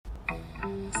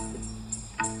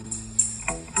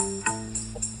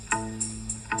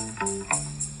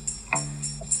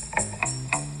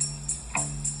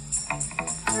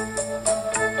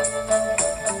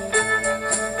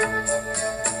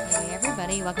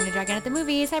To Dragon at the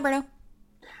Movies. Hi, Bruno.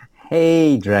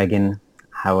 Hey, Dragon.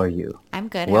 How are you? I'm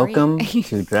good. How are you? Welcome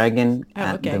to Dragon Oh,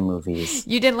 at the okay. Movies.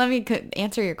 You didn't let me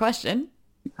answer your question.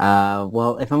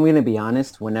 Well, if I'm going to be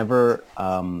honest, whenever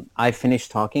I finish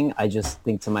talking, I just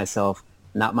think to myself,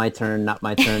 not my turn, not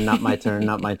my turn, not my turn,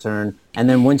 not my turn. And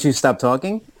then once you stop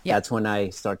talking, Yeah. that's when I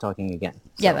start talking again.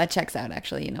 Yeah, So, that checks out,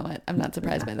 actually. You know what? I'm not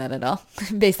surprised by that at all,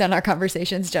 based on our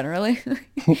conversations generally.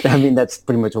 I mean, that's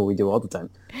pretty much what we do all the time.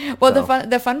 Well, So,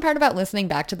 the fun part about listening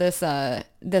back to this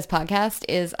podcast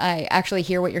is I actually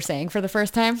hear what you're saying for the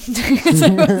first time.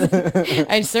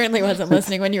 I certainly wasn't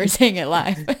listening when you were saying it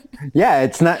live. yeah,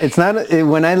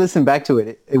 when I listen back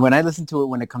to when I listen to it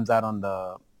when it comes out on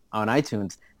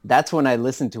iTunes, that's when I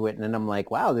listen to it and then I'm like,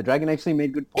 wow, the Dragon actually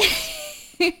made good points.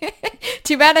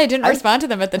 Too bad I didn't I respond to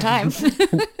them at the time.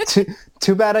 too,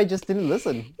 too bad I just didn't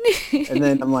listen. And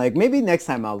then I'm like, maybe next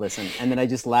time I'll listen. And then I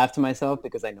just laugh to myself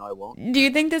because I know I won't. Do you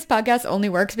think this podcast only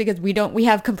works because we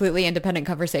have completely independent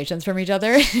conversations from each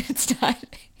other? It's not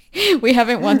we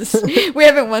haven't once we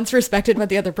haven't once respected what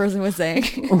the other person was saying.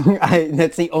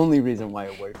 That's the only reason why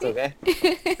it works, okay?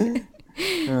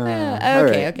 All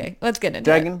Okay, right. okay. Let's get into it.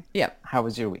 Dragon, Yep. how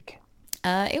was your week?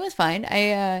 It was fine.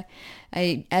 I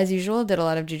as usual did a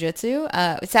lot of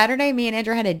jujitsu. Saturday, me and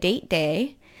Andrew had a date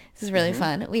day. This is really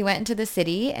fun. We went into the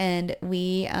city and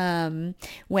we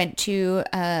went to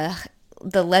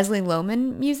the Leslie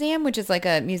Lohman Museum, which is like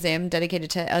a museum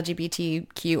dedicated to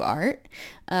LGBTQ art.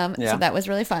 So Yeah. that was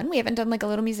really fun. We haven't done like a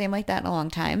little museum like that in a long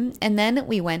time. And then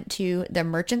we went to the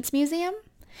Merchants Museum,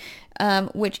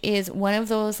 which is one of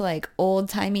those like old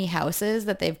timey houses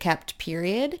that they've kept,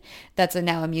 period. That's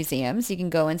now a museum. So you can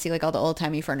go and see like all the old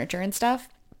timey furniture and stuff,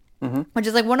 Hmm. which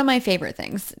is like one of my favorite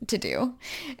things to do.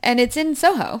 And it's in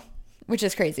Soho, which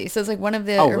is crazy. So it's like one of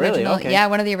the Oh, really? original, Okay. yeah,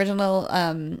 one of the original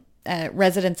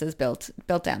residences built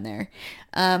down there.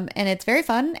 And it's very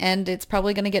fun, and it's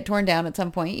probably going to get torn down at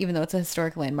some point, even though it's a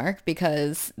historic landmark,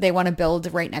 because they want to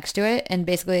build right next to it. And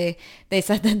basically they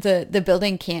said that the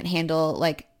building can't handle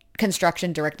like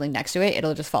construction directly next to it.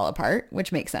 It'll just fall apart,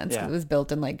 which makes sense because Yeah. it was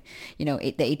built in like, the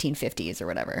 1850s or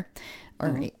whatever. Or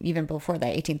Hmm. even before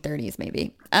that, 1830s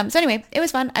maybe. So anyway, it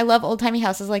was fun. I love old timey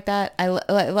houses like that. I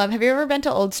love. Have you ever been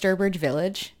to Old Sturbridge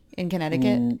Village in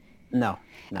Connecticut? No,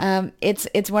 no.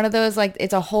 It's one of those like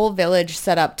it's a whole village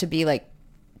set up to be like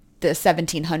the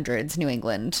 1700s New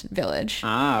England village.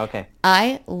 Ah, okay.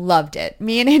 I loved it.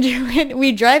 Me and Andrew,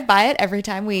 we drive by it every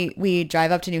time we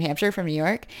drive up to New Hampshire from New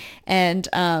York, and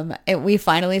we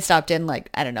finally stopped in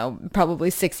like I don't know, probably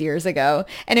 6 years ago,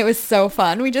 and it was so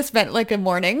fun. We just spent like a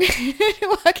morning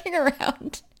walking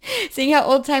around, seeing how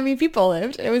old timey people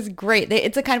lived. It was great.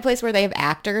 It's the kind of place where they have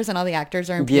actors, and all the actors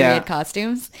are in period Yeah.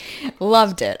 costumes.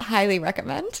 Loved it. Highly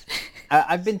recommend.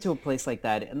 I've been to a place like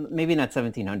that, and maybe not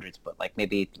 1700s, but like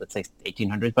maybe let's say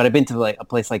 1800s. But I've been to like a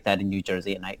place like that in New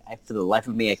Jersey, and for the life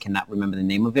of me, I cannot remember the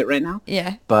name of it right now.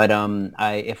 Yeah. But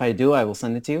if I do, I will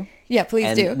send it to you. Yeah, please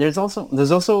And do. there's also.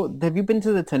 Have you been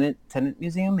to the Tenant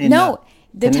Museum in No,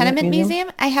 the Tenement Tenement Museum?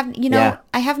 Museum, I have, Yeah.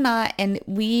 I have not, and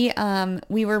we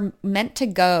were meant to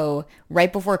go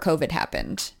right before COVID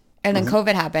happened, and then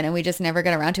COVID happened, and we just never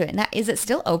got around to it. And is it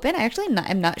still open? I actually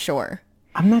I'm not sure.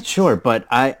 I'm not sure, but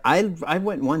I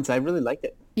went once. I really liked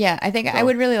it. Yeah, I think I So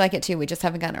would really like it too. We just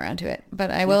haven't gotten around to it,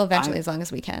 but I will eventually, I as long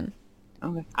as we can.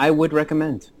 okay. I would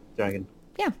recommend Dragon.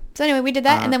 Yeah. So anyway, we did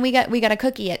that, and Uh, then we got a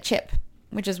cookie at Chip,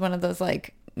 which is one of those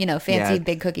like fancy yeah.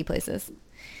 big cookie places,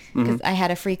 because I had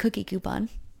a free cookie coupon.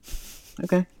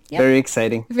 Okay. Yep. Very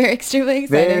exciting. Very extremely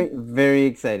Very, exciting. very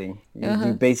exciting.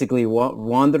 You basically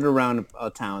wandered around a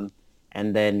town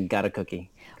and then got a cookie.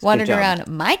 Good Wandered job. around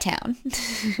my town.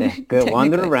 Yeah, good.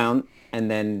 Wandered Technically. around and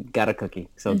then got a cookie.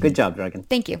 So good job, Dragon.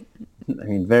 Thank you. I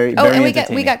mean, very, Oh, very and we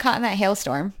entertaining. got caught in that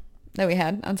hailstorm that we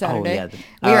had on Saturday. yeah.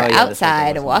 We were Oh, yeah, that's right, that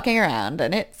outside was one. walking around,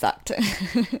 and it sucked.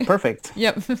 Perfect.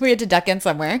 Yep, we had to duck in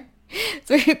somewhere.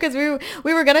 So because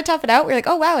we were gonna tough it out, we were like,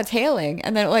 oh wow, it's hailing,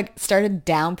 and then it like started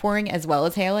downpouring as well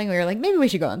as hailing. We were like, maybe we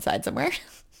should go inside somewhere.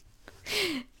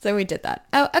 So we did that.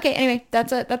 Oh, okay. Anyway,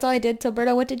 that's all I did. So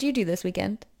Berto, what did you do this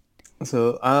weekend?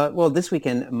 So, well, this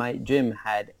weekend my gym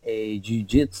had a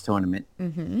jiu-jitsu tournament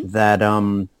that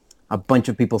a bunch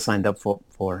of people signed up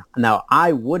for. Now,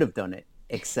 I would have done it,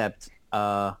 except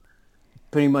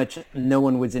pretty much no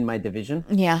one was in my division.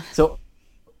 Yeah. So,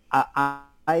 I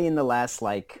in the last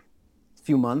like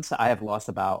few months, I have lost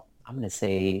about I'm gonna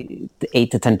say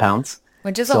 8 to 10 pounds.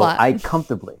 Which is a So lot. I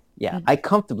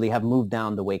comfortably have moved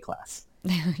down the weight class.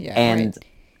 Yeah. And Right.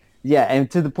 yeah, and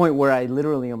to the point where I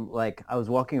literally am like, I was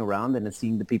walking around and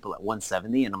seeing the people at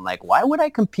 170, and I'm like, why would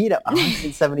I compete at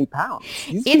 170 pounds?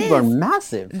 These It people are is.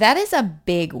 massive. That is a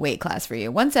big weight class for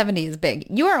you. 170 is big.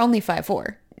 You are only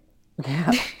 5'4".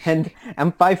 Yeah, and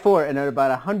I'm 5'4" and at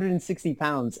about 160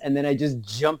 pounds, and then I just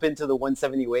jump into the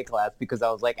 170 weight class because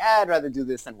I was like, I'd rather do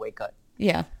this than weight cut.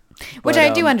 Yeah. Which But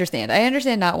I do understand. I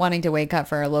understand not wanting to weight cut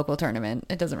for a local tournament.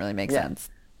 It doesn't really make yeah, sense.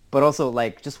 but also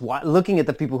like just looking at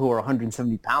the people who are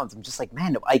 170 pounds, I'm just like,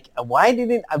 man, like why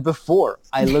didn't before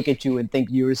I look at you and think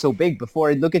you were so big? Before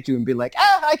I look at you and be like,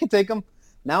 I can take them.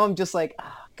 Now I'm just like,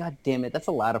 God damn it, that's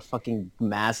a lot of fucking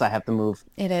mass I have to move.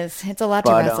 It is. It's a lot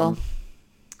to But wrestle.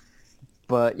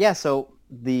 But yeah, so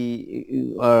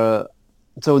no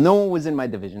one was in my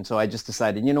division, so I just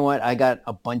decided, you know what, I got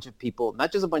a bunch of people,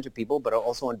 not just a bunch of people, but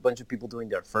also a bunch of people doing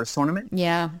their first tournament.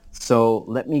 Yeah. So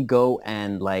let me go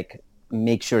and like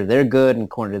make sure they're good and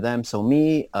corner them. So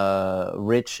me,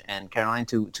 Rich, and Caroline,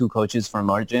 two coaches from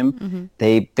our gym,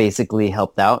 they basically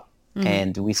helped out,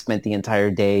 and we spent the entire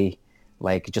day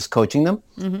like just coaching them.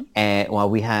 And while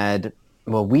we had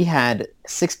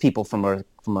 6 people from our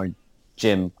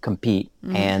gym compete,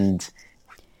 and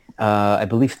I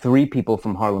believe 3 people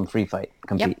from Harlem Free Fight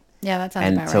compete. Yep. Yeah, that sounds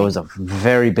And about so it right. was a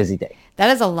very busy day. That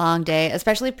is a long day,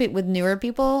 especially with newer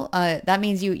people. That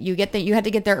means you had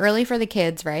to get there early for the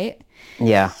kids, right?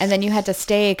 Yeah. And then you had to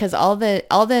stay because all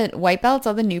the white belts,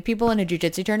 all the new people in a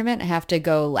jiu-jitsu tournament have to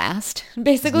go last,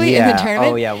 basically in the Yeah.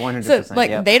 tournament. Oh yeah, So 100%. like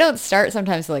Yep. they don't start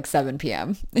sometimes till like 7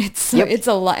 p.m. Yep. It's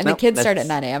a lot, and the Nope, kids start at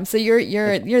that's 9 a.m. So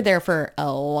you're there for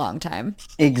a long time.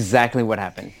 exactly what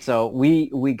happened. So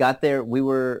we got there.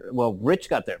 Rich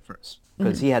got there first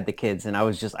because he had the kids, and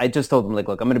I just told him like,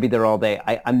 look, I'm going to be there all day.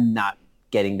 I'm not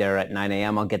getting there at 9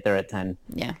 a.m. I'll get there at 10.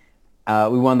 Yeah.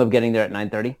 We wound up getting there at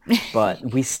 9:30, but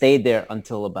we stayed there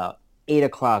until about 8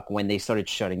 o'clock when they started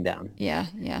shutting down. Yeah.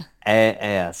 Yeah.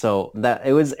 Yeah, so that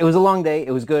it was a long day.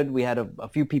 It was good. We had a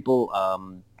few people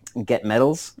get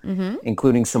medals,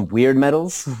 including some weird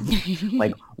medals.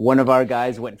 Like one of our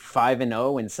guys went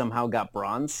 5-0 and somehow got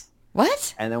bronze.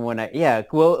 What? And then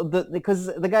because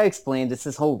the guy explained it's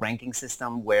this whole ranking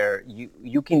system where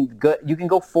you can go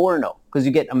 4-0 because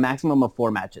you get a maximum of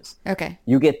 4 matches. Okay.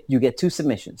 You get 2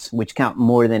 submissions, which count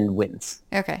more than wins.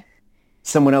 Okay.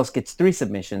 Someone else gets 3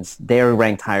 submissions, they're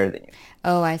ranked higher than you.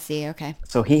 Oh, I see. Okay.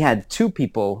 So he had 2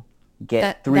 people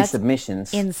get 3 That's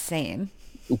submissions. insane.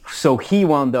 So he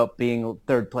wound up being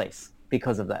 3rd place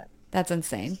because of that. That's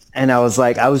insane. And I was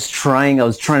trying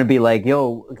to be like,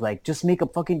 yo, like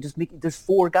there's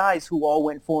 4 guys who all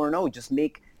went 4-0. Just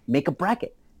make a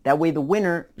bracket. That way the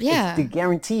winner Yeah. is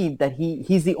guaranteed that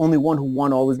he's the only one who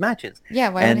won all his matches. Yeah.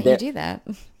 Why wouldn't you do that?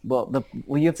 Well,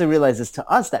 you have to realize this, to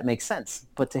us that makes sense,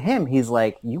 but to him, he's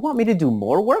like, "You want me to do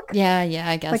more work?" Yeah, yeah,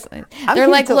 I guess. I'm They're here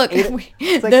like, till look, 8.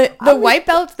 It's like, the white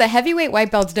belts, the heavyweight white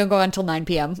belts don't go until 9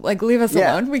 p.m. Like, leave us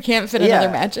Yeah. alone. We can't fit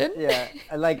another match in. Yeah,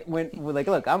 like when we're like,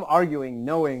 look, I'm arguing,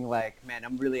 knowing like, man,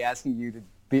 I'm really asking you to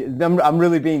be, I'm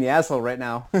really being the asshole right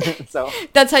now. So,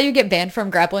 That's how you get banned from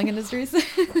grappling industries.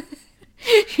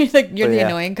 You're like, you're But the yeah.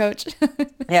 annoying coach.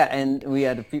 yeah, and we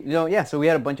had a few, so we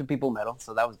had a bunch of people medal,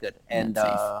 so that was good, and That's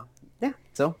nice. yeah,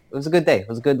 so it was a good day. It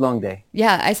was a good long day.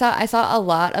 Yeah, I saw a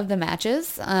lot of the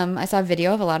matches. I saw a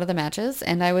video of a lot of the matches,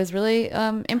 and I was really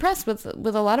impressed with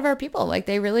a lot of our people. Like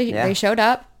Yeah. they showed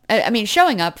up. I mean,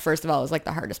 showing up first of all was like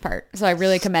the hardest part. So I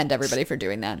really commend everybody for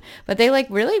doing that. But they like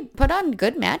really put on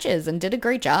good matches and did a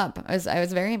great job. I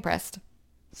was very impressed.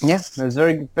 Yeah, it was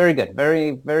very, very good.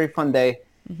 Very, very fun day.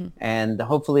 And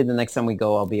hopefully the next time we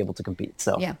go, I'll be able to compete.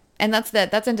 So Yeah, and that's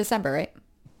in December, right?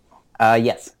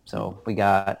 yes. So I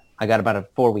got about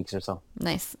 4 weeks or so.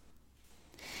 Nice.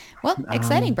 Well,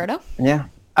 exciting, Berto. Yeah.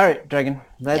 All right, Dragon.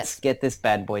 Let's Yes. get this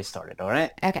bad boy started. All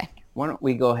right. Okay. Why don't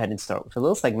we go ahead and start with a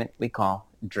little segment we call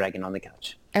Dragon on the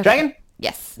Couch. Okay. Dragon,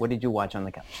 Yes. what did you watch on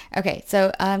the couch? Okay,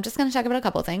 so I'm just going to talk about a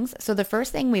couple of things. So the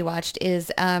first thing we watched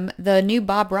is the new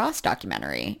Bob Ross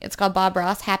documentary. It's called Bob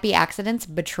Ross: Happy Accidents,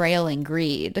 Betrayal, and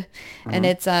Greed, and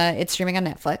it's streaming on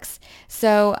Netflix.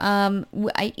 So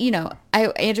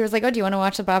Andrew was like, "Oh, do you want to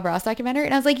watch the Bob Ross documentary?"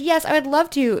 And I was like, "Yes, I would love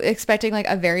to," expecting like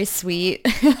a very sweet,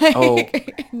 Oh.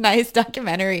 nice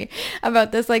documentary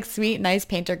about this like sweet, nice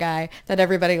painter guy that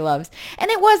everybody loves. And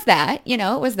it was that,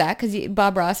 because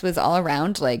Bob Ross was all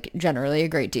around like generally a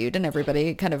great dude and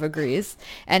everybody kind of agrees.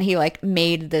 And he like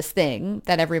made this thing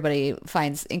that everybody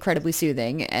finds incredibly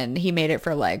soothing, and he made it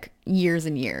for like years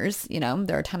and years.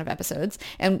 There are a ton of episodes,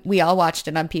 and we all watched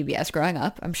it on PBS growing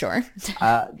up, I'm sure.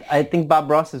 I think Bob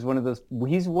Ross is one of those.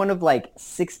 He's one of like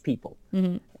 6 people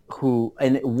who,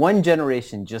 in one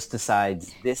generation, just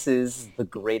decides this is the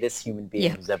greatest human being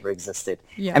Yeah. who's ever existed.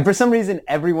 Yeah. And for some reason,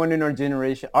 everyone in our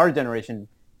generation,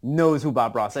 knows who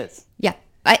Bob Ross is. Yeah.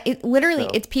 Literally,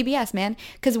 So- it's PBS, man.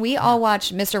 Because we all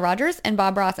watched Mr. Rogers and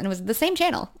Bob Ross, and it was the same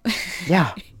channel.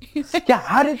 Yeah. Yeah,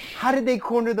 how did they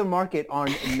corner the market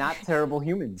on not terrible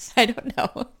humans? I don't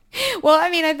know. Well, I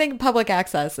mean, I think public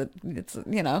access, it's,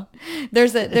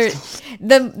 there's a, there,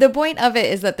 the point of it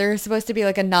is that there's supposed to be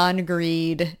like a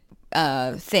non-greed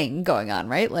thing going on,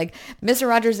 right? Like Mr.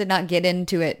 Rogers did not get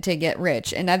into it to get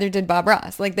rich, and neither did Bob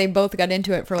Ross. Like they both got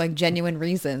into it for like genuine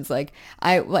reasons. Like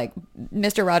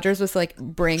Mr. Rogers was like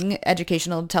bring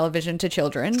educational television to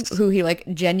children who he like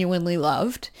genuinely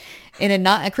loved in a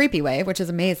not a creepy way, which is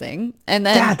amazing. And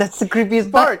then Yeah, that's the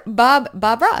creepiest part.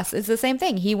 Bob Ross is the same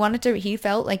thing. He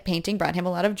felt like painting brought him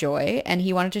a lot of joy, and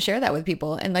he wanted to share that with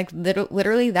people, and like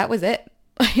literally that was it.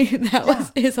 That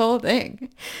was his whole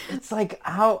thing. It's like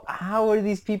how are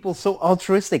these people so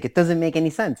altruistic? It doesn't make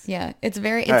any sense. Yeah, it's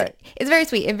very right. it's very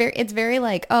sweet. It's very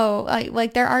like, oh,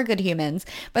 like there are good humans.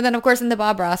 But then of course in the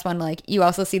Bob Ross one, like you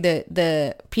also see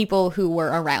the people who were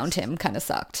around him kind of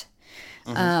sucked.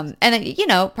 And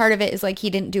then, part of it is like he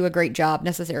didn't do a great job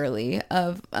necessarily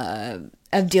of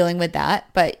dealing with that,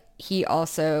 but he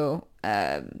also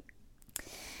I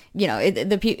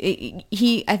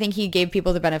think he gave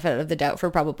people the benefit of the doubt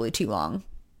for probably too long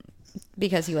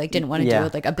because he like didn't want to deal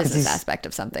with like a business aspect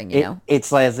of something, you know?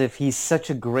 It's like as if he's such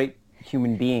a great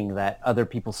human being that other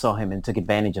people saw him and took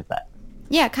advantage of that.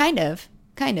 Yeah, kind of.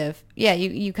 Yeah,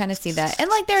 you kind of see that. And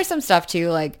like there's some stuff too,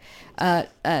 like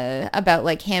about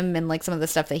like him and like some of the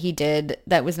stuff that he did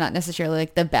that was not necessarily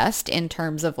like the best in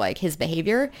terms of like his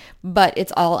behavior, but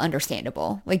it's all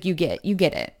understandable. Like you get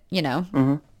it,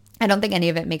 Mm-hmm. I don't think any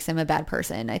of it makes him a bad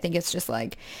person. I think it's just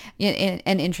like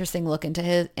an interesting look into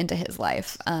his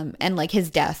life, and like his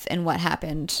death and what's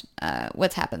happened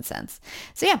since.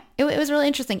 So yeah, it was really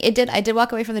interesting. I did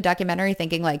walk away from the documentary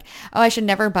thinking like, oh, I should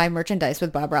never buy merchandise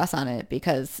with Bob Ross on it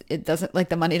because it doesn't, like,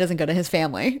 the money doesn't go to his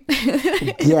family.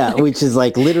 Yeah, which is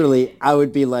like literally, I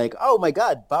would be like, oh my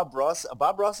God, Bob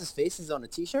Ross's face is on a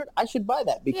T-shirt. I should buy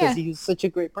that because he was such a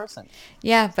great person.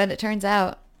 Yeah, but it turns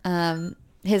out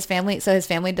his family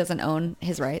doesn't own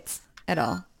his rights at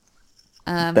all.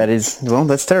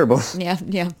 That's terrible.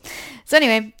 Yeah. So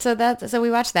anyway, so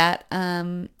we watched that.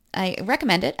 I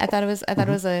recommend it. I thought it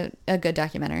was a good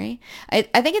documentary. I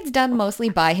think it's done mostly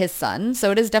by his son, so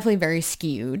it is definitely very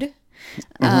skewed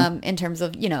in terms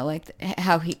of, like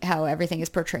how everything is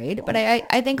portrayed. But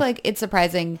I think like it's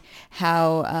surprising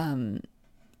how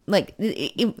like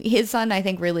his son, I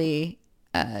think, really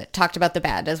talked about the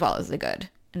bad as well as the good.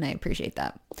 And I appreciate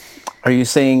that. Are you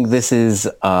saying this is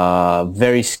it's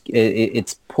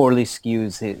poorly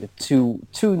skews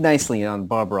too nicely on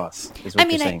Bob Ross? Is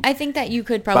what you're saying? I think that you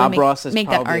could probably make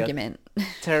that argument.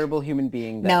 Terrible human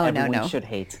being that everyone should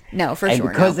hate. No, for and sure.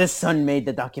 Because his son made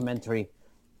the documentary.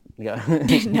 Yeah.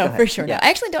 No, for sure. Yeah. No. I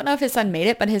actually don't know if his son made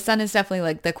it, but his son is definitely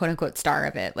like the quote unquote star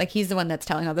of it. Like he's the one that's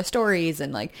telling all the stories,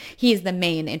 and like he's the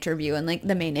main interview and like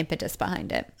the main impetus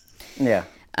behind it. Yeah.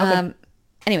 Okay.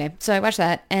 Anyway, so I watched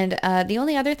that. And the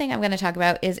only other thing I'm going to talk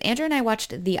about is Andrew and I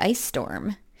watched The Ice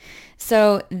Storm.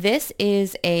 So this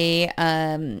is a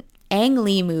Ang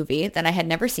Lee movie that I had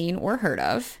never seen or heard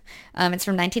of. It's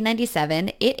from 1997.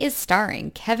 It is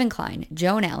starring Kevin Kline,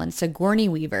 Joan Allen, Sigourney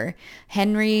Weaver,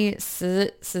 Henry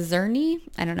Czerny,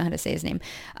 I don't know how to say his name,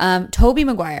 Tobey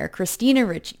Maguire, Christina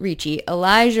Ricci,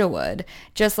 Elijah Wood,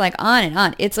 just like on and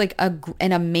on. It's like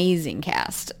an amazing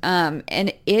cast. And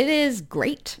it is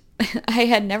great. I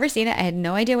had never seen it. I had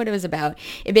no idea what it was about.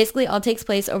 It basically all takes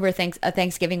place over a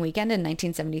Thanksgiving weekend in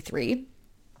 1973.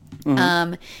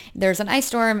 Mm-hmm. There's an ice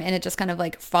storm, and it just kind of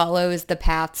like follows the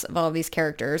paths of all of these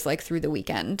characters like through the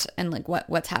weekend and like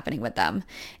what's happening with them.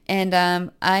 And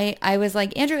I was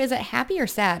like, Andrew, is it happy or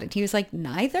sad? And he was like,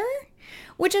 neither,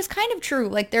 which is kind of true.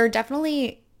 Like there are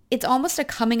definitely, it's almost a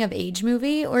coming of age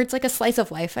movie, or it's like a slice of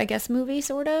life, I guess, movie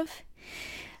sort of.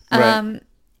 Right.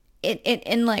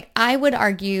 And like I would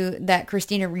argue that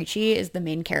Christina Ricci is the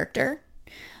main character.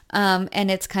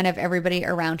 And it's kind of everybody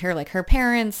around her, like her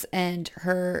parents and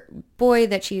her boy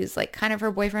that she's like kind of her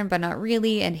boyfriend, but not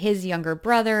really, and his younger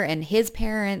brother and his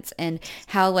parents, and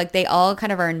how like they all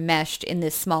kind of are enmeshed in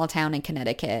this small town in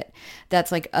Connecticut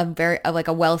that's like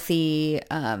a wealthy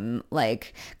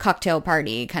like cocktail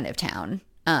party kind of town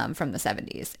from the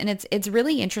 70s. And it's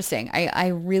really interesting. I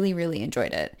really, really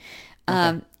enjoyed it.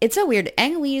 Okay. It's so weird.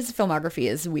 Ang Lee's filmography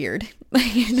is weird.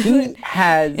 He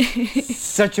has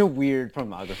such a weird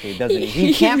filmography, doesn't he?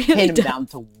 He can't really pin him down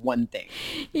to one thing.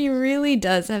 He really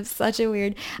does have such a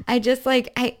weird. I just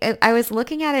like I was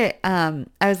looking at it. I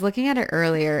was looking at it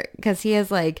earlier because he has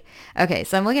like, okay,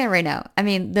 so I'm looking at it right now. I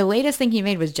mean, the latest thing he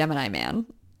made was Gemini Man,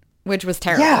 which was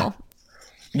terrible.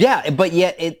 Yeah, but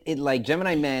yet it like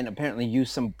Gemini Man apparently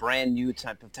used some brand new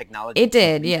type of technology. It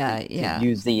did, to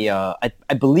use the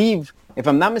I believe, if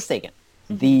I'm not mistaken,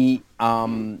 the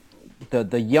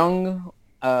young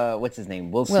what's his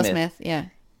name, Will Will Smith, Smith, yeah.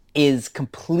 is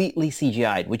completely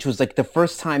CGI'd, which was like the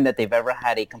first time that they've ever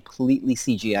had a completely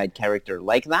CGI'd character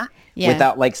like that, Yeah.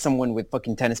 without like someone with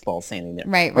fucking tennis balls standing there,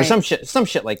 Right, or right. some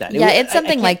shit like that. Yeah, it's I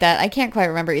something can't, like that. I can't quite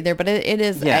remember either, but it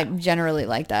is yeah. generally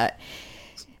like that.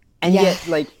 And Yeah. yet,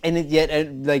 like,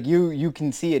 like you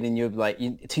can see it, and you're like,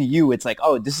 to you, it's like,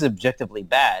 oh, this is objectively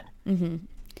bad. Mm-hmm.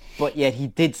 But yet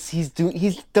he's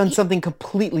done something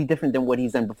completely different than what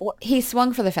he's done before. He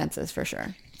swung for the fences for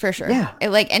sure. For sure. Yeah.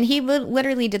 And he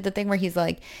literally did the thing where he's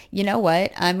like, you know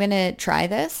what? I'm going to try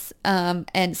this.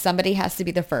 And somebody has to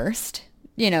be the first,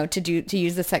 to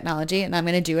use this technology, and I'm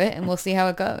going to do it, and we'll see how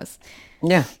it goes.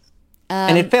 Yeah.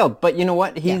 And it failed, but you know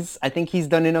what? Yeah. I think he's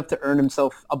done enough to earn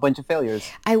himself a bunch of failures.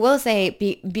 I will say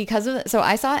because of so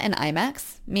I saw it in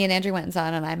IMAX. Me and Andrew went and saw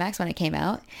it on IMAX when it came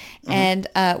out, and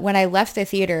when I left the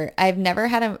theater, I've never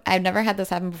had this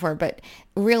happen before, but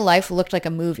real life looked like a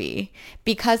movie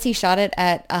because he shot it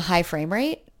at a high frame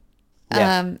rate.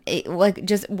 Yeah. Like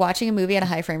just watching a movie at a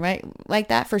high frame rate like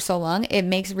that for so long, it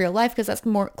makes real life, because that's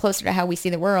more closer to how we see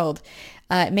the world.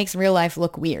 It makes real life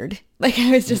look weird. Like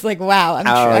I was just like, wow, I'm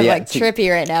like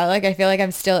trippy right now. Like I feel like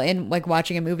I'm still in like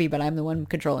watching a movie, but I'm the one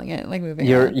controlling it, like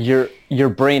moving around. Your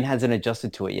brain hasn't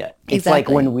adjusted to it yet. It's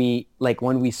Exactly. like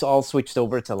when we all switched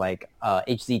over to like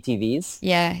HD TVs.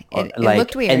 Yeah, it like,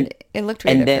 looked weird. It looked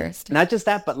weird and at then, first. not just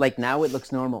that, but like now it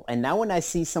looks normal. And now when I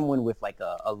see someone with like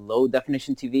a low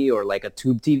definition TV or like a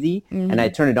tube TV, and I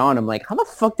turn it on, I'm like, how the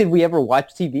fuck did we ever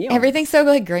watch TV on? Everything's so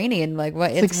like grainy and like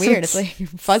what? It's weird. It's like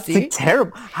fuzzy. It's like terrible.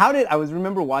 I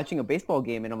remember watching a baseball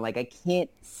game, and I'm like, I can't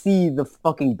see the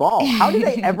fucking ball. How did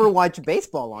I ever watch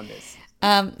baseball on this?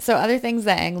 So other things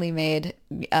that Ang Lee made,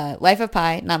 Life of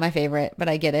Pi, not my favorite, but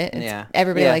I get it.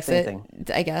 Everybody likes it, thing.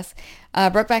 I guess.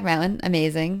 Brokeback Mountain,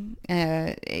 amazing.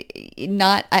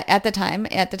 Not at the time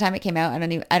it came out,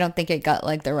 I don't think it got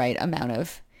like the right amount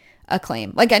of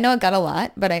acclaim. Like I know it got a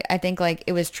lot, but I think like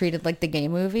it was treated like the gay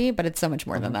movie, but it's so much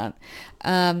more than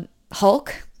that.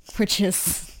 Hulk, which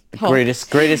is Hulk.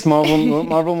 Greatest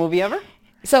Marvel movie ever.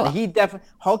 So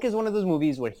Hulk is one of those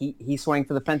movies where he swung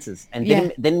for the fences and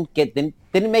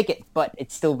didn't make it, but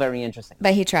it's still very interesting.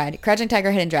 But he tried. Crouching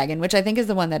Tiger, Hidden Dragon, which I think is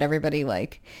the one that everybody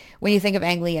like. When you think of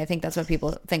Ang Lee, I think that's what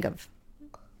people think of.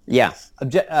 Yeah,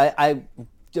 I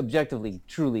objectively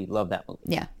truly love that movie.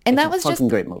 Yeah, and it's that was just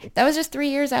great movie. That was just 3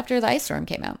 years after The Ice Storm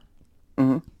came out.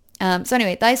 So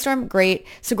anyway, The Ice Storm, great.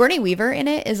 Sigourney Weaver in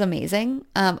it is amazing.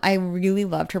 I really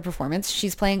loved her performance. She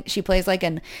plays like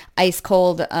an ice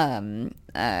cold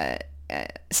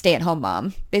stay-at-home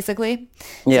mom, basically.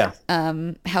 Yeah.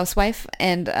 Housewife,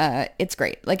 and it's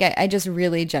great. Like I just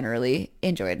really generally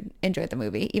enjoyed the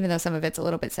movie, even though some of it's a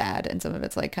little bit sad and some of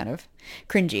it's like kind of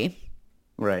cringy.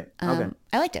 Right. Okay.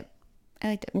 I liked it.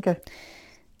 Okay.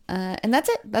 And that's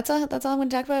it. That's all I'm going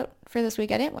to talk about for this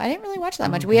week. I didn't really watch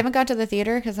that much. We haven't gone to the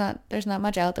theater because there's not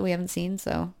much out that we haven't seen.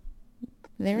 So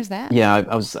there's that. Yeah,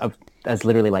 I was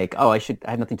literally like, oh, I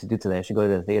have nothing to do today. I should go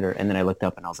to the theater. And then I looked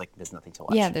up and I was like, there's nothing to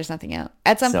watch. Yeah, there's nothing out.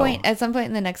 At some point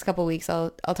in the next couple of weeks,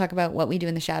 I'll talk about What We Do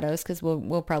in the Shadows, because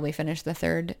we'll probably finish the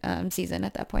third season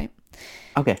at that point.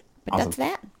 Okay. But awesome. that's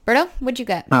that. Berto, what'd you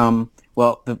got?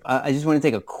 Well, I just want to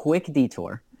take a quick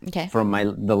detour. Okay. From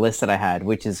the list that I had,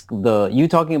 which is you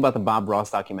talking about the Bob Ross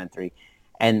documentary,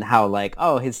 and how like,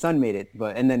 oh, his son made it,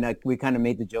 and then like, we kind of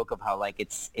made the joke of how like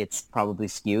it's probably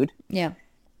skewed. Yeah.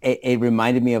 It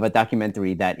reminded me of a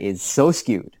documentary that is so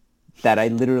skewed that I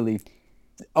literally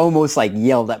almost like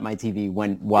yelled at my TV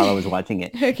while I was watching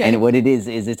it. Okay. And what it is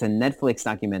it's a Netflix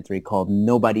documentary called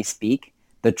Nobody Speak: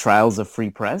 The Trials of Free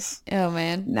Press. Oh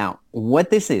man. Now,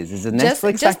 what this is a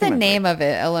Netflix just the documentary. name of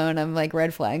it alone, I'm like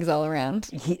red flags all around.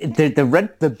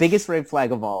 The biggest red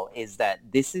flag of all is that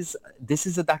this is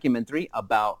a documentary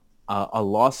about a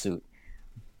lawsuit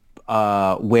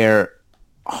where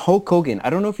Hulk Hogan, I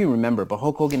don't know if you remember, but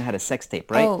Hulk Hogan had a sex tape,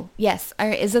 right? Oh, yes.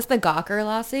 Is this the Gawker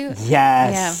lawsuit?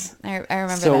 Yes. Yeah, I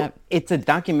remember so that. It's a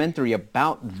documentary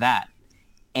about that,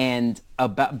 and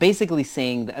about basically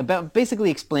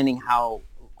explaining how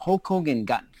Hulk Hogan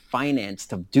got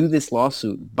financed to do this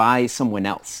lawsuit by someone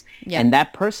else. Yeah. And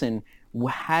that person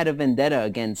had a vendetta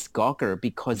against Gawker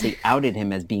because they outed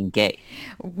him as being gay.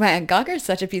 Man, Gawker's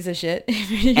such a piece of shit.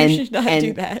 You should not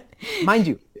do that. Mind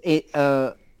you,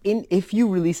 if you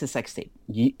release a sex tape,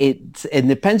 it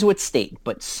depends what state,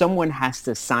 but someone has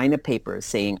to sign a paper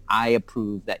saying, I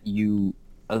approve that you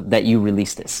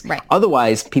release this. Right.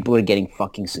 Otherwise, people are getting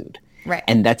fucking sued. Right.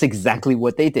 And that's exactly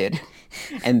what they did.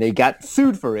 And they got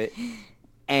sued for it.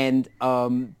 And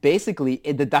basically,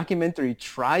 the documentary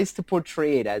tries to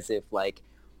portray it as if, like,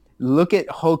 look at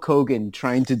Hulk Hogan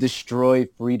trying to destroy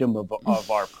freedom of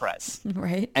our press.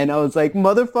 Right. And I was like,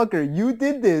 motherfucker, you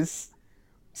did this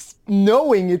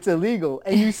knowing it's illegal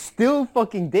and you still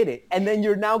fucking did it. And then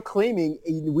you're now claiming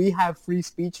we have free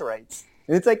speech rights.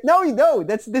 And it's like, no,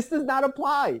 this does not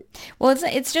apply. Well,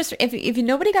 it's just if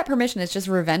nobody got permission, it's just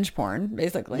revenge porn,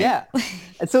 basically. Yeah.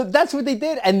 And so that's what they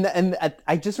did. And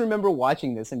I just remember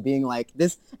watching this and being like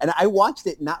this. And I watched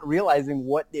it not realizing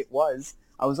what it was.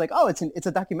 I was like, oh, it's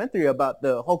a documentary about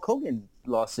the Hulk Hogan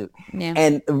lawsuit. Yeah.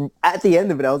 And at the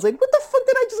end of it, I was like, what the fuck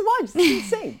did I just watch? This is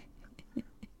insane.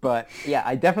 But yeah,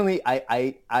 I definitely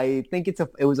I think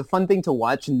it was a fun thing to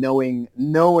watch, knowing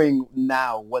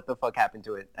now what the fuck happened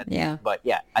to it. Yeah. But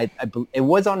yeah, it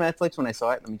was on Netflix when I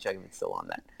saw it. Let me check if it's still on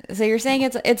that. So you're saying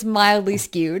it's mildly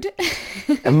skewed?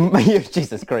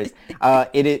 Jesus Christ!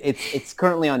 It's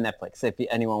currently on Netflix if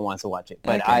anyone wants to watch it.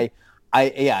 But Okay.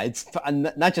 it's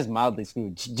not just mildly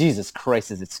skewed. Jesus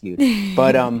Christ, is it skewed?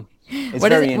 But it's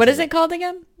What very is it interesting. called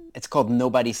again? It's called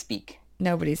Nobody Speak.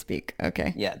 Nobody speak.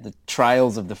 Okay. Yeah, the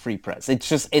trials of the free press.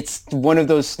 It's one of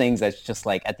those things that's just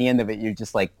like at the end of it, you're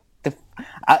just like,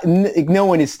 no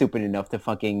one is stupid enough to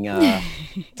fucking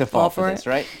to fall for this,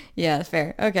 right? Yeah, that's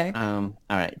fair. Okay. All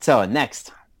right. So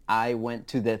next, I went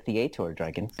to the theater,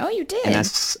 Dragon. Oh, you did. And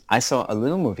I saw a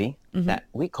little movie that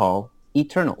we call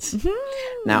Eternals.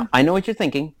 Now, I know what you're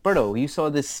thinking. Berto, you saw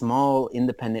this small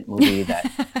independent movie that,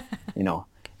 No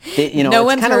it's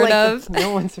one's kinda heard like of.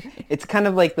 no one's. It's kind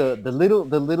of like the little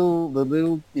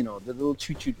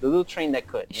choo-choo, the little train that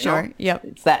could. You Sure. know? Yep.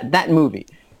 It's that movie.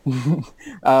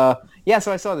 Yeah.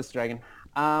 So I saw this, Dragon.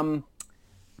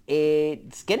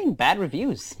 It's getting bad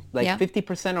reviews, like Yeah.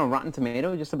 50% on Rotten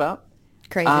Tomato, just about.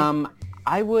 Crazy.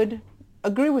 I would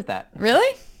agree with that.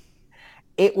 Really?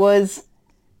 It was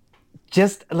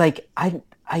just like I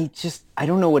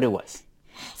don't know what it was.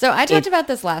 So I talked about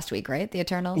this last week, right? The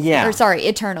Eternals? Yeah. Or sorry,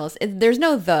 Eternals. There's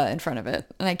no "the" in front of it.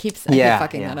 And I keep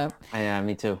fucking that up. Yeah,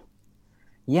 me too.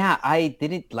 Yeah, I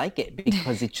didn't like it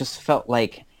because it just felt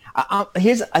like...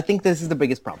 I think this is the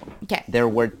biggest problem. Okay. There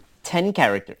were 10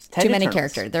 characters. 10 Too many Eternals.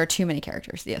 characters. There are too many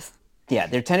characters, yes. Yeah,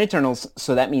 there are 10 Eternals,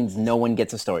 so that means no one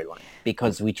gets a storyline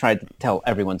because we tried to tell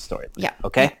everyone's story. Yeah.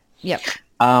 Okay? Yep.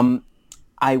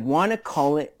 I want to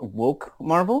call it woke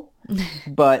Marvel,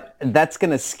 but that's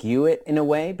going to skew it in a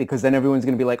way because then everyone's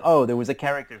going to be like, oh, there was a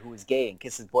character who was gay and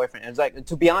kissed his boyfriend. And it's like,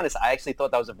 to be honest, I actually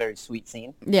thought that was a very sweet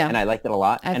scene. Yeah. And I liked it a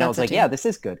lot. And I thought was so like, too. yeah, this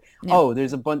is good. Yeah. Oh,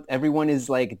 there's a bunch, everyone is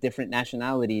like different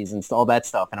nationalities and all that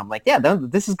stuff. And I'm like, yeah,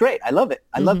 this is great. I love it.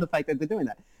 I love the fact that they're doing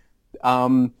that.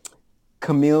 Kumail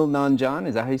Nanjiani,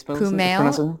 is that how you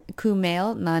pronounce it?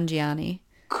 Kumail Nanjiani.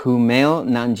 Kumail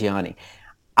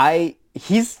Nanjiani.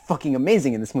 He's fucking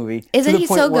amazing in this movie. Isn't he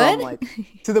so good?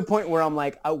 To the point where I'm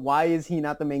like, why is he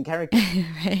not the main character?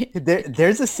 Right?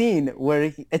 There's a scene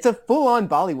where it's a full-on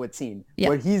Bollywood scene Yeah.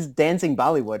 where he's dancing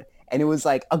Bollywood, and it was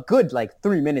like a good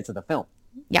 3 minutes of the film.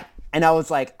 Yeah. And I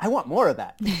was like, I want more of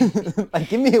that. Like,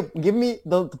 give me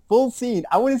the full scene.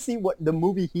 I want to see what the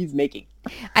movie he's making.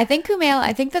 I think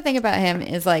the thing about him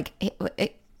is like,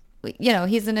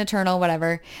 he's an Eternal,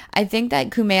 whatever. I think that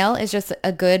Kumail is just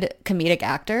a good comedic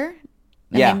actor.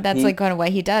 I mean, that's like kind of what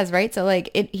he does, right? So like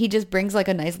he just brings like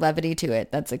a nice levity to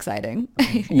it. That's exciting.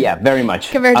 Yeah, very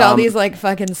much. Compared to all these like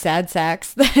fucking sad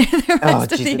sacks that the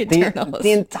rest of the Jesus. Eternals.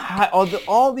 The entire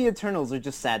all the Eternals are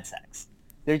just sad sacks.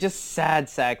 They're just sad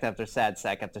sack after sad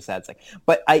sack after sad sack.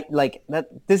 But I like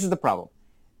that. This is the problem.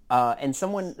 And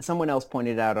someone else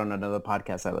pointed out on another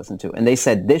podcast I listened to, and they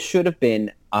said this should have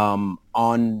been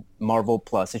on Marvel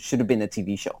Plus. It should have been a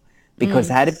TV show. Because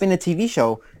had it been a TV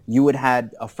show, you would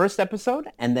had a first episode,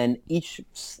 and then each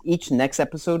next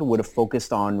episode would have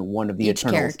focused on one of the Each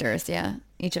Eternals. characters, yeah.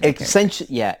 Each of the characters.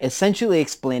 Essentially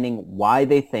explaining why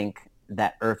they think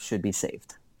that Earth should be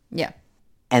saved. Yeah.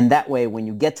 And that way, when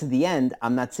you get to the end,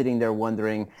 I'm not sitting there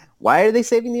wondering, why are they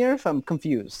saving the Earth? I'm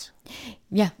confused.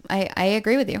 Yeah, I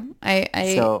agree with you. I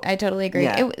totally agree.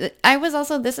 Yeah.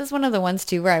 This is one of the ones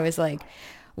too where I was like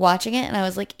watching it and I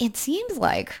was like, it seems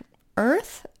like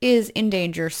Earth is in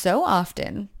danger so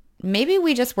often. Maybe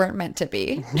we just weren't meant to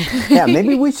be. Yeah,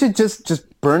 maybe we should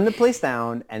just burn the place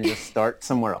down and just start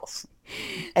somewhere else.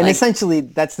 And essentially,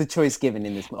 that's the choice given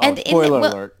in this movie. Spoiler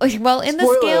alert. Well, in the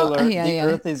Spoiler scale, alert, yeah, the yeah.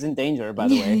 Earth is in danger, by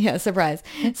the way. Yeah, surprise.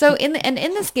 So in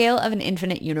the scale of an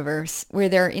infinite universe where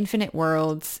there are infinite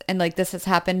worlds and like this has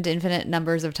happened infinite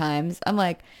numbers of times, I'm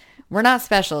like, we're not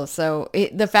special. So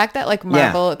the fact that like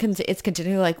Marvel, it's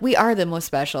continually like, we are the most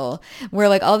special. Where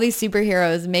like all these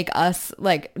superheroes make us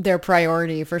like their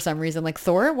priority for some reason. Like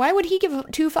Thor, why would he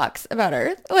give two fucks about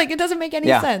Earth? Like it doesn't make any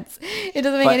sense. It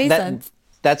doesn't make any sense.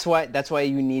 That's why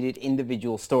you needed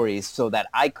individual stories so that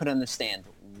I could understand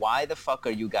why the fuck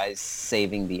are you guys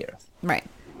saving the Earth? Right.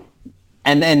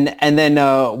 And then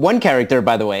one character,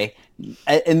 by the way,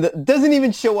 doesn't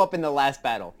even show up in the last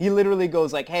battle. He literally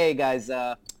goes like, "Hey guys,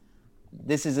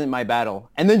 this isn't my battle,"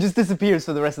 and then just disappears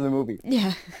for the rest of the movie.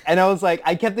 Yeah. And I was like,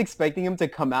 I kept expecting him to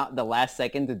come out the last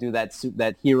second to do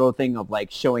that hero thing of like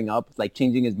showing up, like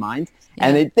changing his mind,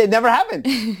 and it never happened.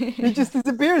 He just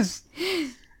disappears.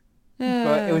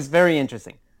 But it was very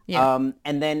interesting. Yeah.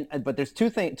 And then, but there's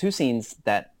two scenes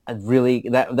that really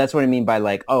that's what I mean by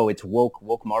like, oh, it's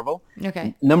woke Marvel.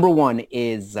 Okay. Number one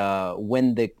is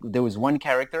when there was one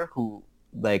character who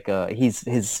like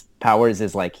his powers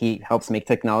is like he helps make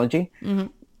technology,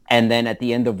 and then at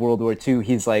the end of World War II,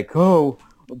 he's like, oh,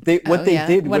 what they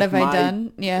did. What with have I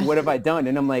done? Yeah. What have I done?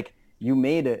 And I'm like, you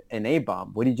made an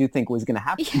A-bomb. What did you think was going to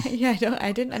happen? Yeah.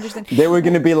 I didn't understand. They were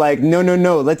going to be like, no,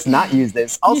 let's not use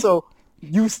this. Also,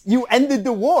 you ended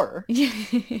the war.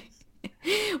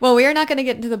 Well, we are not going to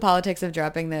get into the politics of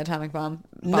dropping the atomic bomb.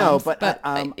 No, but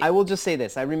I will just say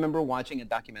this. I remember watching a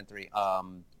documentary,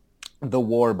 The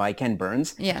War by Ken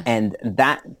Burns. Yeah. And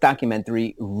that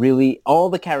documentary really,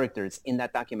 all the characters in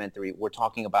that documentary were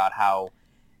talking about how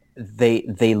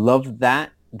they loved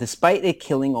that. Despite it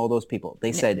killing all those people,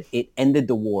 they said it ended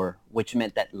the war, which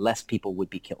meant that less people would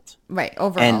be killed. Right.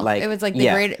 Overall. And like, it was like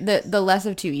the less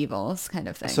of two evils kind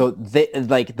of thing. So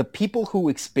the people who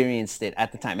experienced it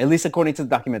at the time, at least according to the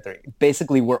documentary,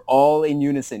 basically were all in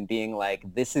unison being like,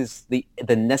 this is the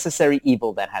necessary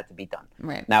evil that had to be done.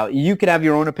 Right. Now you could have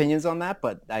your own opinions on that,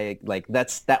 but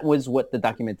that was what the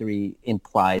documentary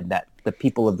implied that the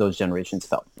people of those generations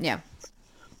felt. Yeah.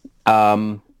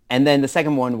 And then the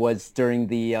second one was during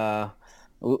the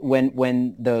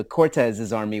when the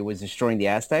Cortez's army was destroying the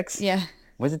Aztecs. Yeah.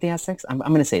 Was it the Aztecs? I'm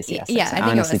going to say it's the Aztecs. Yeah,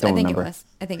 I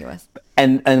think it was.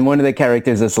 And one of the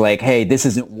characters is like, hey, this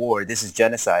isn't war, this is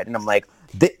genocide. And I'm like,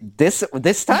 this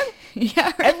time?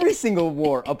 Yeah, right. Every single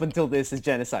war up until this is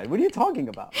genocide. What are you talking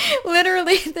about?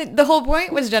 Literally, the whole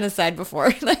point was genocide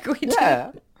before. Like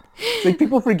Yeah. Like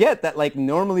people forget that like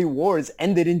normally wars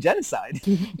ended in genocide.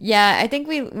 Yeah, I think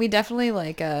we definitely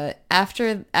like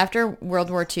after World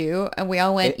War II, and we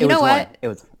all went, you know what? It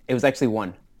was actually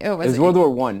one. Oh, it was World War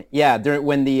One. Yeah,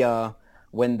 when the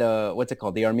what's it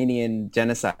called? The Armenian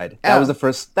genocide. That was the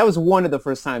first. That was one of the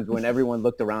first times when everyone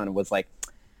looked around and was like,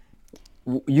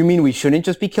 "You mean we shouldn't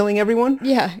just be killing everyone?"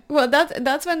 Yeah. Well,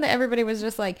 that's when everybody was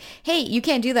just like, "Hey, you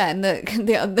can't do that." And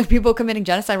the people committing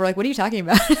genocide were like, "What are you talking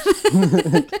about?"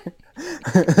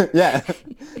 Yeah.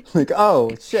 Like,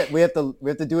 oh shit, we have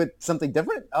to do it something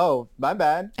different. Oh, my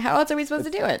bad. How else are we supposed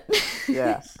to do it?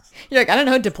 Yeah. You're like, I don't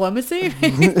know, diplomacy.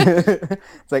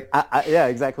 It's like, yeah,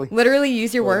 exactly. Literally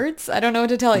use your words. I don't know what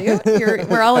to tell you.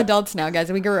 We're all adults now,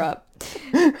 guys. We grew up.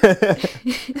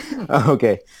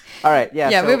 Okay. All right. Yeah.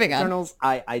 Yeah. So Moving on. Eternals,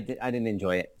 I didn't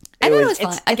enjoy it. I thought it was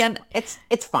fun. Again,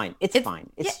 it's fine. It's fine.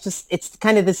 It's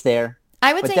kind of this there.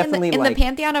 I would say definitely in the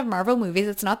pantheon of Marvel movies,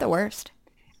 it's not the worst.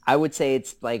 I would say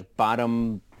it's like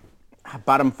bottom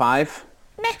 5.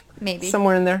 Meh, maybe.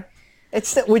 Somewhere in there.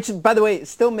 Which, by the way,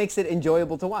 still makes it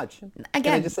enjoyable to watch. Again,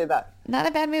 can I just say that? Not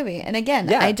a bad movie. And again,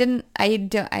 yeah.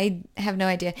 I have no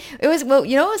idea. It was, well,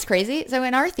 you know what was crazy? So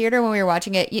in our theater when we were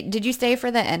watching it, did you stay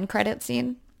for the end credit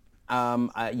scene?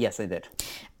 Yes, I did.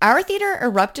 Our theater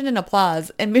erupted in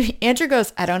applause, and Andrew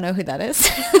goes, "I don't know who that is."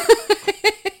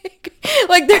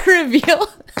 Like the reveal.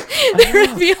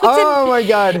 Oh my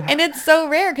god! And it's so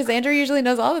rare because Andrew usually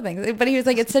knows all the things, but he was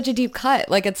like, "It's such a deep cut.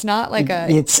 Like it's not like a."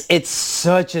 It's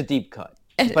such a deep cut.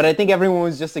 But I think everyone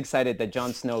was just excited that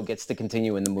Jon Snow gets to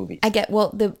continue in the movie. I get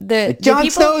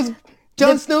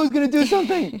Jon Snow's gonna do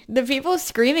something. The people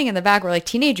screaming in the back were like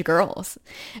teenage girls,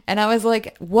 and I was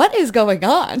like, "What is going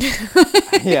on?"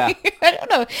 Yeah, I don't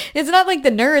know. It's not like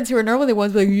the nerds who are normally the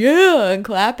ones like yeah and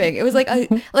clapping. It was like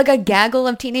a gaggle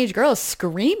of teenage girls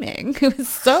screaming. It was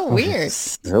so weird.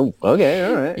 So, okay,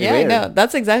 all right. Yeah, weird. I know.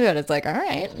 That's exactly what it's like. All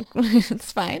right,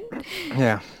 it's fine.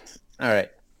 Yeah. All right.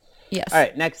 Yes. All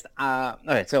right. Next. All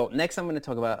right. So next, I'm going to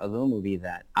talk about a little movie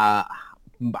that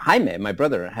Jaime, my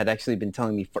brother, had actually been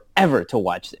telling me forever to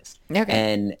watch this. Okay.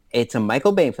 And it's a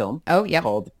Michael Bay film. Oh, yeah.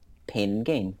 Called Pain and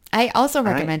Gain. I also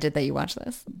recommended that you watch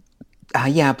this.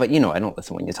 Yeah, but I don't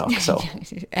listen when you talk, so.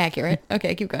 Accurate.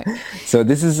 Okay, keep going. So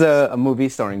this is a movie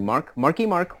starring Mark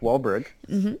Wahlberg,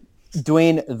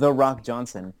 Dwayne "The Rock"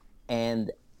 Johnson,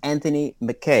 and Anthony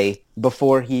Mackie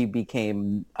before he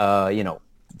became,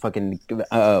 fucking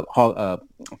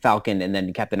Falcon and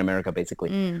then Captain America, basically.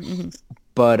 Mm-hmm.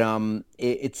 But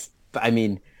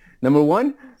number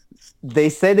one, they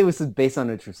said it was based on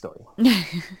a true story.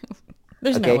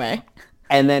 There's no way.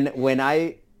 And then when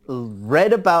I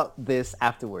read about this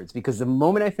afterwards because the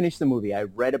moment I finished the movie, I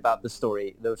read about the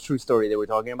story, the true story they were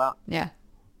talking about. Yeah.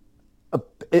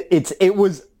 It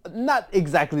was not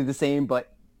exactly the same,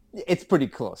 but it's pretty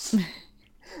close.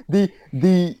 The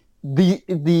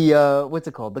what's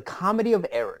it called? The comedy of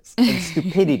errors and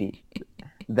stupidity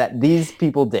that these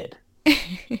people did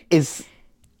is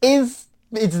it's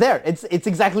there. It's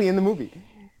exactly in the movie.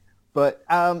 But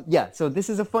yeah, so this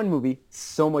is a fun movie.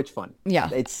 So much fun. Yeah.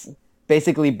 It's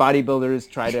basically bodybuilders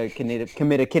try to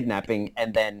commit a kidnapping,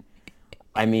 and then,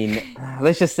 I mean,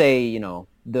 let's just say, you know,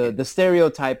 the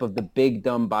stereotype of the big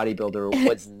dumb bodybuilder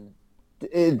was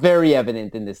very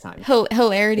evident in this time.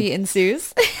 Hilarity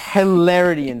ensues.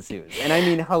 Hilarity ensues, and I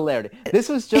mean hilarity. This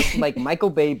was just like Michael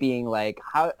Bay being like,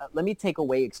 "How? Let me take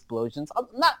away explosions.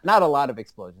 Not a lot of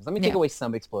explosions. Let me take away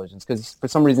some explosions because for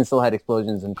some reason still had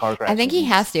explosions and car crashes." I think he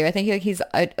has to. I think he's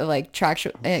like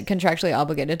contractually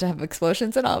obligated to have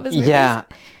explosions in all of his movies. Yeah,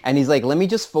 and he's like, "Let me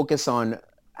just focus on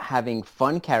having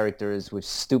fun characters with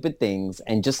stupid things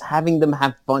and just having them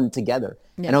have fun together."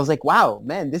 Yeah. And I was like, "Wow,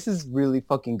 man, this is really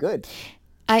fucking good."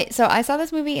 So I saw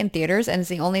this movie in theaters, and it's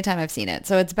the only time I've seen it.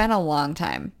 So it's been a long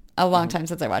time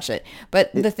since I watched it. But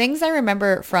the things I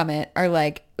remember from it are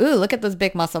like, ooh, look at those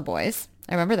big muscle boys.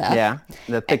 I remember that. Yeah,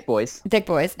 the thick boys. Thick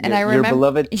boys, and I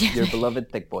remember your beloved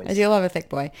thick boys. I do love a thick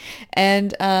boy,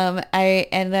 and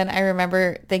then I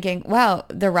remember thinking, wow,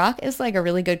 The Rock is like a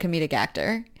really good comedic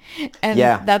actor. And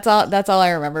that's all I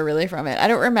remember really from it. I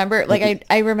don't remember, like,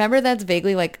 I remember that's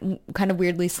vaguely like kind of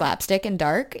weirdly slapstick and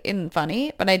dark and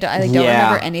funny, but I don't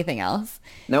remember anything else.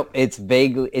 Nope, it's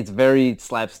very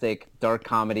slapstick, dark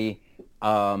comedy.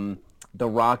 The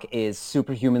Rock is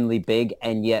superhumanly big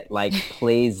and yet like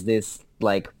plays this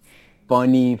like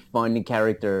funny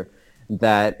character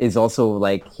that is also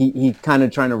like he kind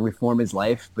of trying to reform his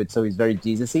life, but so he's very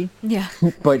Jesus-y. Yeah.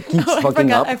 But keeps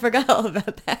fucking up. I forgot all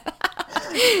about that.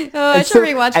 I should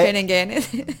rewatch Pain and Gain.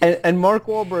 and Mark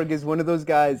Wahlberg is one of those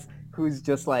guys who's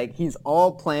just like, he's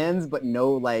all plans but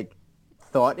no like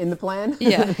thought in the plan.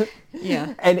 Yeah.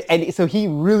 Yeah. And so he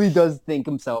really does think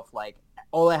himself like,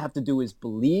 all I have to do is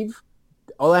believe.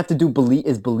 All I have to do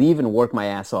is believe and work my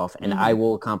ass off, and I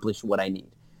will accomplish what I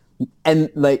need. And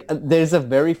like, there's a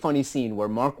very funny scene where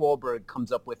Mark Wahlberg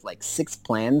comes up with like 6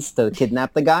 plans to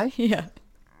kidnap the guy. Yeah.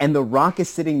 And The Rock is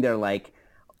sitting there like,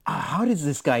 how does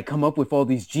this guy come up with all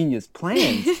these genius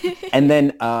plans? And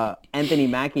then Anthony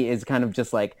Mackie is kind of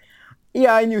just like,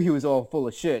 yeah, I knew he was all full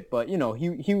of shit, but you know,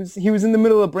 he was in the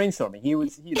middle of brainstorming. He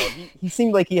was, you know, he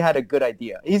seemed like he had a good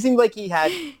idea. He seemed like he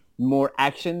had more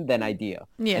action than idea.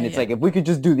 Yeah, and it's like, if we could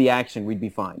just do the action, we'd be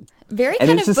fine. Very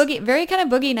kind of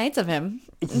Boogie Nights of him.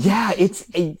 Yeah,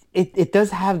 it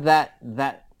does have that.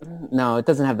 No, it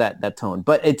doesn't have that tone,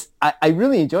 but I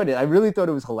really enjoyed it. I really thought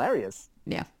it was hilarious.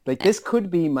 Yeah. Like, this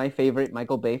could be my favorite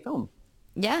Michael Bay film.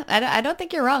 Yeah, I don't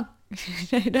think you're wrong.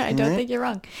 I don't think you're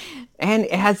wrong. And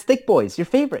it has thick boys, your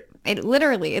favorite. It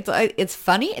literally, it's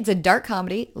funny. It's a dark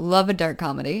comedy. Love a dark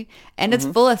comedy. And it's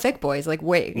full of thick boys. Like,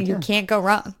 wait, you can't go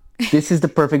wrong. This is the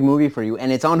perfect movie for you.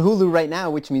 And it's on Hulu right now,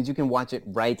 which means you can watch it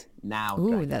right now.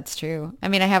 Ooh, that's true. I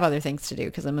mean, I have other things to do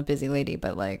because I'm a busy lady,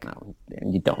 but like... No,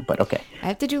 you don't, but okay. I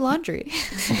have to do laundry.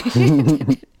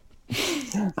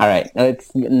 All right,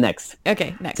 it's next.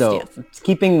 Okay, next, so, yes.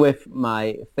 Keeping with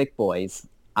my thick boys,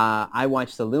 I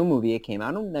watched a little movie. It came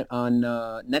out on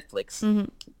Netflix. Mm-hmm.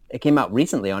 It came out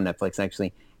recently on Netflix,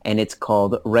 actually, and it's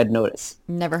called Red Notice.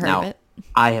 Never heard of it.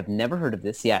 I have never heard of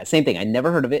this. Yeah, same thing. I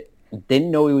never heard of it.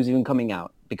 Didn't know it was even coming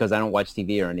out because I don't watch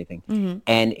TV or anything. Mm-hmm.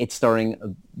 And it's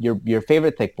starring your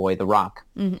favorite thick boy, The Rock.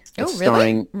 Mm-hmm. Oh,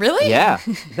 really? Really? Yeah.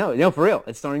 No, for real.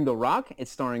 It's starring The Rock.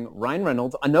 It's starring Ryan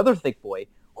Reynolds, another thick boy,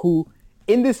 who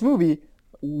in this movie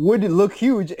would look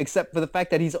huge except for the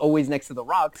fact that he's always next to The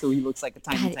Rock, so he looks like a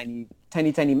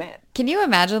tiny man. Can you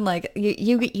imagine, like,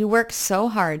 you work so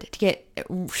hard to get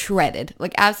shredded,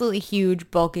 like absolutely huge,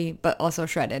 bulky, but also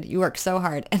shredded. You work so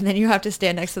hard, and then you have to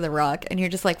stand next to The Rock, and you're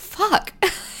just like, fuck.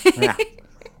 Yeah.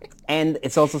 And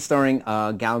it's also starring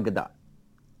Gal Gadot.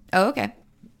 Oh, okay.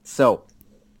 So,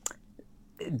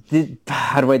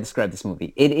 how do I describe this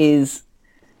movie? It's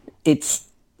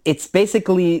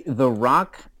basically The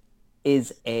Rock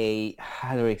is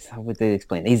how would they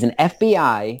explain it? He's an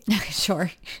FBI.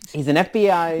 Sure. He's an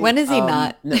FBI. When is he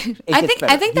not? No, I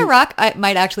think The Rock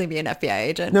might actually be an FBI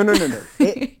agent. No.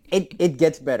 It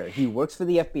gets better. He works for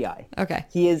the FBI. Okay.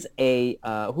 He is who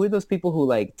are those people who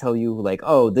like tell you like,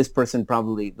 oh, this person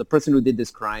probably, the person who did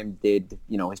this crime did,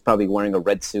 you know, he's probably wearing a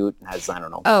red suit and has, I don't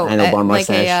know, like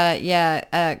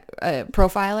a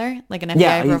profiler, like an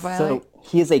FBI profiler. So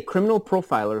he is a criminal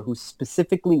profiler who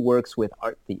specifically works with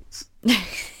art thieves.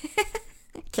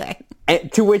 Okay.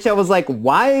 And to which I was like,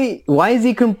 why is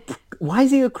he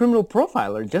a criminal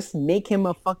profiler? Just make him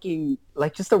a fucking,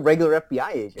 like, just a regular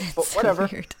FBI agent. But So whatever.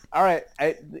 weird. All right.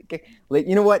 Okay.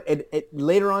 You know what?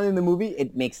 Later on in the movie,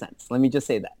 it makes sense. Let me just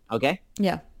say that. Okay.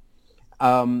 Yeah.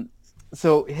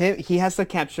 So he has to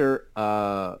capture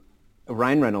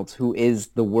Ryan Reynolds, who is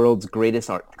the world's greatest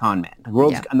con man.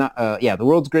 The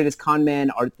world's greatest con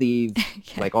man, art thief,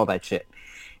 like all that shit.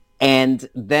 And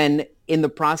then in the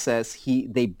process, he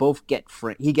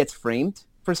gets framed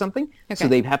for something. Okay. So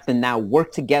they have to now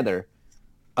work together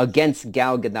against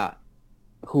Gal Gadot,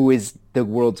 who is the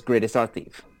world's greatest art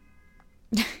thief.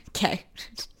 Okay.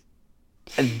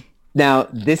 Now,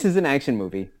 this is an action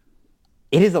movie.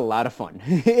 It is a lot of fun.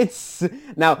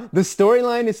 Now, the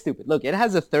storyline is stupid. Look, it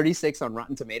has a 36 on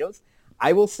Rotten Tomatoes.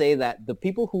 I will say that the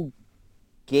people who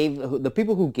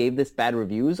gave this bad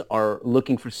reviews are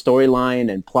looking for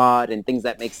storyline and plot and things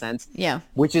that make sense. Yeah.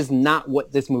 Which is not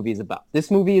what this movie is about.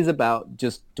 This movie is about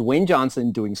just Dwayne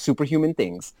Johnson doing superhuman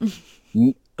things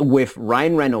with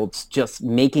Ryan Reynolds just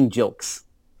making jokes.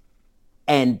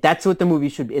 And that's what the movie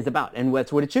is about. And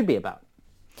that's what it should be about.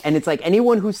 And it's like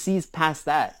anyone who sees past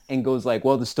that and goes like,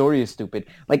 well, the story is stupid.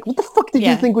 Like, what the fuck did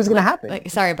you think was going to happen? Like,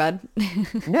 sorry, bud.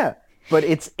 Yeah. But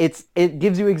it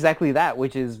gives you exactly that,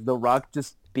 which is The Rock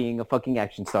just being a fucking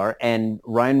action star and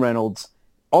Ryan Reynolds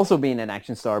also being an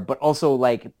action star, but also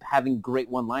like having great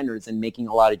one-liners and making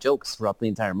a lot of jokes throughout the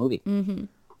entire movie. Mm-hmm.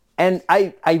 And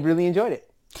I really enjoyed it.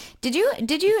 Did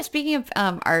you, speaking of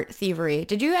art thievery,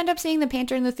 did you end up seeing The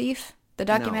Painter and the Thief, the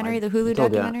documentary, the Hulu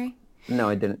documentary? No,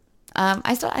 I didn't.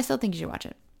 I still think you should watch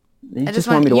it. You just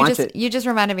want me to watch it. You just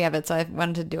reminded me of it, so I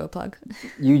wanted to do a plug.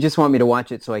 You just want me to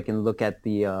watch it so I can look at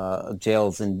the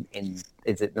jails in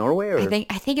is it Norway or? I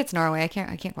think it's Norway. I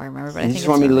can't quite remember, but I think just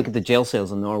want me to look at the jail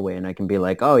cells in Norway and I can be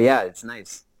like, oh yeah, it's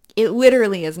nice. It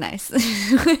literally is nice, but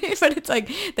it's like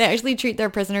they actually treat their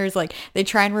prisoners like they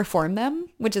try and reform them,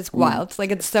 which is wild. It's like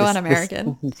it's so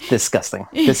un-American. Disgusting.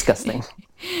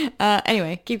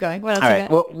 Anyway, keep going. What else? All you right.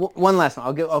 got? Well, one last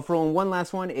one. I'll throw in one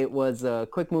last one. It was a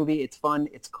quick movie. It's fun.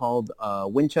 It's called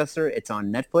Winchester. It's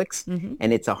on Netflix,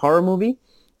 and it's a horror movie.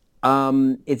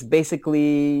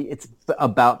 It's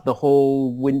about the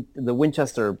whole the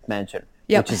Winchester mansion.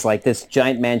 Yep. Which is like this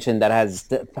giant mansion that has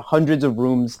hundreds of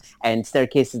rooms and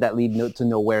staircases that lead to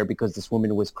nowhere because this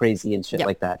woman was crazy and shit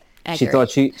like that.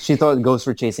 Accurate. She thought ghosts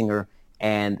were chasing her,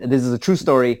 and this is a true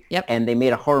story. Yep. And they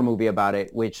made a horror movie about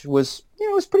it, which was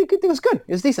it was pretty good. It was good.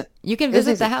 It was decent. You can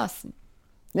visit the house.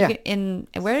 Yeah.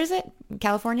 Where is it?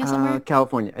 California somewhere?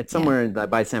 California. It's somewhere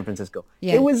by San Francisco.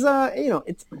 Yeah. It was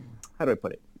it's how do I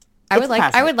put it?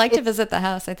 I would like to visit the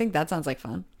house. I think that sounds like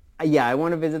fun. Yeah, I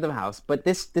want to visit the house, but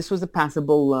this was a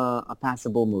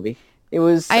passable movie. It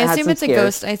was. I assume it's a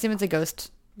ghost. I assume it's a ghost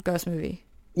movie.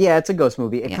 Yeah, it's a ghost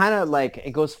movie. It kind of like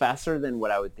it goes faster than what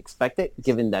I would expect it,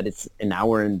 given that it's an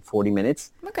hour and 40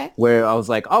 minutes. Okay. Where I was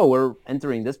like, oh, we're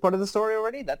entering this part of the story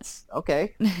already. That's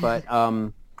okay, but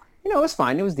it was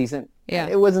fine. It was decent. Yeah.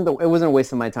 It wasn't a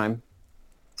waste of my time.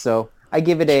 So I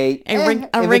give it a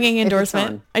ringing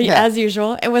endorsement as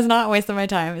usual. It was not a waste of my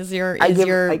time. Is your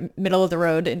middle of the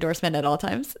road endorsement at all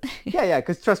times? Yeah,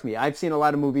 because trust me, I've seen a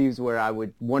lot of movies where I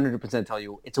would 100% tell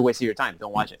you it's a waste of your time.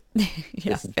 Don't watch it.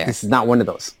 Fair. This is not one of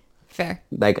those. Fair.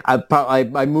 Like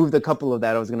I moved a couple of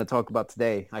that I was going to talk about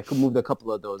today. I could move a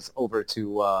couple of those over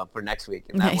to for next week.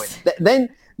 And that way,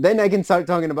 then I can start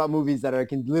talking about movies that I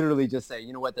can literally just say,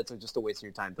 you know what, that's just a waste of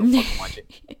your time. Don't fucking watch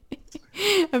it.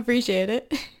 Appreciate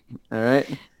it. All right.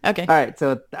 Okay. All right.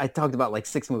 So I talked about like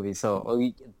 6 movies.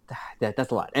 So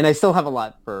that's a lot, and I still have a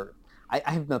lot for. I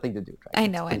have nothing to do. Right? I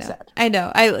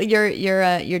know.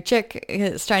 Your chick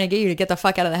is trying to get you to get the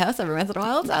fuck out of the house every once in a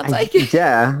while. It sounds like.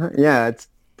 Yeah. It's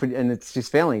pretty, and she's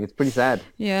failing. It's pretty sad.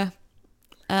 Yeah.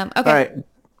 Okay. All right.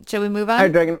 Shall we move on? All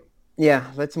right, Dragon. Yeah,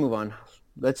 let's move on.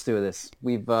 Let's do this.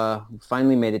 We've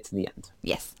finally made it to the end.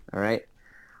 Yes. All right.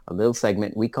 A little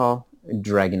segment we call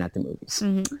Dragon at the Movies.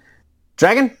 Mm-hmm.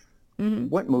 Dragon,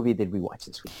 what movie did we watch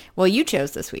this week? Well, you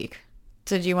chose this week.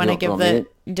 So do you want to give the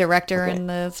director and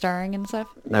the starring and stuff?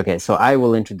 Okay, so I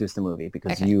will introduce the movie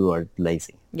because you are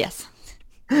lazy. Yes.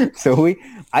 So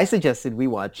I suggested we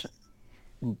watch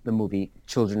the movie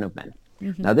Children of Men.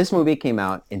 Mm-hmm. Now, this movie came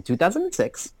out in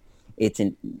 2006. It's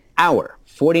an hour,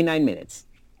 49 minutes,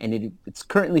 and it's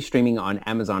currently streaming on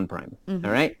Amazon Prime. Mm-hmm.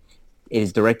 All right? It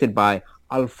is directed by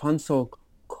Alfonso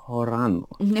Cuarón.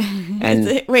 And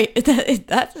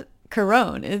that's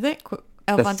Cuarón, is it?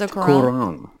 Alfonso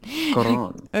Cuarón.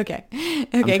 Cuarón. Okay.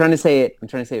 I'm trying to say it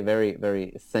very, very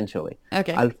essentially.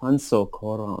 Okay. Alfonso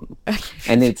Cuarón. Okay.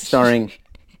 And it's starring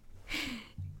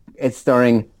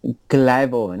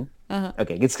Clive Owen,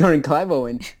 Okay, it's starring Clive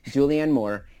Owen, Julianne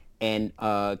Moore, and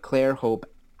Claire Hope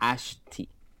Ashty.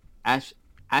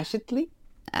 Ashetley?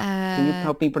 Can you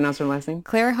help me pronounce her last name?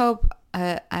 Claire Hope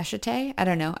Ashite? I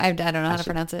don't know. I don't know how to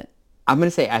pronounce it. I'm going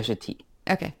to say Ashety.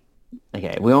 Okay.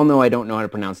 Okay, we all know I don't know how to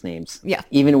pronounce names. Yeah.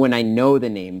 Even when I know the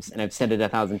names, and I've said it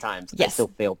 1,000 times, I Yes. still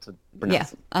fail to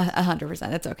pronounce Yeah,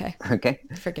 100%. It's okay. them. Okay?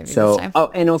 Forgive me So, this time.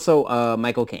 oh, and also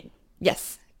Michael Caine,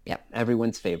 Yes. Yep.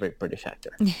 everyone's favorite British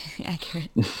actor. Accurate.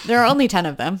 There are only 10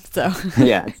 of them, so.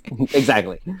 Yeah,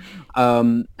 exactly.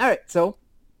 All right, so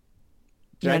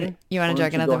You want Dragon, to why don't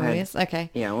Dragon you at go the ahead? movies?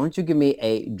 Okay. Yeah, why don't you give me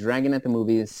a Dragon at the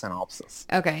Movies synopsis?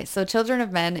 Okay. So Children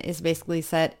of Men is basically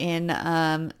set in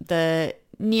the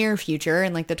near future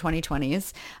in like the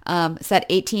 2020s, set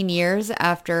 18 years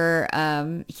after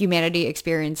humanity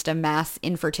experienced a mass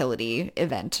infertility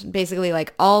event. Basically,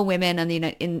 like all women in the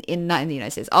not in the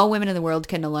United States, all women in the world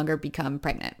can no longer become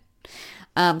pregnant.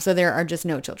 So there are just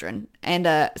no children,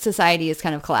 and society is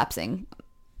kind of collapsing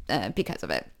because of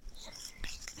it.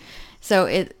 So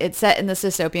it's set in the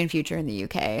dystopian future in the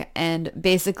UK, and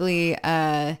basically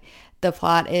the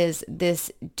plot is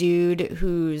this dude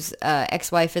whose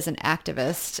ex-wife is an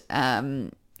activist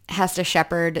has to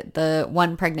shepherd the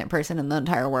one pregnant person in the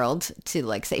entire world to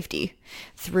like safety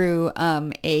through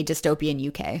a dystopian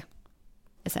UK,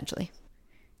 essentially.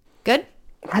 Good?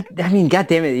 I mean, God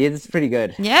damn it, it's pretty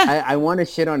good. Yeah. I want to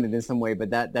shit on it in some way, but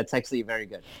that's actually very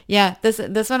good. Yeah, this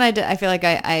one I feel like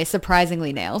I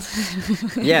surprisingly nailed.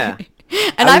 Yeah.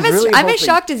 And I I'm was as really I'm as hoping-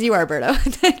 shocked as you are,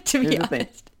 Berto, to be Here's the thing.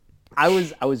 honest.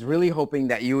 I was really hoping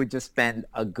that you would just spend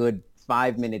a good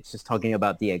 5 minutes just talking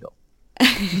about Diego.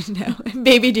 No,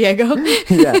 baby Diego.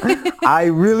 Yeah, I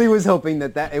really was hoping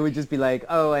that it would just be like,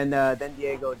 oh, and then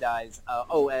Diego dies.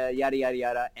 Yada yada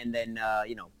yada, and then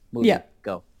movie, Yeah.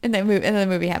 go. And then the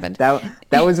movie happened.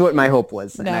 That was what my hope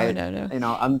was. And No. You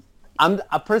know, I'm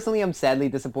personally I'm sadly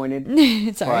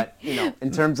disappointed. Sorry. But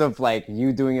in terms of like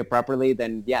you doing it properly,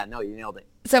 then yeah, no, you nailed it.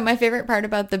 So my favorite part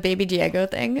about the baby Diego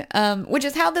thing, which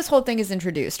is how this whole thing is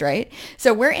introduced, right?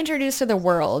 So we're introduced to the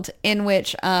world in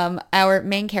which our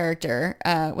main character,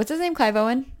 what's his name? Clive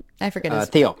Owen? I forget his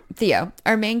Theo.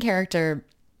 Our main character,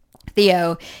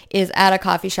 Theo, is at a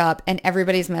coffee shop and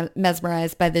everybody's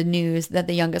mesmerized by the news that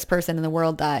the youngest person in the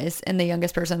world dies. And the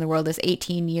youngest person in the world is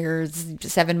 18 years,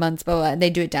 7 months, blah, blah, and they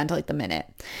do it down to like the minute.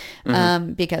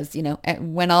 Because,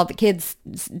 when all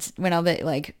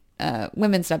the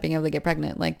women stop being able to get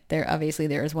pregnant, like there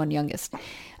is one youngest.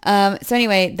 So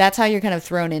anyway, that's how you're kind of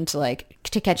thrown into like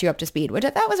to catch you up to speed, which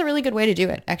I thought was a really good way to do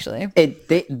it, actually.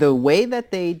 The way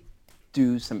that they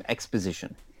do some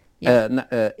exposition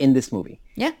in this movie,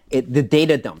 the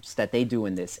data dumps that they do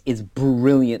in this is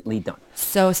brilliantly done.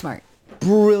 So smart.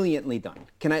 Brilliantly done.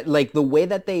 The way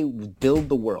that they build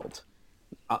the world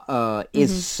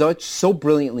is so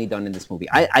brilliantly done in this movie.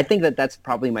 I think that's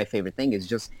probably my favorite thing is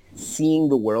just seeing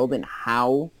the world and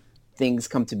how things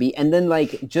come to be. And then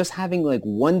like just having like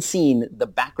one scene, the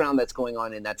background that's going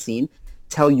on in that scene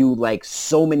tell you like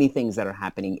so many things that are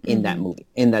happening in that movie,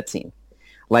 in that scene.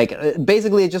 Like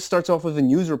basically it just starts off with a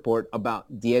news report about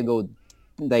Diego,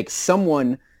 like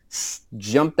someone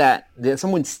stabbed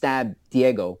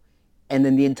Diego and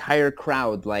then the entire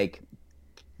crowd like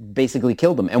basically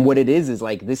killed him. And what it is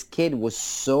like this kid was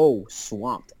so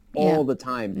swamped all the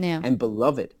time and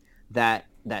beloved that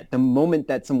the moment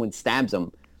that someone stabs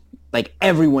him, like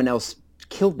everyone else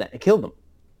killed him.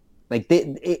 Like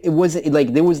it wasn't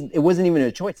even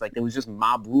a choice. Like there was just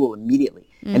mob rule immediately.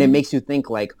 And it makes you think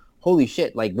like, holy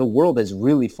shit, like the world has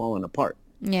really fallen apart.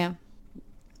 Yeah.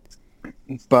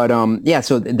 But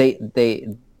so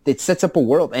it sets up a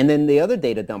world. And then the other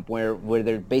data dump where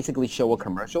they basically show a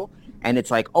commercial and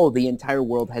it's like, oh, the entire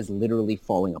world has literally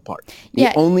falling apart.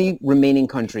 The only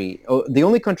country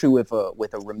with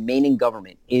a remaining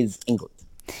government is England.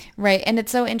 Right. And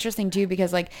it's so interesting too,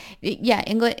 because like,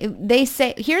 England, they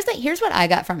say, here's what I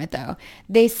got from it though.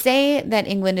 They say that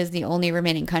England is the only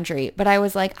remaining country, but I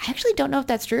was like, I actually don't know if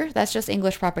that's true. That's just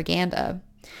English propaganda.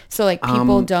 So like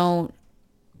people don't.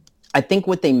 I think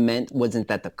what they meant wasn't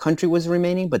that the country was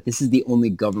remaining, but this is the only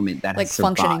government that has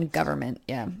survived. Functioning government.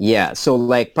 Yeah. Yeah. So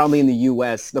like probably in the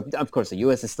U.S., of course, the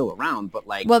U.S. is still around, but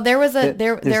like, well, there was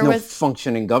no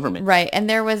functioning government. Right. And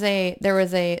there was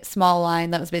a small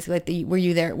line that was basically like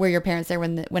were your parents there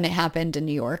when it happened in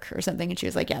New York or something? And she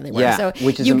was like, yeah, they were. Yeah, so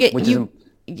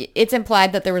it's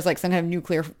implied that there was like some kind of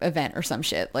nuclear event or some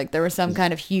shit. Like there was some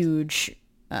kind of huge,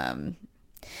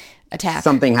 attack.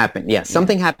 Something happened. Yeah,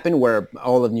 something happened where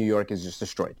all of New York is just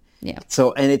destroyed. Yeah.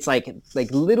 So, and it's like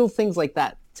little things like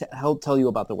that to help tell you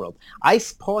about the world. I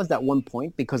paused at one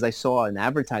point because I saw an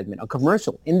advertisement, a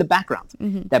commercial in the background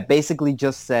that basically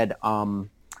just said,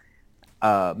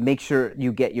 make sure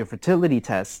you get your fertility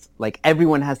test. Like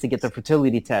everyone has to get their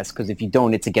fertility test because if you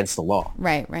don't, it's against the law.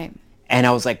 Right, right. And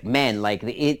I was like, man, I like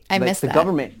missed the that.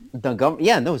 government,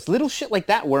 yeah, no, it's little shit like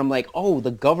that where I'm like, oh,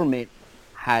 the government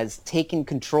has taken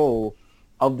control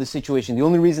of the situation. The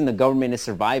only reason the government is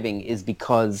surviving is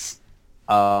because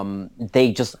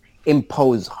they just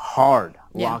impose hard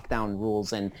Yeah. lockdown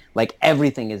rules and like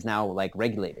everything is now like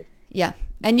regulated. Yeah.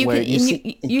 And you Where can you and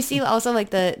see- you see also like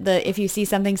the if you see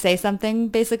something, say something,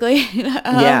 basically,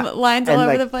 Yeah, lines all and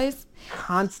over like the place.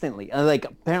 constantly, like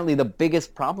apparently the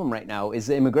biggest problem right now is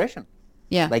immigration.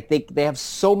 Yeah. Like they have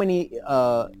so many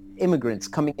immigrants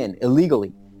coming in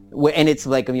illegally, and it's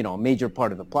like a major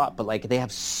part of the plot. But like they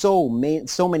have so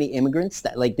many immigrants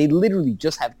that like they literally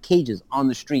just have cages on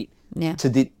the street Yeah. to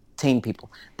detain people.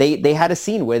 They had a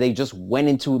scene where they just went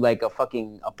into like a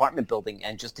fucking apartment building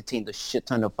and just detained a shit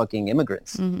ton of fucking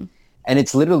immigrants, and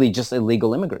it's literally just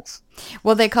illegal immigrants.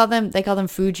 Well, they call them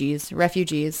Fujis,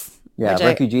 refugees. Yeah, which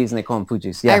refugees, and they call them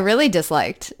Fujis. I Yeah, really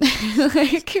disliked.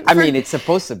 Like, I mean it's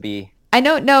supposed to be. I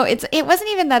know, no, it wasn't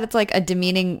even that it's like a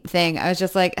demeaning thing. I was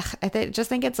just like, just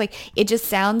think it's like,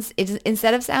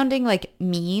 instead of sounding like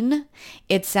mean,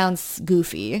 it sounds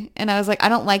goofy. And I was like, I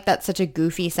don't like that such a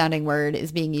goofy sounding word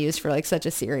is being used for like such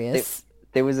a serious.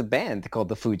 There was a band called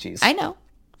the Fujis. I know.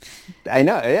 I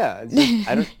know, yeah. It's just,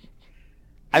 I don't.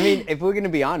 I mean, if we're gonna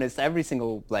be honest, every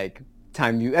single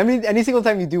any single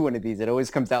time you do one of these, it always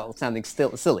comes out sounding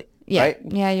still silly, Yeah. right?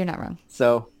 Yeah, you're not wrong.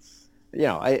 So,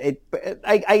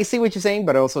 I see what you're saying,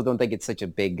 but I also don't think it's such a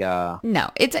big. No,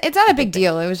 it's not a big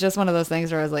deal. It was just one of those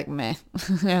things where I was like, meh,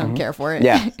 I don't care for it.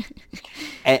 Yeah.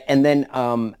 And then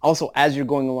also as you're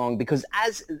going along, because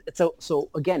so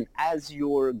again, as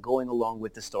you're going along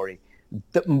with the story,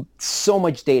 so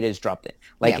much data is dropped in.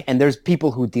 Like, Yeah. and there's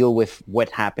people who deal with what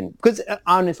happened. Because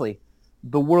honestly,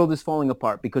 the world is falling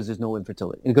apart because there's no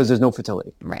infertility, because there's no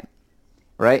fertility, Right.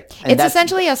 right? And It's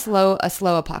essentially a slow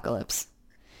apocalypse.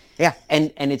 yeah,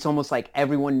 and it's almost like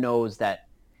everyone knows that.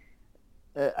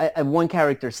 One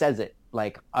character says it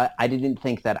like, I didn't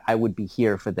think that I would be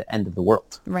here for the end of the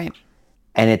world. Right.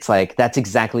 And it's like, that's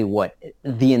exactly what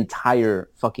the entire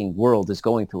fucking world is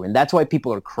going through. And that's why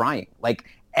people are crying. Like,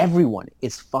 everyone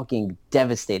is fucking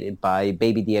devastated by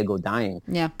baby Diego dying.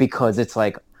 Yeah. Because it's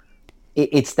like,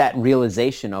 it's that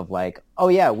realization of like, oh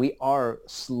yeah, we are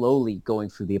slowly going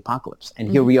through the apocalypse. And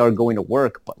here we are going to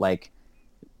work, but like,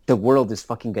 the world is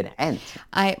fucking gonna end.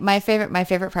 My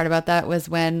favorite part about that was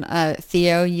when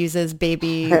Theo uses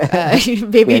baby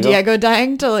Diego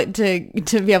dying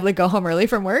to be able to go home early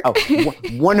from work. Oh,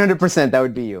 100% that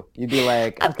would be you. You'd be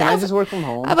like, oh, can I just work from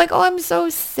home? I'm like, oh, I'm so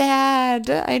sad.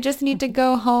 I just need to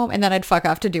go home. And then I'd fuck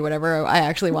off to do whatever I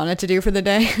actually wanted to do for the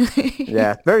day.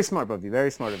 Yeah, very smart of you.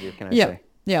 Very smart of you, can I say?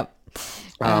 Yep.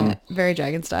 Very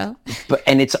Dragon style. But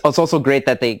and it's also great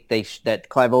that that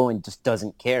Clive Owen just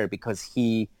doesn't care because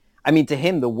to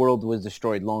him the world was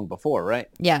destroyed long before, right?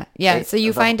 Yeah. Right? So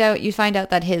you find out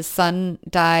that his son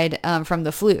died from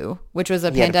the flu, which was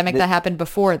a pandemic that happened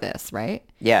before this, right?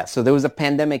 Yeah. So there was a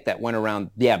pandemic that went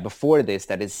around, before this,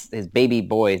 that his baby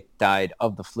boy died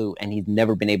of the flu, and he'd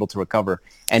never been able to recover.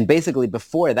 And basically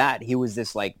before that, he was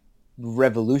this like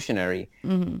revolutionary,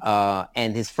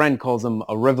 and his friend calls him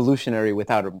a revolutionary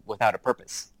without a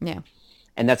purpose. Yeah.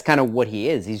 And that's kind of what he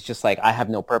is. He's just like, I have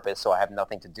no purpose, so I have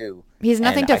nothing to do. He's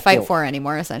nothing And to I fight feel- for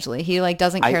anymore, essentially. He like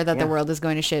doesn't care that the yeah. world is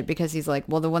going to shit because he's like,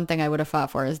 well, the one thing I would have fought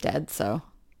for is dead, so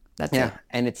that's Yeah, it.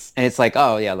 and it's like,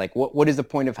 oh yeah, like what is the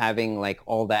point of having like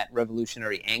all that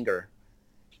revolutionary anger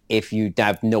if you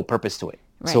have no purpose to it?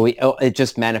 Right. So it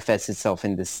just manifests itself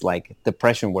in this like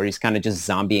depression where he's kind of just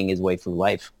zombieing his way through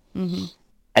life. Mm-hmm.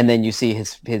 And then you see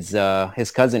his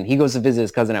cousin. He goes to visit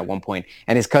his cousin at one point,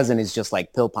 and his cousin is just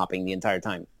like pill popping the entire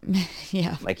time.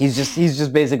 Yeah. Like he's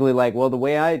just basically like, well, the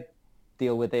way I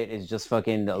deal with it is just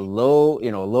fucking low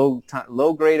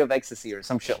grade of ecstasy or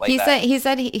some shit like that. He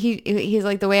said he's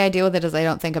like, the way I deal with it is I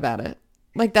don't think about it.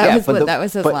 Like that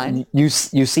was his line. You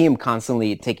see him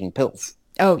constantly taking pills.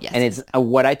 Oh yes. And it's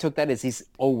what I took that is he's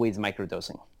always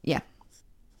microdosing. Yeah.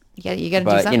 You got to do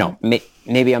But something.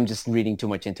 maybe I'm just reading too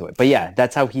much into it. But yeah,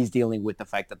 that's how he's dealing with the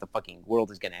fact that the fucking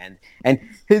world is gonna end. And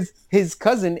his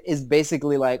cousin is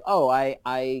basically like, oh, I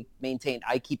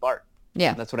keep art.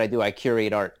 Yeah. That's what I do. I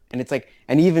curate art. And it's like,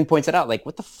 and he even points it out, like,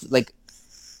 what the like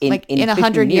In 50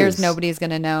 100 years, nobody's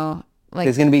gonna know. Like,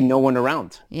 there's gonna be no one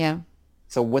around. yeah.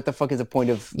 So what the fuck is the point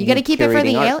of You got to keep it for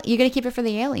the art? You got to keep it for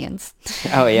the aliens.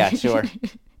 Oh yeah, sure.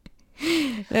 All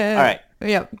right.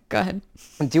 Yep. Go ahead.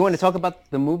 Do you want to talk about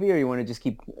the movie, or you want to just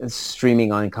keep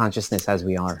streaming on consciousness as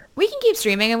we are? We can keep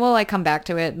streaming, and we'll like come back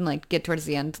to it and like get towards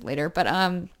the end later. But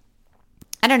I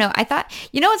don't know. I thought,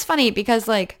 what's funny, because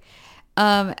like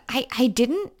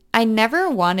I never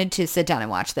wanted to sit down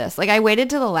and watch this. Like I waited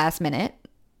till the last minute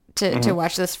to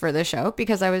watch this for the show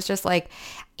because I was just like,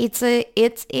 it's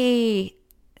a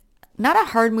not a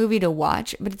hard movie to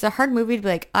watch, but it's a hard movie to be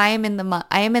like, I am in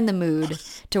the mood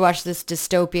to watch this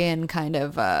dystopian kind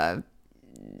of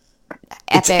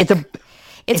epic.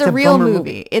 It's a real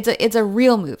movie. It's a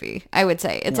real movie, I would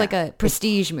say. It's like a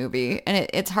prestige movie. And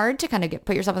it's hard to kind of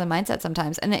put yourself in the mindset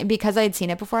sometimes. And because I had seen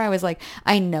it before, I was like,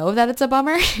 I know that it's a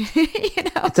bummer.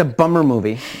 It's a bummer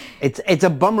movie. It's a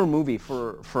bummer movie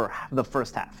for the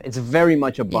first half. It's very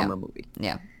much a bummer movie.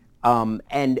 Yeah.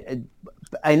 And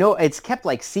I know it's kept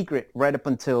like secret right up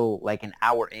until like an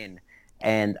hour in.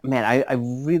 And man, I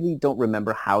really don't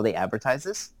remember how they advertise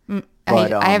this.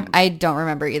 But, I don't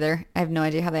remember either. I have no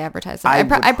idea how they advertise it.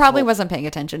 I probably wasn't paying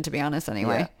attention, to be honest,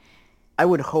 anyway. Yeah. I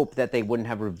would hope that they wouldn't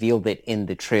have revealed it in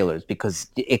the trailers because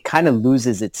it kind of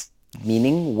loses its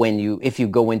meaning if you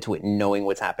go into it knowing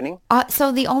what's happening.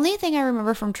 So the only thing I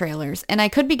remember from trailers, and I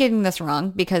could be getting this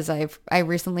wrong because I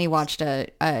recently watched a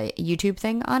YouTube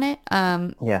thing on it.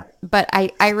 Yeah. But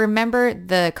I remember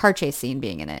the car chase scene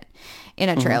being in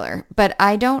a trailer. But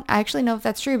I don't actually know if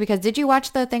that's true because did you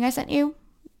watch the thing I sent you?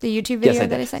 The YouTube video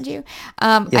that I sent you?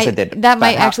 Yes, I did. That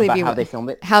might actually be how they filmed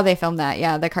it. How they filmed that,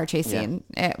 yeah, the car chase scene,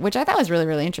 which I thought was really,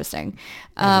 really interesting.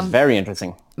 Very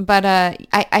interesting. But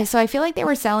so I feel like they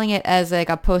were selling it as like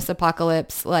a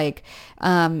post-apocalypse, like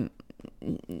infighting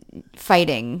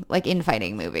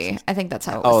movie. I think that's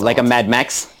how it was sold. Like a Mad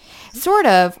Max? Sort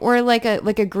of, or like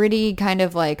a gritty kind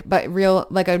of like, but real,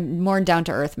 like a more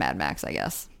down-to-earth Mad Max, I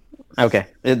guess. Okay,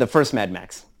 the first Mad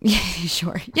Max. Yeah,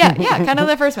 sure. Yeah, kind of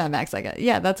the first Mad Max, I guess.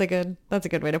 Yeah, that's a good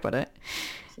way to put it.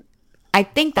 I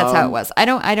think that's how it was. I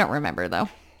don't remember though.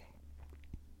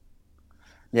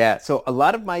 Yeah, so a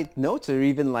lot of my notes are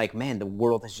even like, man, the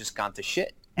world has just gone to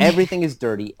shit. Everything is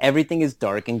dirty. Everything is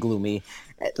dark and gloomy.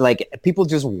 Like people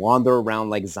just wander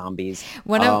around like zombies.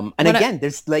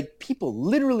 There's like people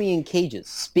literally in cages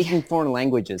speaking foreign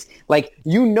languages. Like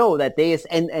that his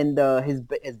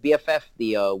BFF,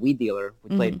 the weed dealer,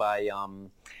 played by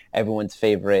everyone's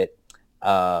favorite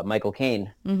Michael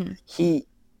Caine.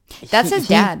 That's his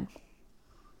dad.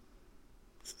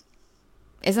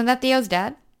 Isn't that Theo's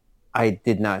dad? I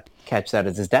did not catch that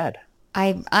as his dad.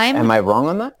 Am I wrong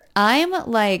on that? I'm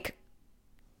like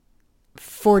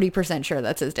 40% sure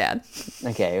that's his dad.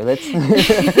 Okay, let's.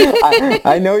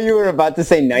 I know you were about to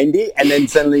say 90, and then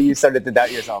suddenly you started to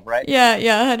doubt yourself, right? Yeah,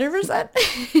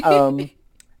 100%.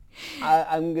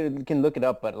 I can look it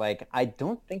up, but like I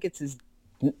don't think it's his.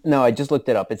 No, I just looked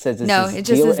it up. It says it's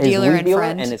just his dealer and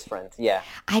friend. And his friend. Yeah.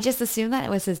 I just assumed that it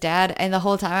was his dad, and the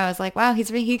whole time I was like, "Wow,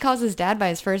 he calls his dad by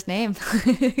his first name."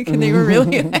 They were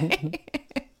really.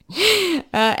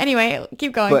 Anyway,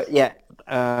 keep going. But yeah,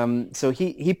 so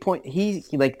he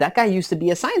like that guy used to be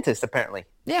a scientist apparently.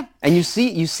 Yeah. And you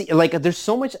see like there's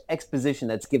so much exposition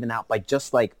that's given out by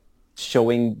just like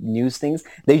showing news things.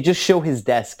 They just show his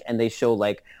desk and they show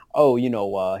like, oh,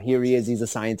 here he is. He's a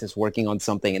scientist working on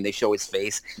something, and they show his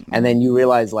face, and then you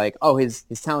realize like, oh, his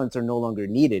talents are no longer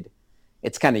needed.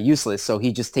 It's kind of useless, so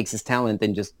he just takes his talent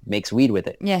and just makes weed with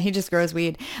it. Yeah, he just grows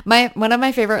weed. One of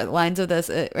my favorite lines of this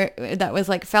that was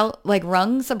like felt like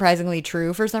rung surprisingly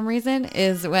true for some reason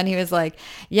is when he was like,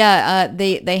 "Yeah,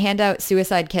 they hand out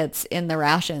suicide kits in the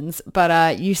rations,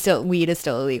 but weed is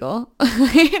still illegal."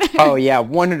 Oh yeah,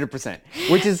 100%.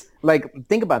 Which is like,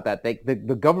 think about that. Like the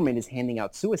government is handing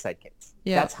out suicide kits.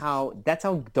 Yeah, that's how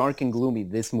dark and gloomy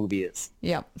this movie is.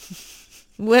 Yeah.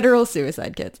 Literal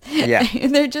suicide kits. Yeah.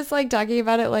 And they're just like talking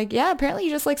about it like, yeah, apparently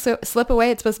you just like slip away.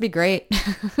 It's supposed to be great.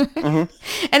 And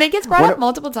it gets brought up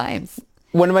multiple times.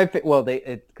 One of my,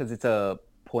 because it's a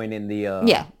point in the...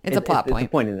 it's a plot point. It's a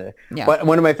point in there. Yeah. But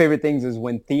one of my favorite things is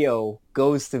when Theo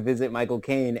goes to visit Michael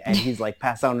Caine and he's like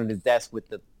passed out on his desk with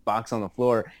the box on the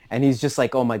floor, and he's just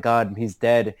like, oh my god, he's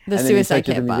dead. The suicide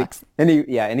kit box. And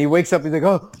he wakes up, he's like,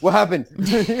 oh, what happened?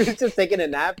 He was just taking a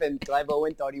nap, and Clive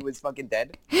Owen thought he was fucking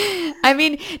dead. I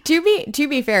mean, to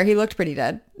be fair, he looked pretty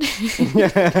dead.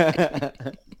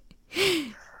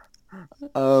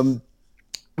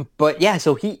 But yeah,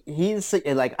 so he's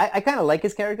like, I kind of like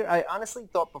his character. I honestly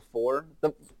thought before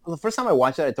the first time I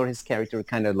watched it, I thought his character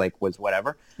kind of like was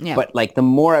whatever. Yeah. But like the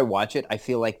more I watch it, I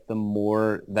feel like the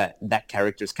more that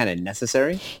character is kind of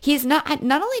necessary. He's not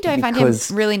only do I find him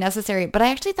really necessary, but I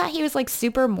actually thought he was like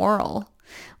super moral.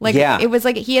 Like, it was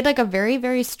like he had like a very,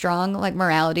 very strong like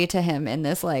morality to him in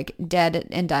this like dead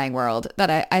and dying world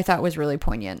that I thought was really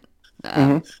poignant.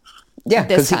 Yeah,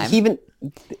 because he even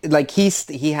like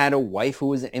he had a wife who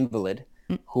was an invalid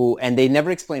and they never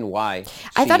explained why.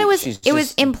 I thought it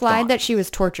was implied that she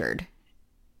was tortured.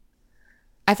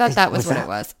 I thought that was What's what that? it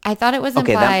was. I thought it was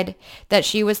Okay, that implied that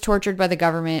she was tortured by the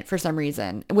government for some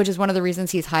reason, which is one of the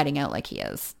reasons he's hiding out like he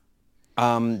is.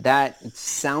 that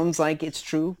sounds like it's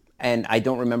true, and I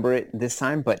don't remember it this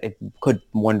time, but it could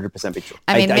 100% be true.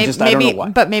 I mean, I don't know maybe, why.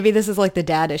 but maybe this is like the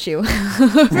dad issue.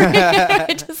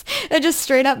 I just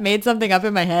straight up made something up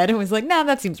in my head and was like, nah,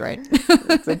 that seems right.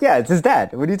 It's like, yeah, it's his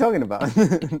dad. What are you talking about?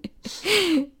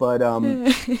 But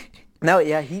no,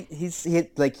 yeah,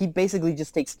 he basically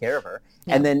just takes care of her,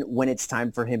 Yeah. and then when it's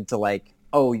time for him to like,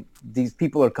 oh, these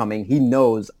people are coming, he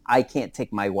knows I can't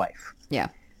take my wife. Yeah.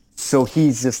 So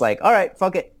he's just like, all right,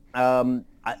 fuck it.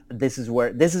 This is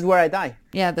where I die.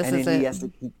 Yeah, this and is then he it. has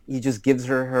to, he just gives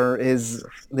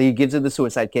he gives her the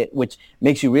suicide kit, which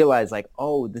makes you realize like,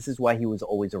 oh, this is why he was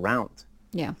always around.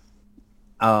 Yeah.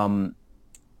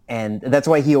 And that's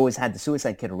why he always had the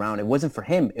suicide kit around. It wasn't for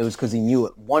him. It was because he knew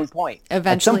at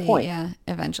Eventually, some point, yeah,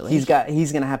 eventually. he's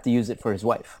going to have to use it for his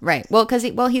wife. Right. Well, because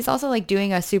he's also like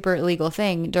doing a super illegal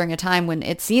thing during a time when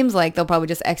it seems like they'll probably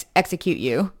just execute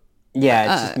you. Yeah, it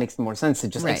just makes more sense to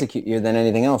just right. execute you than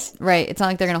anything else. Right. It's not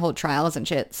like they're going to hold trials and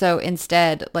shit. So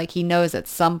instead, like he knows at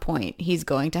some point he's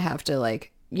going to have to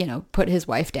like, you know, put his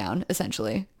wife down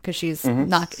essentially because she's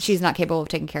not capable of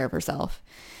taking care of herself.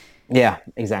 Yeah,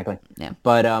 exactly. Yeah.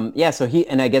 But so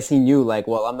I guess he knew like,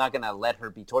 well, I'm not going to let her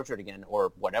be tortured again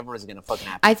or whatever is going to fucking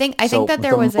happen. I think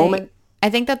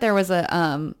that there was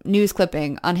a news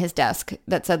clipping on his desk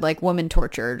that said like woman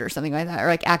tortured or something like that, or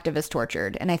like activist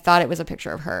tortured, and I thought it was a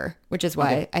picture of her, which is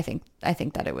why I think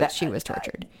that it was she was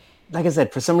tortured. Like I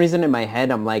said, for some reason in my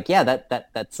head, I'm like, yeah,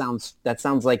 that sounds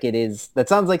like it is. That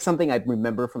sounds like something I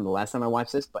remember from the last time I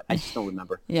watched this, but I just don't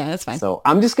remember. Yeah, that's fine. So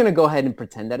I'm just gonna go ahead and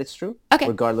pretend that it's true, okay,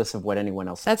 regardless of what anyone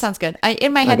else says. That sounds good.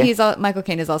 In my head, Michael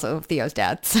Caine is also Theo's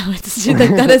dad, so it's like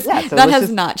that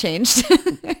has not changed.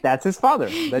 That's his father.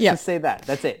 Let's just say that.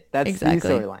 That's it. That's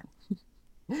exactly the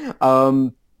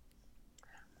storyline.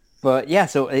 But yeah,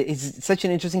 so it's such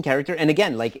an interesting character, and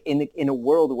again, like in a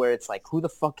world where it's like, who the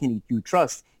fuck can you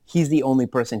trust? He's the only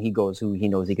person who he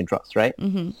knows he can trust, right?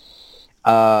 Mm-hmm.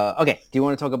 Okay, do you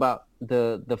want to talk about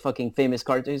the fucking famous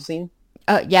car chase scene?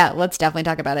 Yeah, let's definitely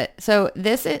talk about it. So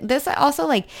this also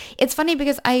like, it's funny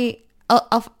because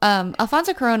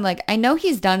Alfonso Cuarón, like I know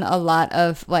he's done a lot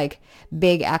of like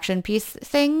big action piece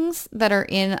things that are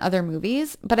in other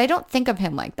movies, but I don't think of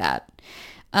him like that.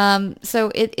 So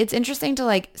it's interesting to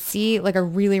like see like a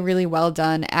really, really well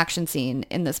done action scene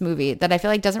in this movie that I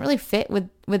feel like doesn't really fit with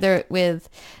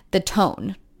the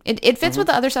tone. It fits with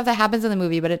the other stuff that happens in the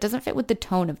movie, but it doesn't fit with the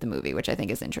tone of the movie, which I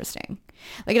think is interesting.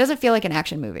 Like it doesn't feel like an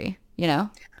action movie, you know?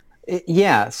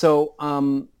 Yeah. So,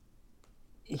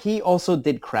 he also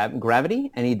did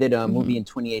Gravity, and he did a movie in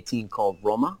 2018 called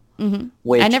Roma. Mm-hmm.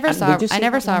 Which I never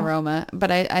saw Roma,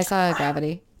 but I saw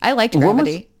Gravity. I liked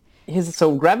Gravity.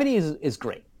 Gravity is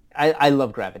great. I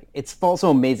love Gravity. It's also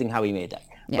amazing how he made that.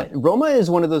 Yeah. But Roma is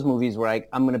one of those movies where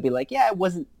I'm going to be like, yeah, it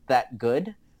wasn't that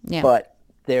good, but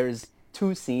there's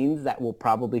two scenes that will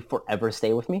probably forever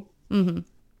stay with me. Mm-hmm.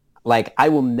 Like, I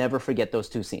will never forget those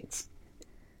two scenes.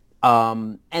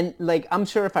 And like, I'm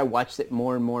sure if I watched it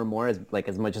more and more and more, as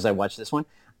much as I watched this one,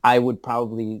 I would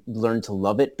probably learn to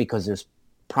love it because there's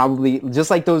probably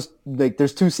just like those, like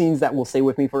there's two scenes that will stay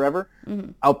with me forever.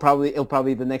 Mm-hmm. It'll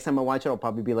probably the next time I watch it, I'll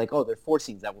probably be like, oh, there's 4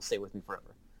 scenes that will stay with me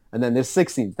forever. And then there's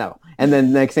 6 scenes now. And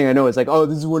then the next thing I know, it's like, oh,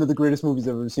 this is one of the greatest movies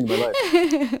I've ever seen in my life.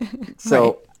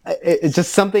 So right. It's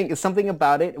just something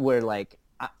about it where like,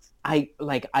 I'm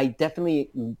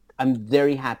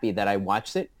very happy that I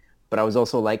watched it. But I was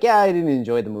also like, yeah, I didn't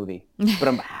enjoy the movie. But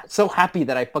I'm so happy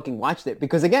that I fucking watched it.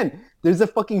 Because again, there's a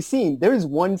fucking scene. There is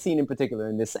one scene in particular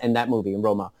in that movie, in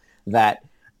Roma, that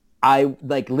I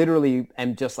like literally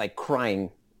am just like crying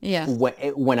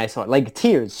when I saw it. Like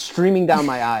tears streaming down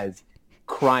my eyes,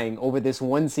 crying over this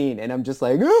one scene. And I'm just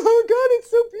like, oh God, it's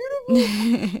so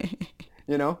beautiful.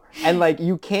 You know? And like,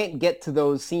 you can't get to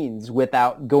those scenes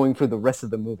without going through the rest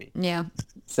of the movie. Yeah.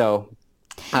 So...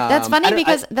 That's funny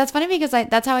because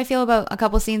that's how I feel about a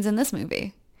couple scenes in this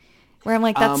movie, where I'm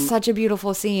like, that's such a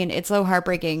beautiful scene. It's so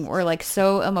heartbreaking or like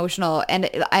so emotional, and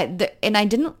I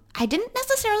didn't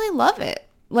necessarily love it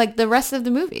like the rest of the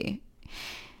movie.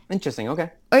 Interesting. Okay.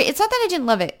 Or it's not that I didn't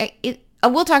love it.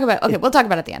 We'll talk about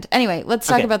it at the end. Anyway, let's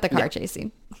talk about the car chase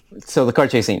scene. So the car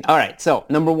chase scene. All right. So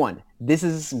number 1, this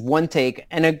is one take,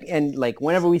 and like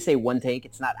whenever we say one take,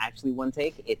 it's not actually one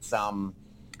take. It's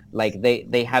like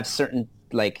they have certain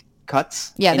like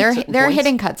cuts. Yeah, there are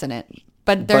hidden cuts in it,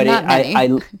 but they're not many.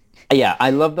 I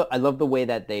love the way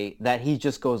that he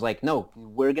just goes like, no,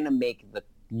 we're gonna make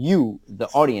the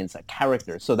audience a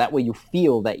character, so that way you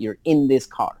feel that you're in this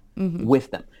car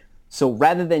with them. So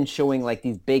rather than showing like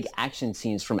these big action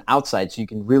scenes from outside, so you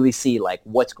can really see like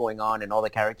what's going on and all the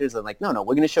characters, they're like, no,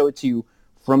 we're going to show it to you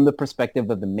from the perspective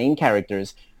of the main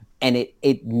characters, and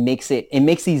it makes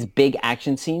these big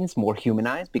action scenes more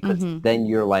humanized because then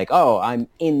you're like, oh, I'm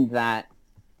in that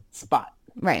spot.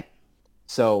 Right.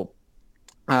 So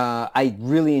I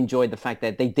really enjoyed the fact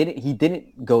that he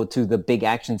didn't go to the big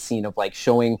action scene of like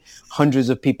showing hundreds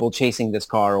of people chasing this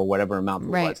car or whatever amount it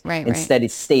was. Instead,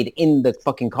 it stayed in the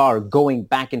fucking car going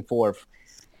back and forth.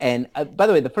 And by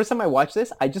the way, the first time I watched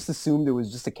this, I just assumed it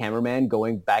was just a cameraman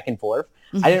going back and forth.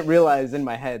 I didn't realize in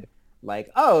my head,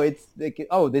 like,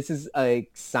 this is a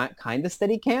kind of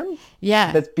steady cam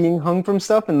that's being hung from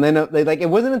stuff. And then like, it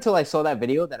wasn't until I saw that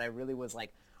video that I really was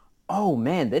like, oh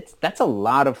man, that's a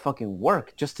lot of fucking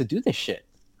work just to do this shit.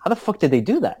 How the fuck did they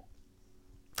do that?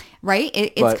 Right?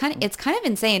 It's kind of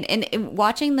insane. And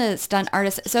watching the stunt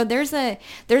artists, so there's a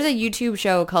YouTube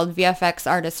show called VFX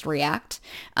Artists React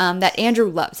that Andrew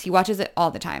loves. He watches it all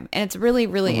the time, and it's really,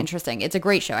 really interesting. It's a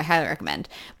great show. I highly recommend.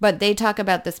 But they talk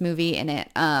about this movie in it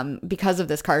because of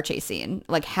this car chase scene,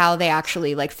 like how they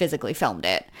actually like physically filmed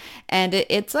it, and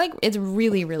it's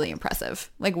really, really impressive.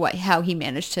 Like how he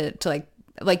managed to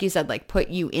like you said, like put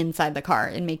you inside the car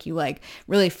and make you like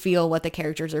really feel what the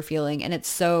characters are feeling. And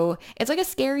it's like a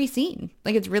scary scene.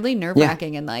 Like it's really nerve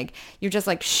wracking. And like, you're just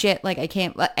like, shit, like I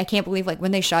can't believe like when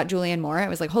they shot Julianne Moore, I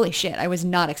was like, holy shit, I was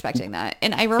not expecting that.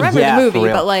 And I remember the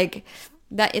movie, but like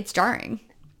that it's jarring.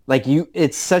 Like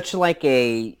it's such like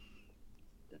a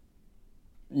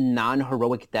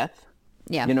non-heroic death.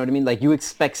 Yeah. You know what I mean? Like you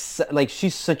expect, like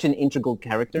she's such an integral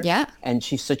character. Yeah. And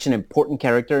she's such an important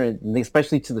character, and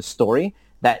especially to the story,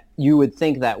 that you would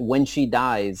think that when she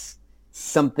dies,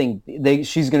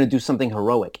 she's going to do something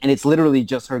heroic. And it's literally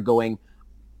just her going,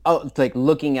 oh, it's like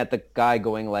looking at the guy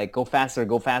going like, go faster,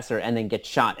 and then get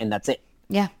shot. And that's it.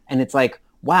 Yeah. And it's like,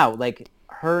 wow, like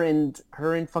her and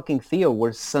fucking Theo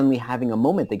were suddenly having a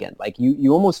moment again. Like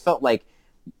you almost felt like,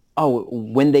 oh,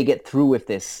 when they get through with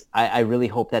this, I really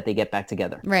hope that they get back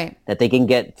together. Right. That they can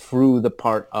get through the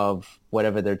part of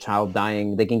whatever their child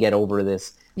dying. They can get over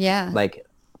this. Yeah. Like,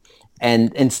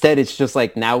 and instead it's just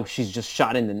like now she's just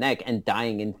shot in the neck and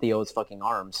dying in Theo's fucking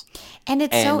arms. And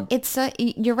it's so,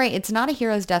 you're right. It's not a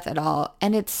hero's death at all.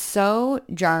 And it's so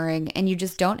jarring and you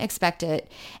just don't expect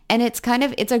it. And it's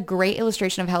a great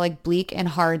illustration of how like bleak and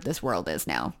hard this world is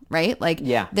now, right? Like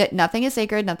that nothing is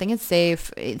sacred, nothing is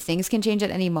safe. Things can change at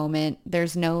any moment.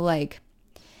 There's no like.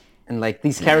 And like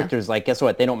these characters, like, guess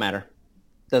what? They don't matter.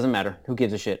 Doesn't matter. Who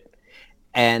gives a shit?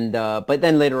 And, but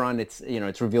then later on it's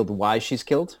revealed why she's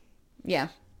killed. Yeah.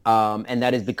 And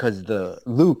that is because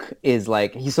Luke is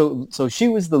like, so she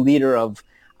was the leader of,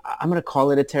 I'm going to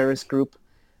call it a terrorist group,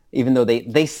 even though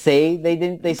they say they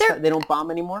don't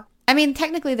bomb anymore. I mean,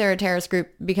 technically they're a terrorist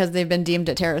group because they've been deemed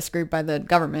a terrorist group by the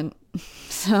government.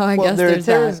 So I guess they're there's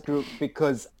a terrorist group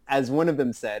because, as one of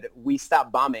them said, we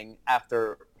stopped bombing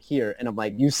after here. And I'm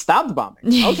like, you stopped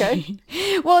bombing? Okay.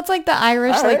 Well, it's like the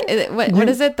Irish, right. What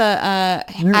is it? The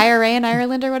IRA in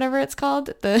Ireland or whatever it's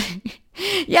called.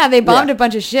 They bombed a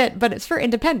bunch of shit, but it's for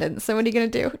independence. So what are you gonna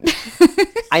do?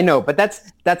 I know, but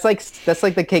that's like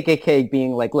the KKK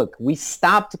being like, look, we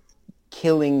stopped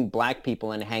killing black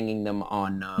people and hanging them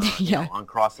on on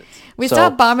crosses. We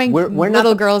stopped bombing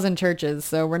little girls in churches,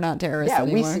 so we're not terrorists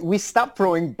anymore. we stopped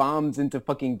throwing bombs into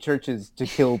fucking churches to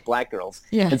kill black girls.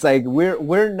 Yeah. It's like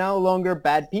we're no longer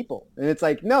bad people. And it's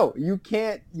like, no, you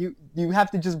can't, you have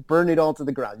to just burn it all to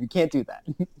the ground. You can't do that.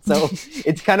 So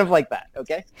it's kind of like that,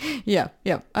 okay? Yeah.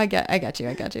 I got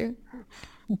you.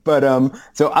 But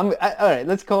so all right.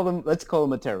 Let's call them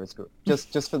a terrorist group,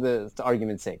 just for the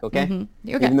argument's sake, okay?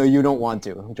 Mm-hmm. Okay. Even though you don't want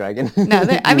to, Dragon. No,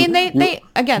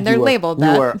 they're labeled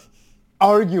that. You are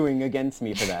arguing against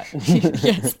me for that.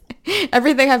 Yes,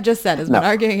 everything I've just said has been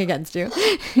arguing against you.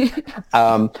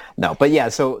 No, but yeah.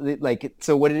 So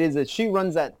what it is she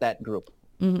runs that group.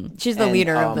 Mm-hmm. She's the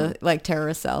leader of the like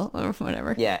terrorist cell or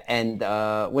whatever. Yeah, and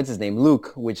what's his name?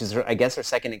 Luke, which is I guess her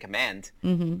second in command,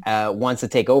 wants to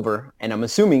take over, and I'm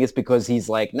assuming it's because he's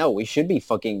like, no, we should be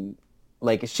fucking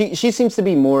like she seems to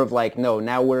be more of like, no,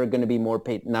 now we're gonna be more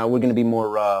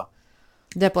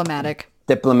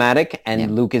diplomatic,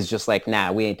 and Luke is just like,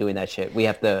 nah, we ain't doing that shit. We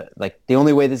have to like the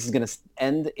only way this is gonna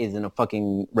end is in a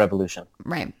fucking revolution,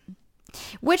 right?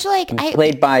 Which like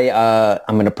played by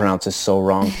I'm gonna pronounce this so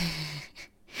wrong.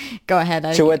 Go ahead.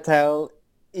 Chiwetel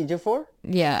Ejiofor?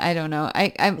 Yeah, I don't know.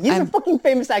 He's a fucking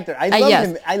famous actor. I love yes.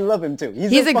 him. I love him too.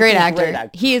 He's a great fucking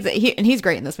actor. And he's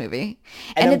great in this movie.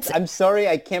 And I'm sorry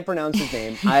I can't pronounce his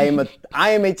name. I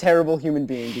am a terrible human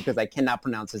being because I cannot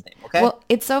pronounce his name. Okay. Well,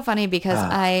 it's so funny because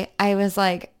I was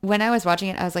like, when I was watching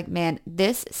it, I was like, man,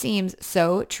 this seems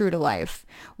so true to life,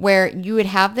 where you would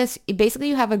have this, basically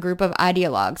you have a group of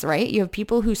ideologues, right? You have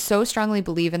people who so strongly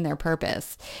believe in their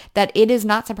purpose that it is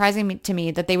not surprising to me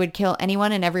that they would kill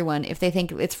anyone and everyone if they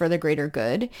think it's for the greater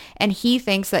good. And he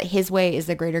thinks that his way is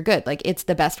the greater good. Like, it's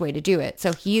the best way to do it.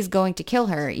 So he's going to kill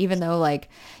her, even though, like,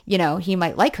 you know, he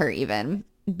might like her even,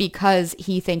 because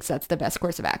he thinks that's the best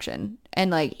course of action. And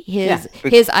like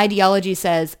his ideology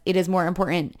says it is more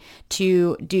important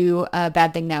to do a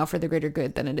bad thing now for the greater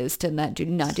good than it is to not do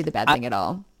the bad thing at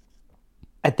all.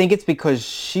 I think it's because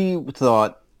she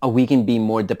thought, oh, we can be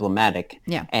more diplomatic.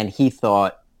 Yeah. And he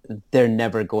thought they're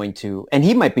never going to, and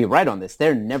he might be right on this,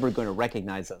 they're never going to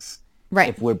recognize us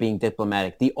if we're being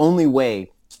diplomatic. The only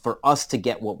way for us to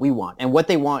get what we want, and what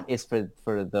they want is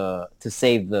to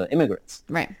save the immigrants.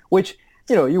 Right. Which,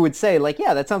 you know, you would say, like,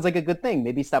 yeah, that sounds like a good thing.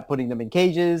 Maybe stop putting them in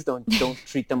cages. Don't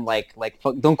treat them like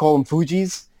don't call them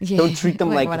Fugees. Yeah, don't treat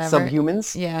them like whatever.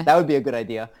 subhumans. Yeah. That would be a good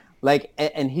idea. Like,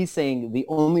 and he's saying the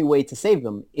only way to save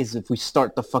them is if we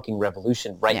start the fucking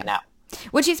revolution right now.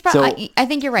 Which he's probably, I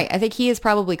think you're right. I think he is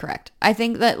probably correct. I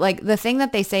think that, like, the thing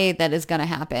that they say that is going to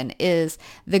happen is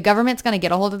the government's going to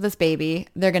get a hold of this baby.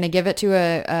 They're going to give it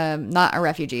to not a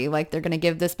refugee. Like, they're going to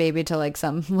give this baby to, like,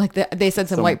 some, like, they said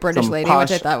some white British lady,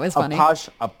 which I thought was funny.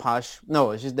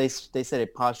 No, it's just, they said a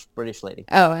posh British lady.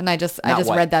 Oh, and I just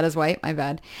white. read that as white. My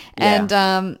bad. Yeah.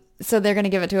 And, so they're going to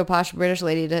give it to a posh British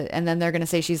lady and then they're going to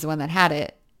say she's the one that had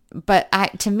it. But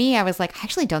to me, I was like, I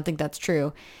actually don't think that's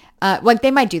true. Like,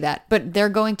 they might do that, but they're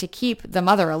going to keep the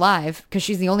mother alive because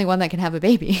she's the only one that can have a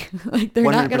baby. Like, they're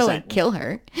 100%. Not going to, like, kill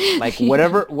her. Like,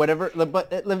 whatever,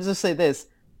 but let's just say this.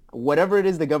 Whatever it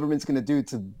is the government's going to do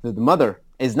to the mother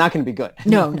is not going to be good.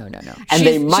 No.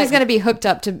 And she's going to be hooked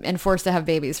up to and forced to have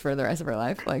babies for the rest of her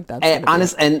life. Like, that's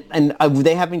honest. And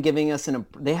they haven't given us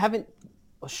they haven't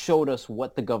showed us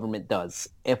what the government does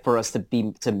for us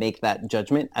to make that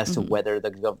judgment as to whether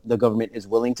the government is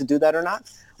willing to do that or not.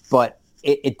 But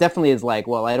it definitely is like,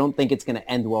 well, I don't think it's going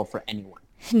to end well for anyone.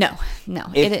 No.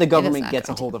 If the government gets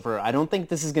a hold of her, I don't think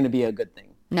this is going to be a good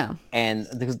thing. No. And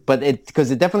because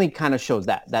it definitely kind of shows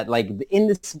that like in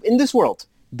this world,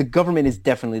 the government is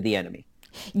definitely the enemy.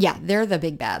 Yeah, they're the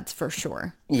big bads for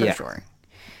sure. For sure.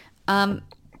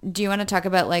 Do you want to talk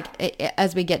about, like,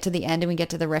 as we get to the end and we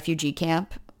get to the refugee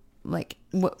camp, like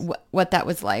what that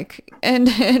was like and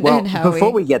how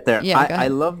before we get there, I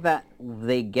love that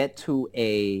they get to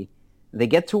a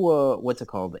what's it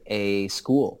called, a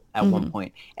school at one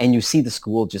point, and you see the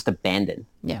school just abandoned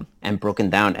and broken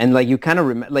down, and like you kind of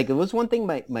remember, like, it was one thing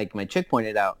my chick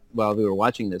pointed out while we were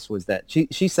watching this was that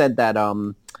she said that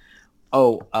man,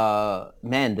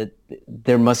 that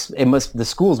the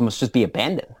schools must just be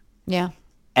abandoned. Yeah.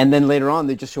 And then later on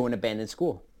they just show an abandoned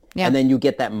school. Yeah. And then you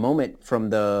get that moment from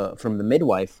the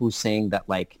midwife who's saying that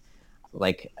like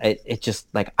it just,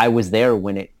 like, I was there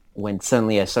when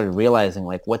suddenly I started realizing,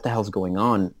 like, what the hell's going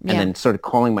on, and then started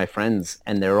calling my friends,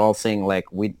 and they're all saying, like,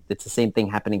 it's the same thing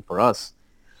happening for us.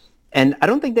 And I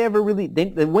don't think they ever really,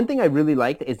 the one thing I really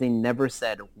liked is they never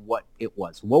said what it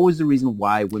was. What was the reason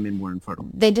why women were infertile?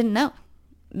 They didn't know.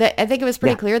 I think it was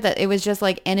pretty clear that it was just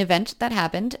like an event that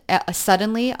happened.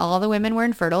 Suddenly, all the women were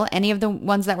infertile. Any of the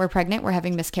ones that were pregnant were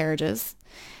having miscarriages.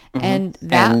 And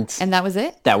that was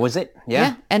it. That was it.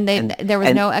 Yeah. And there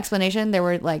was no explanation. There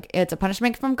were, like, it's a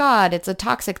punishment from God. It's a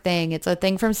toxic thing. It's a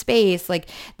thing from space. Like,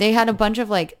 they had a bunch of,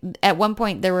 like, at one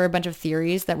point there were a bunch of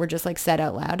theories that were just, like, said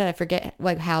out loud. And I forget,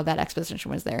 like, how that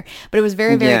exposition was there, but it was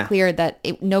very, very clear that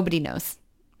nobody knows.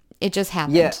 It just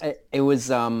happened. Yeah, it was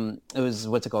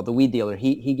what's it called? The weed dealer.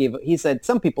 He said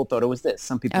some people thought it was this,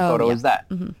 some people thought it was that,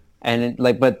 and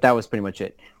but that was pretty much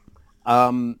it.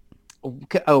 One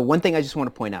thing I just want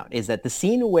to point out is that the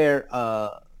scene where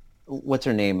what's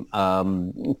her name,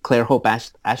 Claire Hope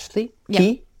Ashley,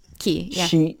 Key,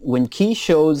 when Key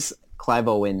shows Clive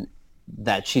Owen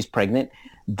that she's pregnant,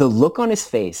 the look on his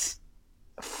face.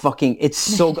 It's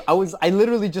so I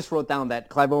literally just wrote down that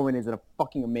Clive Owen is a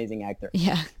fucking amazing actor.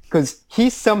 Yeah, because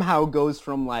he somehow goes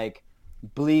from, like,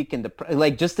 bleak and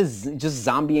like just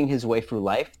zombieing his way through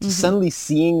life to suddenly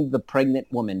seeing the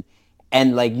pregnant woman,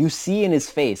 and, like, you see in his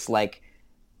face, like,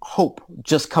 hope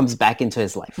just comes back into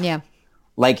his life. Yeah,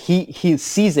 like he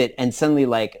sees it, and suddenly,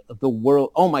 like, the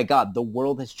world, oh my God, the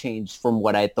world has changed from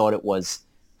what I thought it was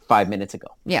 5 minutes ago.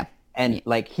 Yeah. And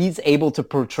like, he's able to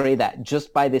portray that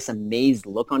just by this amazed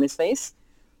look on his face.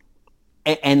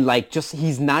 and like just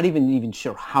he's not even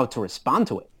sure how to respond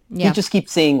to it. Yeah. He just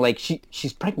keeps saying like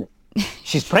she's pregnant.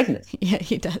 She's pregnant. Yeah,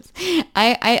 he does.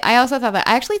 I also thought that.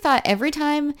 I actually thought every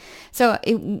time. So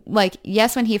like,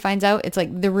 yes, when he finds out, it's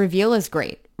like the reveal is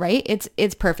great, right?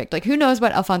 It's perfect. Like, who knows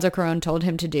what Alfonso Cuarón told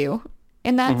him to do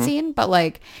in that scene, but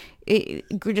like,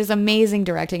 just amazing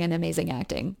directing and amazing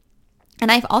acting.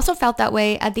 And I've also felt that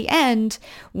way at the end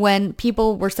when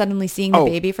people were suddenly seeing the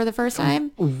baby for the first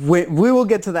time. We will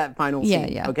get to that final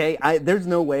scene. Yeah. Okay. There's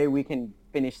no way we can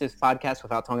finish this podcast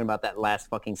without talking about that last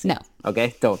fucking scene. No.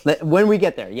 Okay. So when we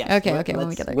get there, yes. Okay. When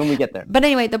we get there. When we get there. But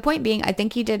anyway, the point being, I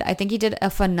think he did a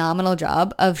phenomenal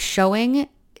job of showing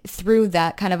through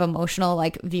that kind of emotional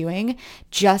like viewing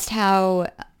just how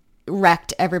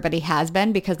wrecked everybody has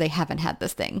been because they haven't had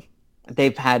this thing.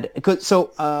 They've had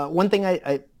one thing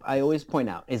I always point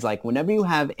out is like whenever you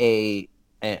have a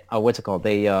what's it called,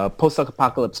 a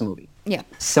post-apocalypse movie,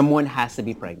 someone has to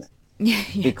be pregnant.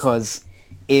 Yes. Because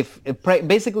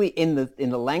basically in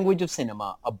the language of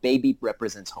cinema, a baby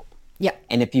represents hope. Yeah.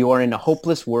 And if you are in a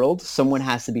hopeless world, someone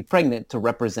has to be pregnant to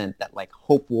represent that like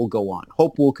hope will go on,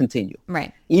 hope will continue.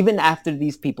 Right. Even after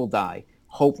these people die,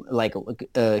 hope like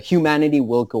humanity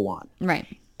will go on. Right.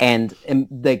 And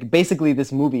like basically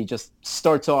this movie just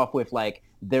starts off with like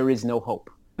there is no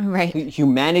hope. Right.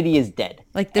 Humanity is dead.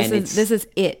 Like this is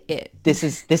it. This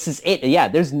is it. Yeah,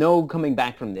 there's no coming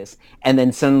back from this. And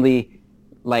then suddenly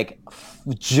like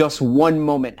just one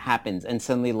moment happens and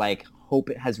suddenly like hope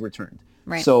has returned.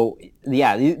 Right. So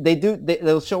yeah,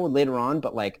 they'll show it later on,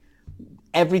 but like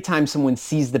every time someone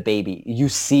sees the baby, you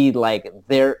see like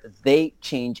they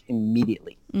change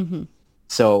immediately. Mm-hmm.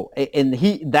 So, and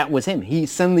that was him. He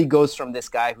suddenly goes from this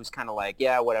guy who's kind of like,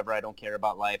 yeah, whatever, I don't care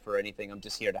about life or anything. I'm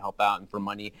just here to help out and for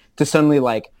money, to suddenly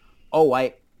like, oh,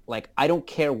 I don't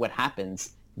care what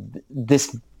happens.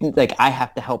 This, like, I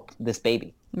have to help this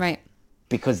baby. Right.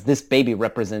 Because this baby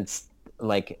represents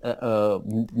like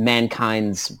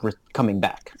mankind's coming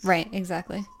back. Right.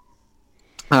 Exactly.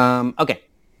 Okay.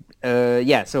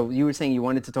 Yeah. So you were saying you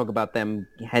wanted to talk about them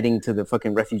heading to the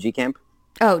fucking refugee camp?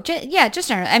 Oh, just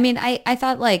I mean, I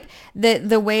thought like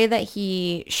the way that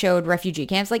he showed refugee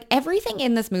camps, like everything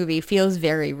in this movie feels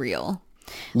very real.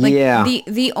 Like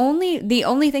the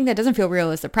only thing that doesn't feel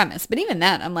real is the premise. But even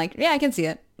that, I'm like, yeah, I can see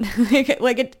it.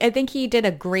 I think he did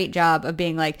a great job of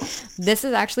being like, this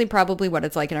is actually probably what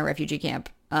it's like in a refugee camp.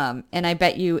 And I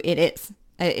bet you it is.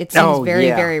 It seems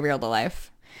very real to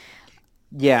life.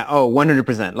 Yeah. Oh,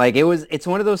 100%. Like it's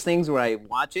one of those things where I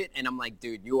watch it and I'm like,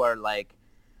 dude, you are like,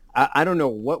 I don't know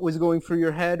what was going through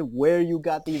your head, where you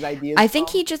got these ideas I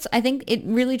think it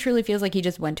really truly feels like he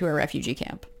just went to a refugee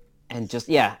camp. And just,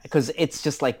 yeah, because it's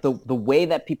just like the way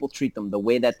that people treat them, the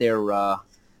way that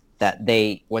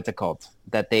what's it called?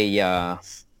 That they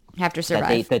have to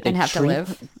survive and have to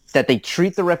live. That they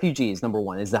treat the refugees, number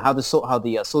one, is how the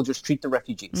soldiers treat the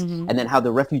refugees. Mm-hmm. And then how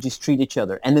the refugees treat each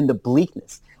other. And then the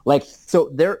bleakness. Like, so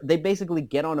they basically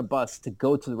get on a bus to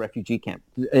go to the refugee camp.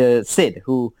 Sid,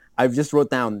 who I've just wrote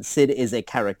down, Sid is a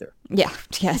character. Yeah,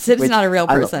 Sid is not a real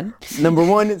person. Number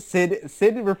one, Sid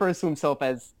refers to himself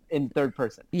as in third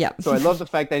person. Yeah. So I love the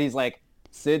fact that he's like,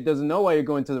 Sid doesn't know why you're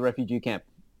going to the refugee camp.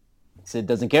 Sid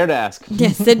doesn't care to ask. Yeah,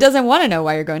 Sid doesn't want to know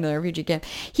why you're going to the refugee camp.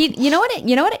 You know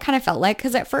what it kind of felt like?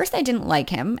 Because at first I didn't like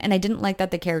him, and I didn't like that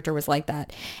the character was like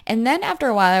that. And then after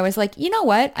a while, I was like, you know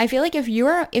what? I feel like if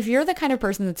you're the kind of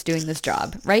person that's doing this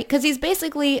job, right? Because he's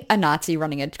basically a Nazi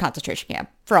running a concentration camp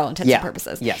for all intents and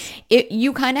purposes. Yes.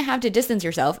 You kind of have to distance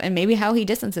yourself, and maybe how he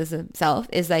distances himself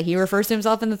is that he refers to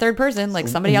himself in the third person, like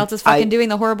somebody else is fucking doing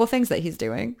the horrible things that he's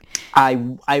doing. I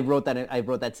wrote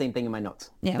that same thing in my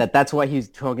notes. Yeah. That's why he's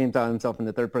talking about himself in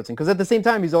the third person, because at the same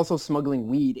time he's also smuggling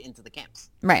weed into the camps.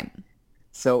 Right.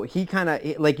 So he kind of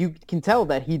like, you can tell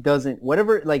that he doesn't,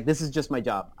 whatever, like, this is just my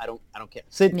job. I don't care.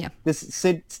 Sid. Yeah. This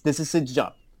is Sid's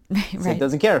job. Right. Sid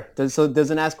doesn't care.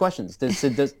 Doesn't ask questions.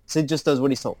 Sid just does what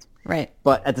he's told. Right.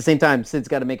 But at the same time, Sid's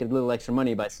got to make a little extra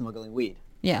money by smuggling weed.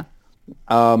 Yeah.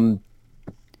 But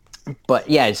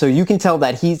yeah, so you can tell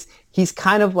that he's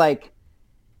kind of like,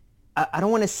 I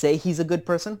don't want to say he's a good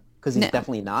person, because he's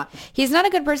definitely not. He's not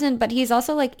a good person, but he's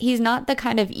also like, he's not the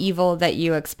kind of evil that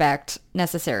you expect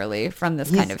necessarily from this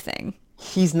kind of thing.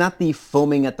 He's not the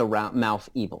foaming at the mouth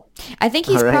evil. I think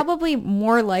he's probably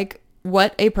more like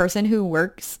what a person who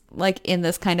works like in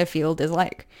this kind of field is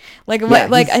like. Like,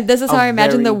 this is how I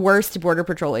imagine the worst border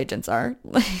patrol agents are.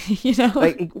 You know?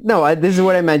 Like, no, this is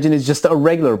what I imagine is just a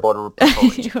regular border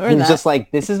patrol agent. He's just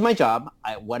like, this is my job.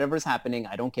 Whatever's happening,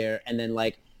 I don't care. And then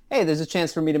like, hey, there's a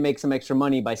chance for me to make some extra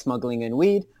money by smuggling in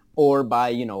weed or by,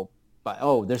 But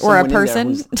oh, there's Or a someone in there person.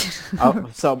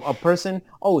 who's so a person.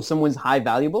 Oh, someone's high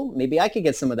valuable. Maybe I could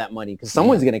get some of that money because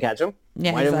someone's gonna catch him.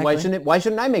 Yeah, Why exactly. why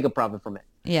shouldn't I make a profit from it?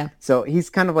 Yeah. So he's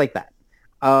kind of like that.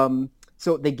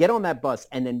 So they get on that bus,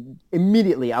 and then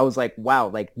immediately I was like, wow,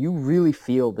 like you really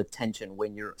feel the tension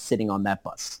when you're sitting on that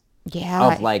bus Yeah.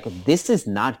 of like, this is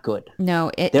not good.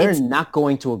 No, They're it's, not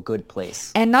going to a good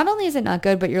place. and not only is it not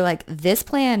good, but you're like, this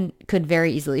plan could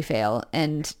very easily fail.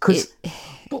 And Because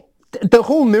the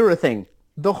whole mirror thing,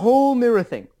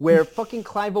 where fucking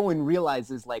Clive Owen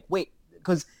realizes like, wait,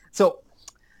 because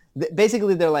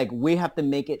basically they're like, we have to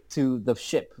make it to the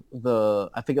ship.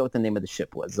 I forget what the name of the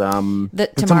ship was. the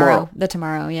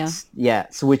tomorrow, yeah. Yeah,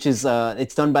 so which is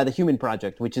it's done by the Human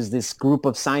Project, which is this group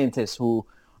of scientists who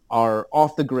are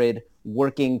off the grid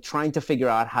working, trying to figure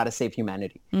out how to save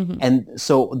humanity. And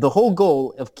so the whole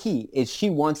goal of Key is she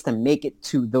wants to make it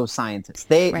to those scientists.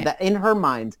 Right. That in her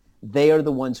mind, they are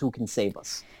the ones who can save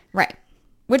us. Right.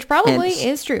 Which probably And-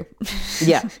 is true.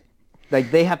 Yeah.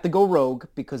 Like they have to go rogue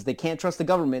because they can't trust the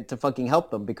government to fucking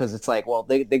help them because it's like, well,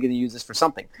 they're going to use this for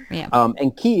something. Yeah.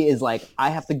 And Key is like, I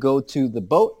have to go to the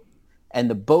boat and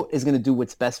the boat is going to do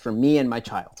what's best for me and my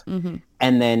child.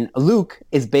 And then Luke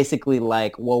is basically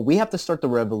like, well, we have to start the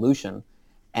revolution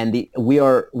and we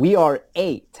are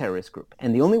a terrorist group.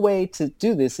 And the only way to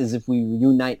do this is if we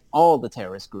unite all the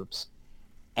terrorist groups.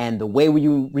 And the way we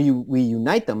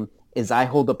unite them is I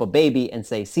hold up a baby and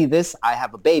say, see this, I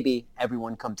have a baby,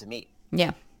 everyone come to me.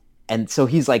 Yeah. And so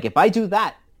he's like, if I do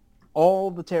that,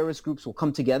 all the terrorist groups will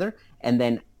come together and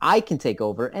then I can take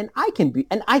over and I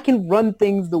can run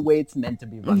things the way it's meant to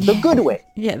be run, the good way.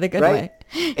 Yeah, the good Right? way.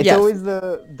 It's Yes. always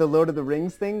the Lord of the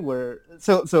Rings thing where,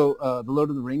 the Lord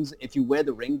of the Rings, if you wear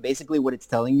the ring, basically what it's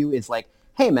telling you is like,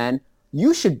 hey man,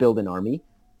 you should build an army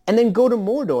and then go to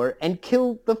Mordor and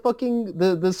kill the fucking,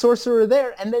 the sorcerer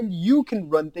there and then you can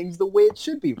run things the way it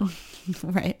should be run.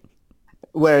 Right.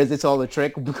 Whereas it's all a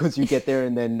trick because you get there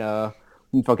and then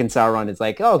fucking Sauron is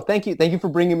like, oh, thank you for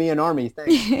bringing me an army,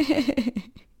 thanks.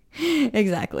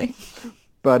 Exactly.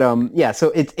 But yeah,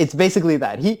 so it's basically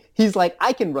that. He's like,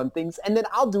 I can run things and then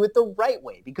I'll do it the right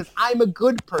way because I'm a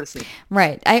good person.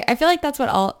 Right. I feel like that's what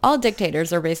all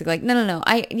dictators are basically like. No.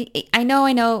 I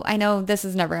know this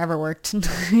has never ever worked in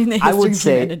the history of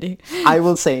humanity. I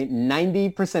will say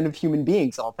 90% of human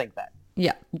beings all think that.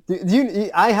 Yeah.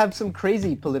 I have some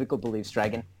crazy political beliefs,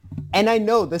 Dragon. And I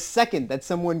know the second that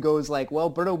someone goes like, well,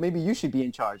 Berto, maybe you should be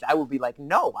in charge, I will be like,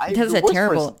 no, That's a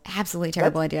terrible, absolutely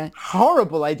terrible idea.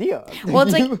 Horrible idea. Well,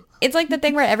 it's like the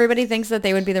thing where everybody thinks that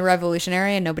they would be the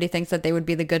revolutionary and nobody thinks that they would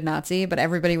be the good Nazi, but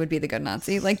everybody would be the good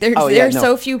Nazi. Like there are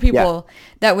so few people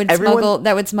that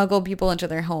would smuggle people into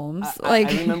their homes.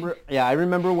 I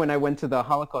remember when I went to the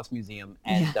Holocaust Museum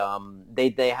and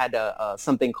they had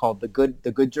something called the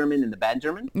good German and the bad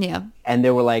German. Yeah. And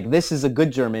they were like, this is a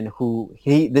good German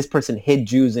this person hid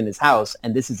Jews in his house,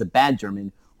 and this is a bad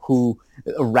German who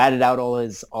ratted out all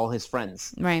his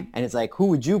friends. Right. And it's like, who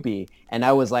would you be? And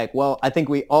I was like, well, I think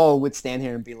we all would stand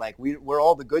here and be like, we're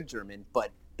all the good German, but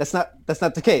that's not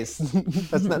the case.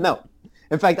 That's not, no.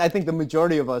 In fact, I think the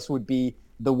majority of us would be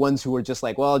the ones who are just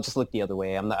like, well, I'll just look the other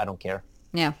way. I don't care.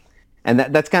 Yeah. And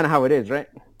that's kind of how it is, right?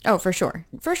 Oh, for sure.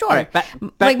 For sure. All right,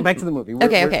 back to the movie.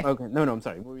 Okay. No, I'm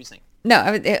sorry. What were you saying? No,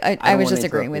 I was just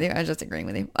agreeing with you.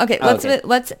 Okay,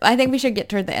 let's I think we should get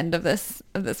toward the end of this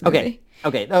movie.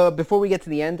 Okay. Before we get to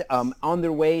the end, on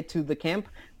their way to the camp,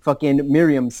 fucking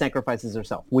Miriam sacrifices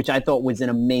herself, which I thought was an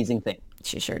amazing thing.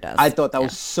 She sure does. I thought that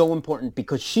was so important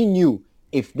because she knew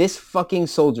if this fucking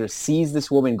soldier sees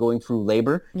this woman going through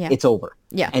labor, it's over.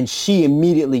 Yeah. And she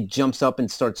immediately jumps up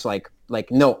and starts like,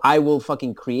 no, I will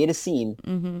fucking create a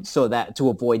scene so that to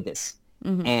avoid this.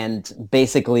 And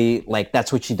basically, like,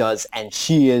 that's what she does. And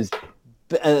she is,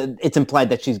 it's implied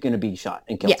that she's going to be shot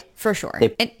and killed. Yeah, for sure.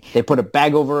 They put a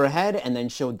bag over her head and then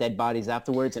show dead bodies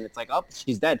afterwards. And it's like, oh,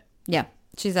 she's dead. Yeah.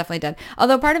 She's definitely dead.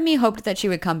 Although part of me hoped that she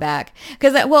would come back.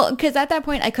 Because at that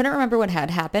point, I couldn't remember what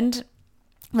had happened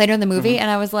later in the movie. And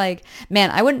I was like, man,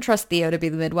 I wouldn't trust Theo to be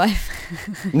the midwife.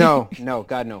 No,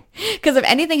 God, no. Because if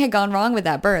anything had gone wrong with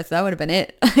that birth, that would have been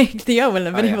it. Like, Theo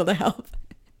wouldn't have been able to help.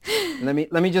 Let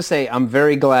me just say, I'm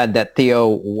very glad that Theo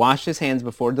washed his hands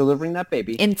before delivering that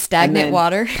baby. In stagnant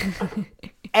water.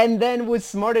 And then was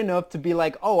smart enough to be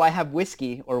like, oh, I have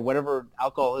whiskey or whatever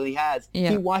alcohol he has. Yeah.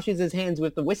 He washes his hands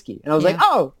with the whiskey. And I was like,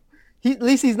 oh, at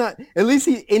least he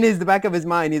in the back of his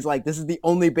mind, he's like, this is the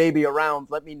only baby around.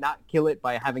 Let me not kill it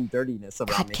by having dirtiness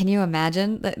around me. Can you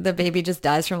imagine that the baby just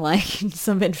dies from like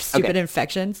some stupid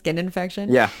infection, skin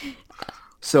infection? Yeah.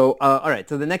 So, all right.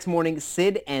 So the next morning,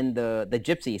 Sid and the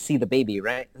gypsy see the baby,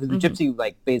 right? The gypsy,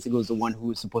 like, basically was the one who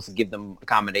was supposed to give them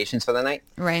accommodations for the night.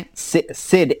 Right.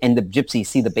 Sid and the gypsy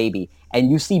see the baby, and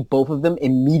you see both of them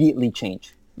immediately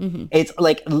change. It's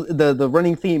like the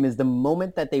running theme is the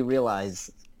moment that they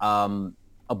realize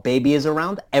a baby is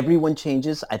around, everyone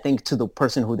changes, I think, to the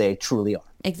person who they truly are.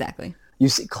 Exactly. You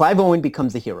see, Clive Owen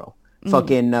becomes the hero.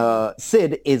 Fucking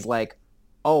Sid is like,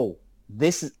 oh,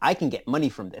 I can get money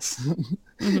from this.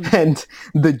 And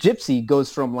the gypsy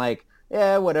goes from like,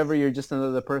 yeah, whatever, you're just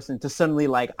another person, to suddenly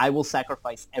like, I will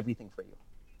sacrifice everything for you.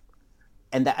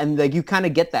 And like you kind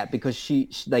of get that because she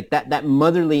like that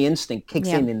motherly instinct kicks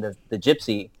in the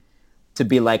gypsy to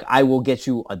be like, I will get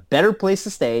you a better place to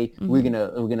stay. We're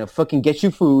gonna fucking get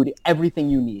you food, everything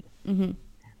you need.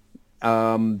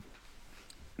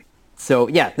 So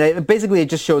yeah, basically it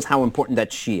just shows how important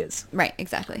that she is. Right.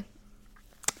 Exactly.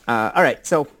 All right,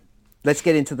 so let's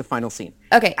get into the final scene.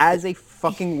 Okay. As a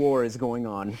fucking war is going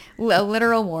on. A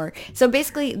literal war. So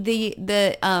basically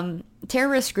the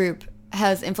terrorist group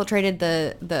has infiltrated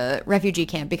the refugee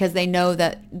camp because they know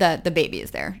that the baby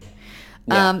is there.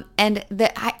 Yeah. And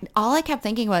all I kept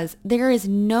thinking was there is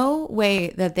no way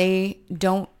that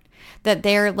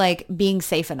they're like being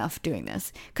safe enough doing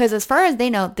this. Because as far as they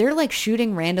know, they're like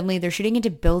shooting randomly. They're shooting into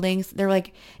buildings. They're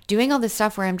like doing all this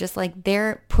stuff where I'm just like,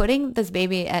 they're putting this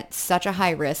baby at such a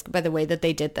high risk by the way that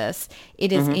they did this.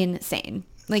 It is insane.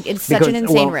 Like it's such an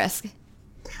insane risk.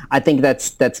 I think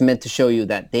that's meant to show you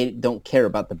that they don't care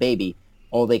about the baby.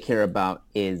 All they care about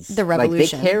is the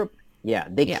revolution. Like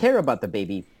they care about the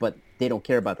baby, but they don't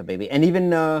care about the baby. And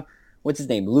even what's his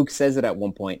name? Luke says it at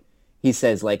one point. He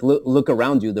says, like, look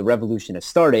around you. The revolution has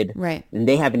started. Right. And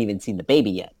they haven't even seen the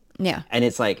baby yet. Yeah. And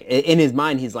it's like, in his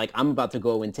mind, he's like, I'm about to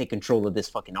go and take control of this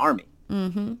fucking army.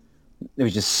 Mm-hmm. It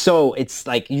was just so, it's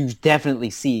like, you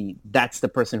definitely see that's the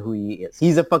person who he is.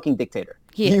 He's a fucking dictator.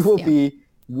 He will be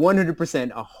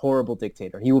 100% a horrible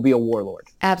dictator. He will be a warlord.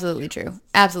 Absolutely true.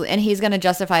 Absolutely. And he's going to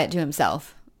justify it to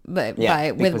himself by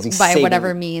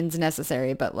whatever means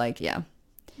necessary. But like, yeah.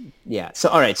 Yeah. So,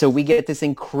 all right. So we get this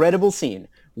incredible scene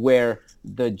where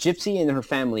the gypsy and her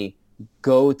family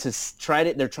go to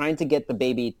they're trying to get the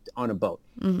baby on a boat,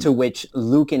 to which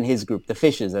Luke and his group, the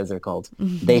fishes as they're called,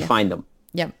 they find them.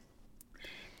 Yeah.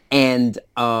 And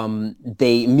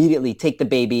they immediately take the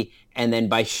baby, and then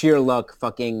by sheer luck,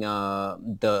 fucking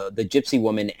the gypsy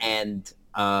woman and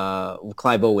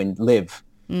Clive Owen live.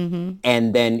 Mm-hmm.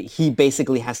 And then he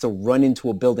basically has to run into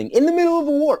a building in the middle of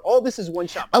a war. All this is one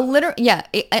shot. A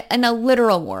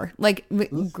literal war, like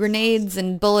grenades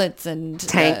and bullets and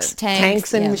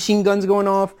tanks and machine guns going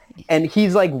off. And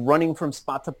he's like running from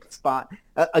spot to spot.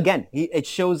 Again, it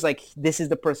shows like this is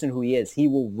the person who he is. He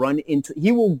will run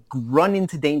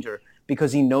into danger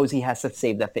because he knows he has to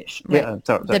save that fish. Right.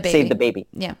 Save the baby.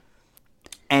 Yeah.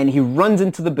 And he runs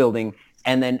into the building.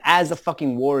 And then as the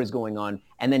fucking war is going on,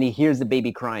 and then he hears the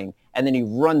baby crying, and then he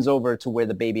runs over to where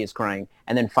the baby is crying,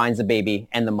 and then finds the baby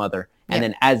and the mother. And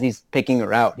then as he's picking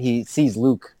her out, he sees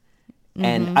Luke.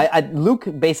 Mm-hmm. And Luke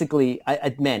basically,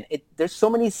 there's so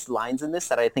many lines in this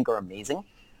that I think are amazing.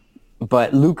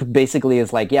 But Luke basically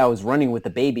is like, yeah, I was running with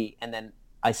the baby, and then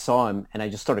I saw him, and I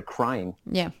just started crying.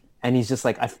 Yeah. And he's just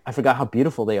like, I forgot how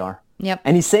beautiful they are. Yep.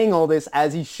 And he's saying all this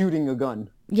as he's shooting a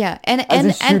gun. Yeah, and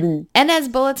as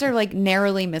bullets are like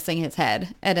narrowly missing his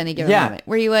head at any given moment,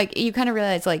 where you kind of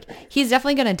realize like he's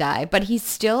definitely gonna die, but he's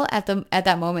still at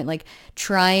that moment like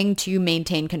trying to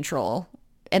maintain control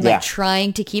and like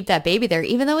trying to keep that baby there,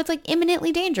 even though it's like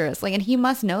imminently dangerous, like, and he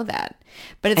must know that.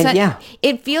 But it's not.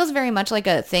 It feels very much like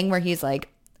a thing where he's like,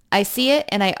 I see it,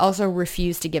 and I also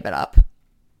refuse to give it up.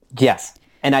 Yes.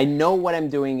 And I know what I'm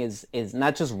doing is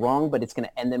not just wrong, but it's going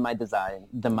to end in my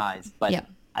demise. But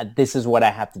this is what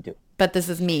I have to do. But this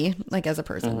is me, like, as a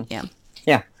person. Mm-hmm. Yeah.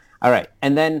 Yeah. All right.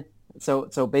 And then, so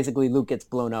basically Luke gets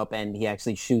blown up and he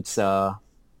actually shoots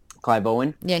Clive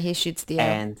Owen. Yeah, he shoots Theo.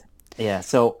 And,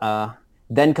 so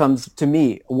then comes, to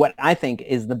me, what I think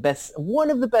is one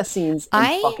of the best scenes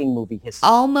in fucking movie history.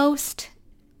 Almost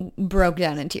broke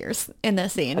down in tears in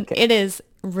this scene. Okay. It is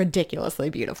ridiculously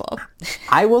beautiful.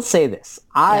 I will say this.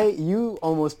 You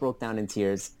almost broke down in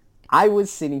tears. I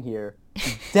was sitting here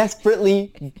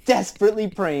desperately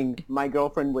praying my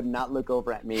girlfriend would not look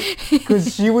over at me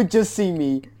because she would just see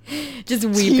me just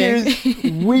weeping. Tears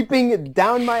weeping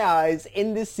down my eyes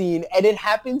in this scene, and it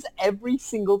happens every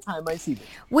single time I see this.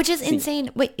 Which is insane.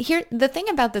 Wait, here, the thing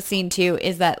about the scene too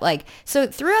is that like, so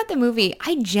throughout the movie,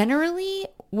 I generally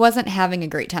wasn't having a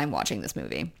great time watching this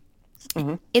movie.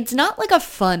 it's not like a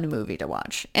fun movie to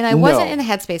watch. And I wasn't No. in the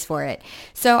headspace for it.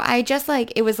 So I just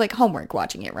like, it was like homework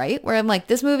watching it, right? Where I'm like,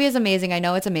 this movie is amazing. I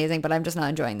know it's amazing, but I'm just not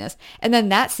enjoying this. And then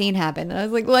that scene happened. And I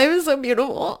was like, life is so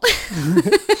beautiful.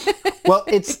 Well,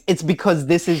 it's because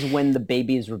this is when the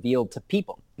baby is revealed to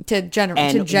people. to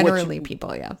And what generally you,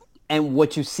 people, yeah. and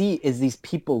what you see is these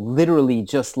people literally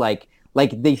just like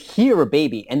they hear a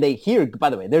baby and they hear, by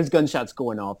the way, there's gunshots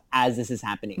going off as this is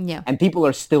happening. Yeah. And people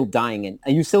are still dying and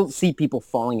you still see people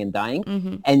falling and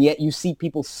dying. And yet you see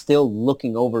people still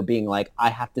looking over being like, I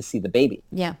have to see the baby.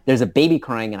 Yeah. There's a baby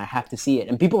crying and I have to see it.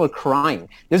 And people are crying.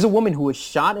 There's a woman who was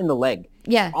shot in the leg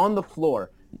Yeah. on the floor.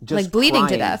 Just Like bleeding to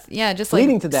crying. death. Yeah, just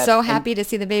Bleeding like to death. so And- happy to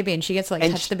see the baby, and she gets to like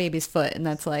and touch the baby's foot, and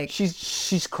that's like,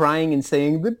 she's crying and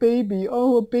saying the baby,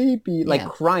 oh, a baby, like Yeah.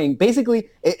 crying, basically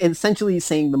essentially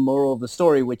saying the moral of the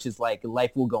story, which is like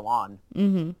life will go on.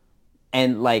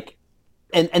 And like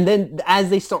and then as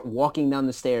they start walking down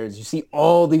the stairs, you see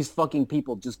all these fucking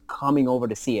people just coming over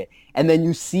to see it, and then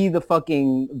you see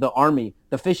the army,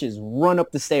 the fishes, run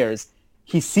up the stairs.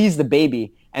 He sees the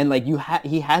baby, and like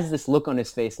he has this look on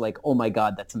his face like, oh my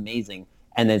god, that's amazing.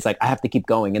 And then it's like, I have to keep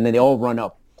going. And then they all run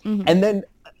up. And then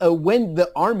when the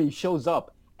army shows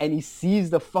up and he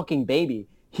sees the fucking baby,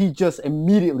 he just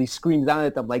immediately screams out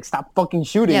at them like, stop fucking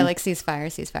shooting. yeah, like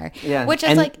ceasefire. Yeah, Which is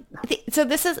and- like, so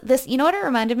this, you know what it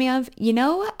reminded me of? You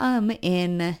know,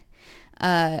 in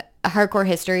Hardcore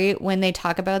History, when they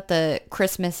talk about the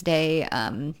Christmas Day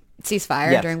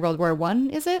ceasefire Yes. during World War One,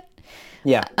 is it?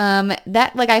 Yeah.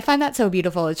 That, like, I find that so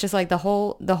beautiful. It's just like the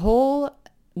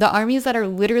armies that are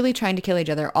literally trying to kill each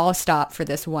other all stop for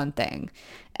this one thing.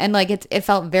 And like, it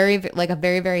felt like a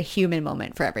very, very human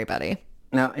moment for everybody.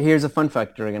 Now, here's a fun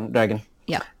fact, Dragon.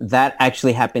 Yeah. That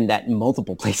actually happened at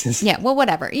multiple places. Yeah. Well,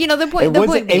 whatever. You know, the point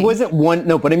It being, wasn't one,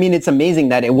 no, but I mean, it's amazing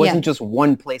that it wasn't Yeah. just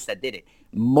one place that did it.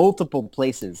 Multiple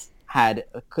places had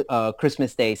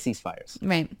Christmas Day ceasefires.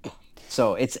 right.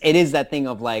 So it is that thing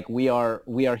of like, we are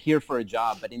here for a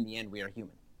job, but in the end, we are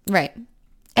human. Right.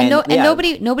 And, And yeah.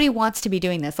 nobody wants to be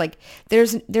doing this. Like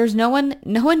there's no one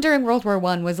during World War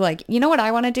One was like, you know what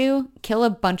I want to do? Kill a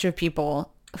bunch of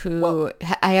people who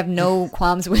I have no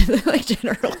qualms with, like,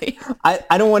 generally.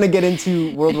 I don't want to get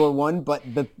into World War One, but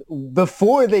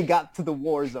before they got to the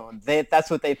war zone, that's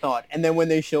what they thought. And then when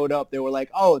they showed up, they were like,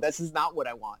 oh, this is not what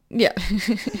I want. Yeah.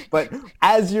 But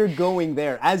as you're going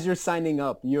there, as you're signing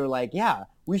up, you're like, yeah,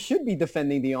 we should be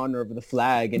defending the honor of the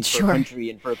flag and for Sure. a country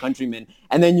and for a countryman.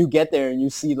 And then you get there and you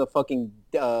see the fucking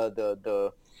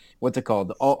the what's it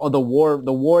called? All the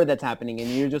war that's happening, and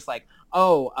you're just like,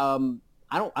 oh,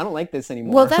 I don't like this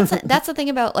anymore. Well, that's the thing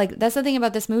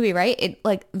about this movie, right? It,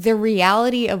 like, the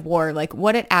reality of war, like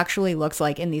what it actually looks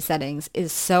like in these settings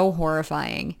is so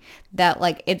horrifying that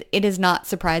like it is not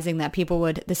surprising that people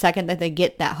would, the second that they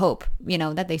get that hope, you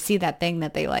know, that they see that thing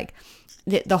that they like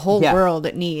the whole Yeah.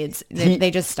 world needs,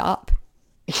 they just stop.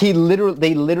 they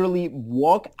literally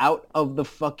walk out of the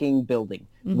fucking building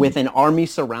with an army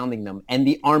surrounding them, and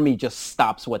the army just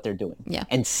stops what they're doing Yeah.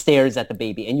 and stares at the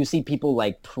baby. And you see people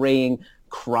like praying,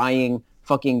 crying,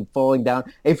 fucking falling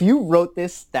down. If you wrote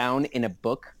this down in a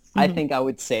book, I think I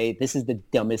would say this is the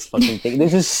dumbest fucking thing.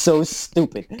 This is so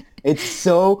stupid. It's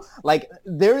so like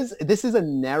this is a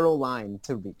narrow line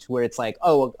to reach where it's like,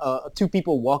 oh, two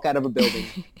people walk out of a building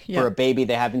Yeah. for a baby.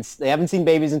 They haven't seen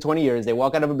babies in 20 years. They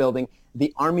walk out of a building.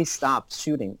 The army stops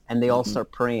shooting and they all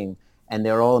start praying and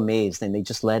they're all amazed and they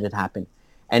just let it happen.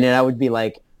 And then I would be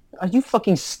like, are you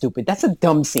fucking stupid? That's a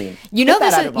dumb scene. You know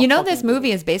Get that out of a this fucking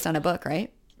movie is based on a book,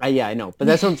 right? Yeah, I know, but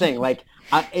that's what I'm saying. Like,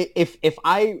 if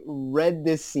I read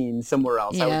this scene somewhere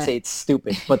else, I Yeah. would say it's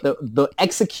stupid. But the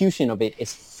execution of it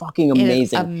is fucking It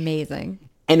is amazing. amazing.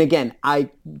 And again, I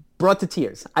brought to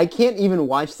tears. I can't even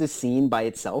watch this scene by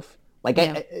itself. Like,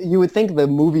 Yeah. you would think the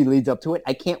movie leads up to it.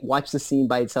 I can't watch the scene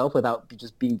by itself without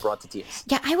just being brought to tears.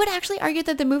 Yeah, I would actually argue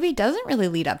that the movie doesn't really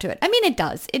lead up to it. I mean, it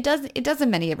does. It does in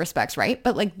many respects, right?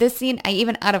 But like this scene,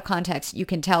 even out of context, you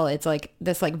can tell it's like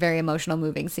this like very emotional,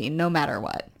 moving scene, no matter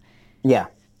what. Yeah.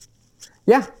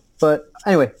 Yeah. But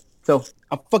anyway, so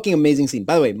a fucking amazing scene.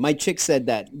 By the way, my chick said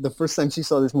that the first time she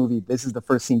saw this movie, this is the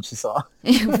first scene she saw.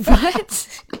 What?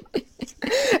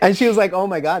 And she was like, oh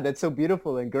my God, that's so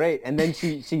beautiful and great. And then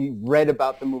she read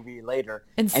about the movie later.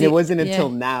 And And see- it wasn't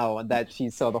until yeah. now that she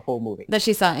saw the whole movie. That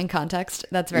she saw in context.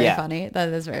 That's very Yeah. funny. That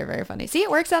is very, very funny. See,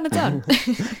 it works on its own.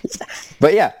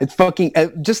 But yeah, it's fucking,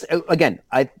 again,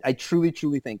 I truly,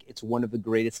 truly think it's one of the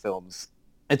greatest films.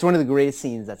 It's one of the greatest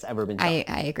scenes that's ever been shot.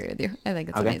 I agree with you. I think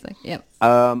it's Okay. amazing. Yep.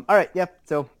 All right, yep.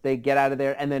 So they get out of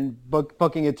there, and then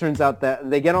fucking it turns out that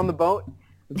they get on the boat.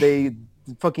 The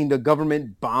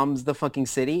government bombs the fucking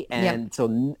city, and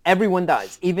so everyone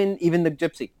dies, even the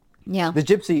gypsy. Yeah. The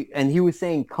gypsy, and he was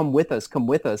saying, come with us.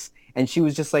 And she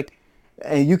was just like,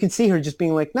 and you can see her just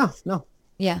being like, no, no.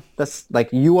 Yeah. That's like,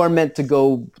 you are meant to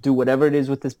go do whatever it is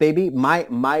with this baby.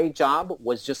 My job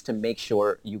was just to make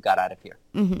sure you got out of here.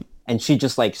 Mm-hmm. And she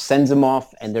just like sends them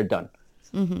off and they're done.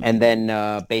 Mm-hmm. And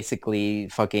then basically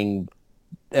fucking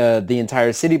the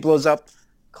entire city blows up.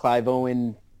 Clive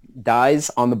Owen dies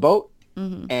on the boat.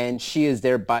 Mm-hmm. And she is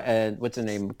there by, what's her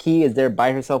name? Key is there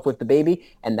by herself with the baby.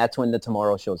 And that's when the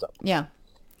Tomorrow shows up. Yeah.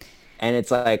 And it's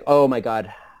like, oh my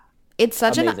God.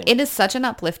 It is such an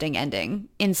uplifting ending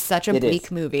in such a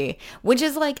bleak movie, which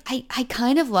is like, I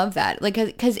kind of love that. Like,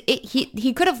 cause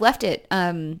he could have left it,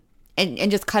 and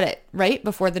just cut it right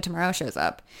before the Tomorrow shows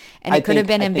up. And it could have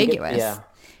been ambiguous.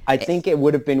 I think it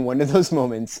would have been one of those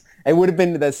moments. It would have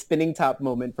been the spinning top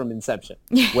moment from Inception,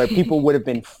 where people would have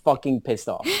been fucking pissed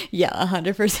off. Yeah,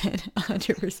 100%,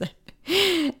 100%.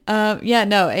 Yeah,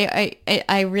 no, I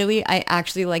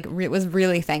actually like was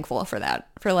really thankful for that,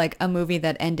 for like a movie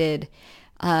that ended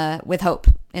with hope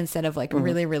instead of like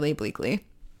really, really bleakly.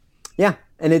 Yeah,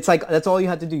 and it's like that's all you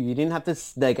had to do. You didn't have to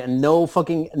like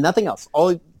nothing else.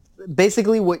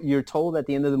 Basically what you're told at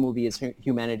the end of the movie is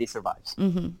humanity survives.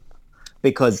 Mm-hmm.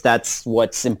 Because that's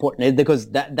what's important. Because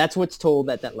that's what's told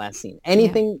at that last scene.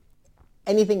 Anything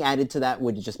added to that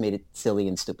would have just made it silly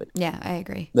and stupid. Yeah, I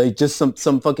agree. Like just some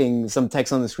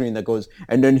text on the screen that goes,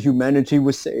 and then humanity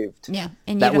was saved. Yeah,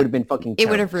 and that would have been fucking terrible. It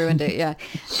would have ruined it. Yeah.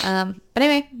 But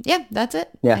anyway, yeah, that's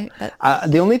it. Yeah.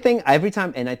 The only thing every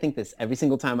time, and I think this every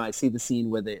single time I see the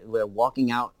scene where they're walking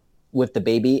out with the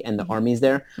baby and the army's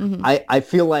there, I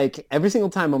feel like every single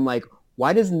time I'm like,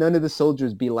 why does none of the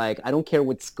soldiers be like, I don't care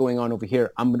what's going on over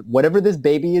here. Whatever this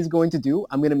baby is going to do,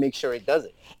 I'm going to make sure it does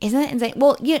it. Isn't it insane?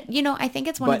 Well, you know, I think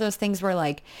it's one of those things where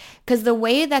like, because the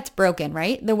way that's broken,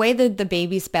 right? The way that the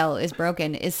baby spell is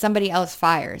broken is somebody else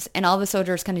fires. And all the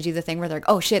soldiers kind of do the thing where they're like,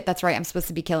 oh shit, that's right. I'm supposed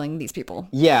to be killing these people.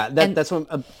 Yeah, that's what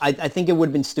I think it would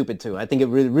have been stupid too. I think it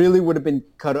really would have been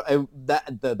cut.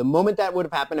 The moment that would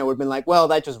have happened, I would have been like, well,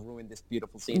 that just ruined this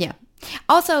beautiful scene. Yeah.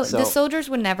 Also, the soldiers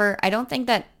would never, I don't think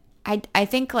that, I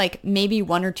think like maybe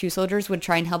one or two soldiers would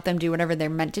try and help them do whatever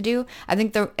they're meant to do. I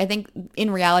think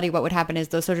in reality what would happen is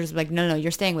those soldiers would be like, no,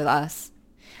 you're staying with us.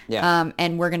 Yeah.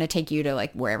 And we're gonna take you to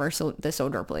like wherever the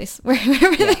soldier place,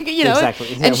 wherever you know.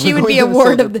 Exactly. Yeah, and she would be a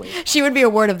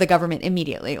ward of the government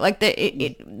immediately. Like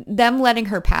them letting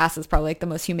her pass is probably like the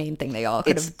most humane thing they all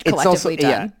could have collectively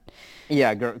done.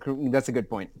 Yeah, that's a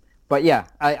good point. But yeah,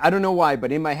 I don't know why,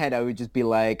 but in my head I would just be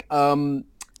like,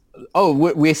 oh,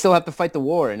 we still have to fight the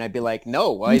war. And I'd be like,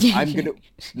 no, I'm going to,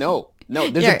 no,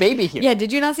 there's a baby here. Yeah,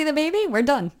 did you not see the baby? We're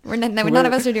done. None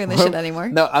of us are doing this shit anymore.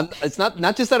 No, it's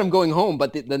not just that I'm going home,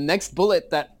 but the next bullet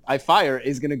that I fire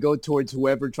is going to go towards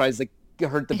whoever tries to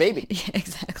hurt the baby. Yeah,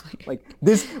 exactly. Like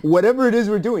this, whatever it is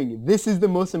we're doing, this is the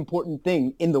most important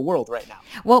thing in the world right now.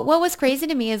 Well, what was crazy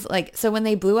to me is like, so when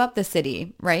they blew up the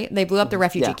city, right? They blew up the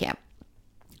refugee camp.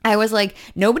 I was like,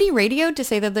 nobody radioed to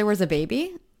say that there was a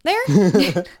baby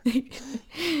there?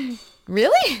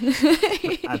 Really?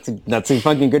 That's a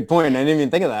fucking good point. I didn't even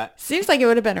think of that. Seems like it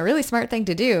would have been a really smart thing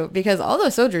to do because all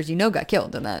those soldiers, got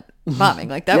killed in that bombing.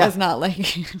 Like that was not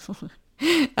like,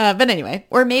 but anyway,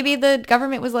 or maybe the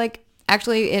government was like,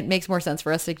 actually, it makes more sense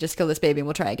for us to just kill this baby and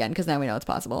we'll try again because now we know it's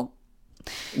possible.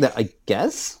 I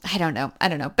guess. I don't know.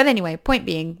 But anyway, point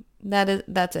being,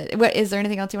 that's it. Is there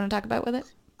anything else you want to talk about with it?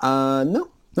 No.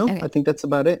 No, okay. I think that's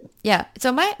about it. Yeah.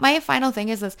 So my final thing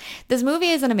is this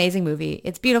movie is an amazing movie.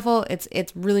 It's beautiful.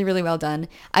 It's really, really well done.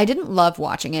 I didn't love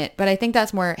watching it, but I think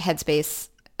that's more headspace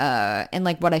and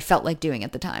like what I felt like doing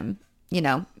at the time.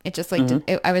 It just like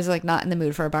I was like not in the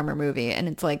mood for a bummer movie, and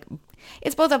it's like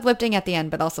it's both uplifting at the end,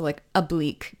 but also like a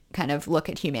bleak kind of look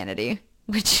at humanity,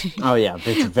 which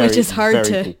which is hard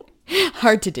to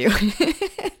do.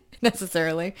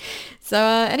 Necessarily. So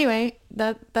anyway,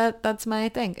 that's my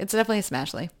thing. It's definitely a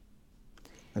Smashley.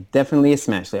 Definitely a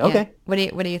Smashley. Okay. Yeah.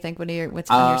 What do you think? What's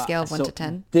on your scale of 1 to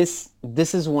 10? This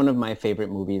is one of my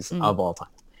favorite movies of all time.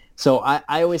 So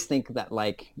I always think that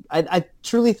like I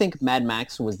truly think Mad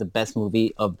Max was the best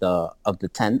movie of the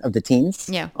teens.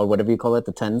 Yeah. Or whatever you call it,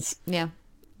 the tens. Yeah.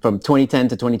 From 2010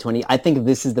 to 2020. I think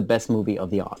this is the best movie of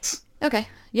the aughts. Okay.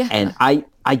 Yeah. And I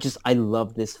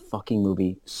love this fucking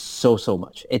movie so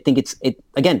much. I think it's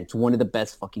one of the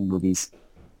best fucking movies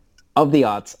of the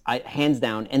aughts, hands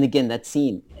down. And again, that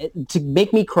scene to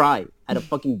make me cry at a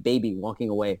fucking baby walking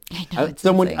away. I know,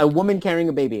 a woman carrying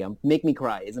a baby, make me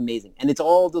cry is amazing. And it's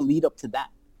all the lead up to that.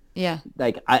 Yeah.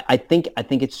 Like I think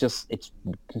it's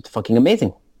fucking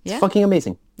amazing. It's fucking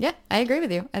amazing. Yeah, I agree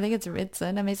with you. I think it's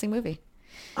an amazing movie.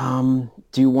 Do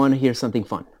you want to hear something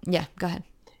fun? Yeah, go ahead.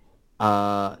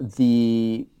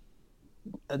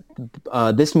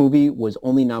 This movie was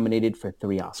only nominated for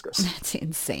 3 Oscars. That's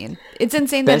insane. It's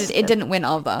insane that Best it didn't win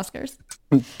all of the Oscars.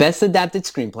 Best adapted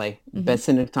screenplay, best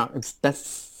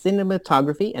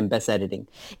cinematography, and best editing.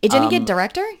 It didn't get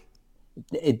director?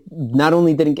 It not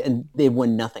only didn't get, they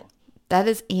won nothing. That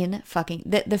is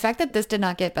the fact that this did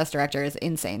not get best director is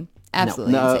insane.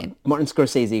 Absolutely insane. Martin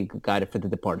Scorsese got it for The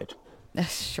Departed.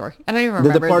 Sure. I don't even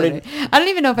remember. Departed. I don't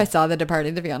even know if I saw The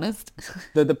Departed, to be honest.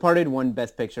 The Departed won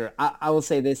Best Picture. I will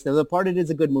say this. The Departed is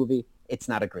a good movie. It's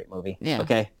not a great movie. Yeah.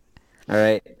 Okay? All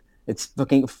right? It's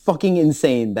fucking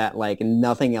insane that, like,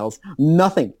 nothing.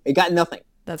 It got nothing.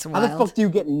 That's wild. How the fuck do you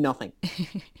get nothing?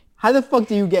 How the fuck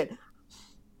do you get...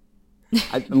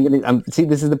 See,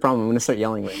 this is the problem. I'm going to start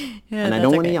yelling right now. Yeah, and I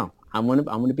don't want to yell. I'm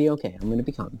gonna be okay. I'm going to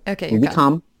be calm. Okay, you're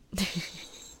calm.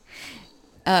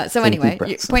 So anyway,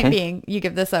 breaths, point okay? being, you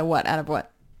give this a what out of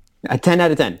what? A 10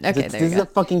 out of 10. Okay, this is a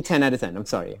fucking 10 out of 10. I'm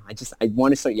sorry. I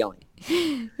want to start yelling.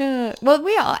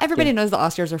 Well, everybody knows the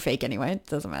Oscars are fake anyway. It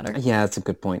doesn't matter. Yeah, that's a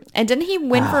good point. And didn't he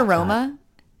win for Roma?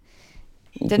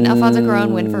 Didn't Alfonso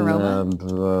Cuarón win for Roma?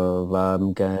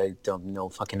 I don't know,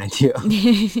 fucking idea.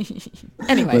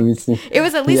 Anyway, it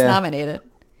was at least nominated.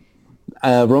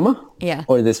 Roma? Yeah.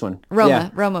 Or this one? Roma. Yeah.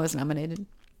 Roma was nominated.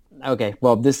 Okay,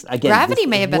 well, this, again... Gravity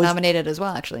may have been nominated as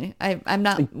well, actually. I'm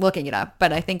not looking it up,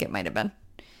 but I think it might have been.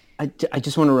 I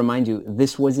just want to remind you,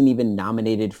 this wasn't even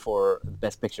nominated for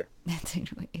Best Picture. That's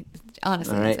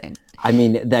honestly right? insane. I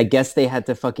mean, I guess they had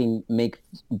to fucking make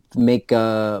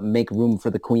room for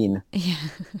the Queen. Yeah,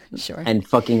 sure. And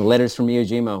fucking Letters from Iwo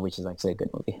Jima, which is actually a good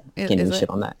movie. Can't even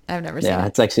shit on that. I've never seen it. Yeah,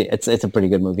 it's actually it's a pretty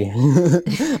good movie.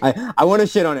 I want to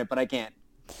shit on it, but I can't.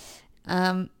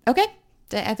 Okay.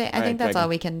 I think that's Dragon. all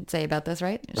we can say about this,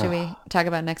 right? Should we talk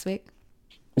about next week?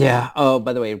 Yeah. Oh,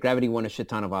 by the way, Gravity won a shit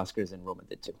ton of Oscars, and Roma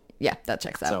did too. Yeah, that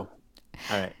checks out. So,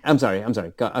 all right. I'm sorry.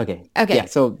 Okay. Okay. Yeah.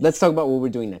 So let's talk about what we're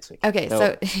doing next week. Okay.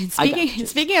 So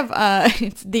speaking of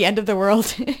it's the end of the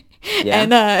world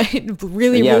Yeah. and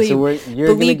really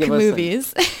you're bleak gonna give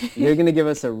movies. You're gonna give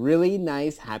us a really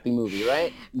nice, happy movie,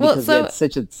 right? Because we had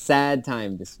such a sad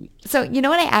time this week. So you know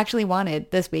what I actually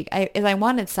wanted this week? I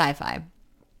wanted sci-fi.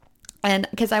 And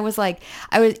because I was,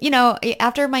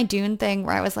 after my Dune thing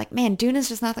where I was like, man, Dune is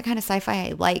just not the kind of sci-fi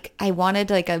I like. I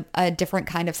wanted like a different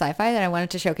kind of sci-fi that I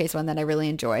wanted to showcase, one that I really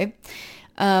enjoy.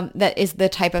 That is the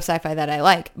type of sci-fi that I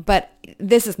like, but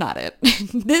this is not it.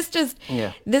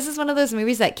 This is one of those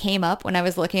movies that came up when I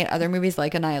was looking at other movies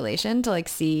like Annihilation to like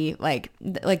see like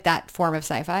that form of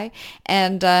sci-fi,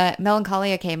 and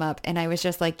Melancholia came up, and I was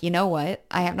just like, you know what?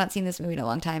 I have not seen this movie in a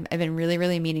long time. I've been really,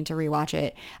 really meaning to rewatch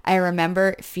it. I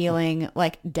remember feeling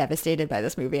like devastated by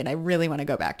this movie, and I really want to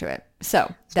go back to it.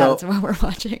 So that's what we're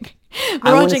watching.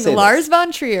 We're watching Lars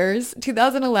von Trier's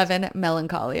 2011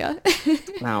 Melancholia.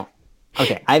 Now.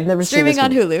 Okay, I've never streaming seen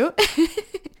this on Hulu.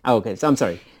 Oh, okay, so I'm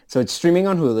sorry. So it's streaming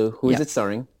on Hulu. Who is it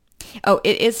starring? Oh,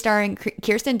 it is starring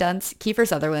Kirsten Dunst, Kiefer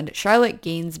Sutherland, Charlotte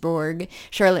Gainsbourg,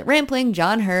 Charlotte Rampling,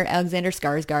 John Hurt, Alexander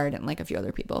Skarsgård, and like a few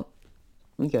other people.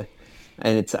 Okay.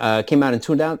 And it's came out in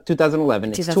 2011.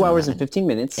 It's 2 hours and 15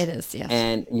 minutes. It is, yes.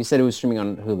 And you said it was streaming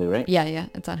on Hulu, right? Yeah,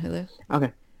 it's on Hulu.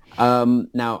 Okay.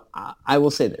 Now, I will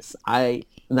say this.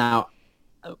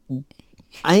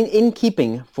 In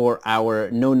keeping for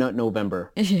our No Nut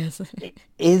November, yes,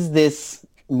 is this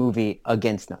movie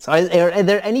against nuts? Are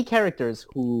there any characters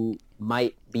who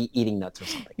might be eating nuts or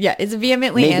something? Yeah, it's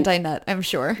vehemently anti-nut, I'm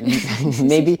sure.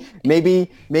 maybe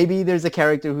there's a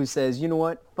character who says, you know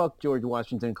what, fuck George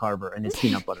Washington Carver and his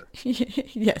peanut butter.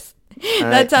 Yes,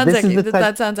 right?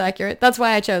 That sounds accurate. That's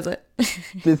why I chose it.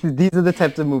 These are the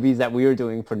types of movies that we are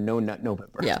doing for No Nut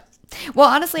November. Yeah. Well,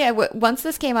 honestly, once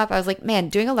this came up, I was like, man,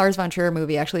 doing a Lars von Trier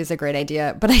movie actually is a great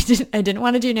idea. But I didn't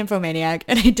want to do Nymphomaniac,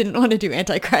 and I didn't want to do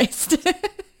Antichrist, which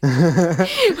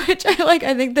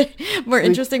I think the more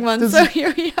interesting ones. So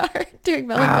here we are doing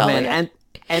Melancholia. Man,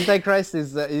 Antichrist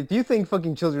is, if you think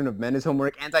fucking Children of Men is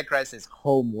homework, Antichrist is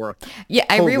homework. Yeah,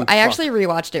 I actually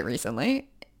rewatched it recently,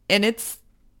 and it's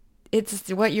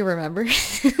what you remember.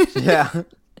 Yeah.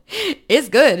 It's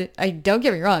good. Don't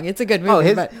get me wrong. It's a good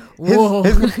movie,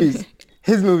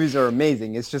 his movies are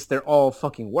amazing. It's just they're all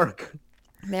fucking work.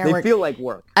 They feel like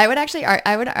work. I would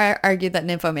argue that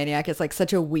Nymphomaniac is like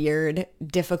such a weird,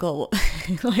 difficult,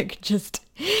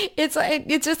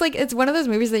 it's one of those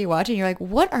movies that you watch and you're like,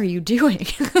 what are you doing?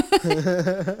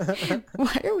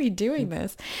 Why are we doing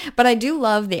this? But I do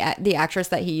love the actress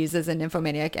that he uses in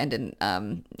Nymphomaniac and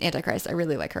in Antichrist. I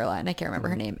really like her a lot, and I can't remember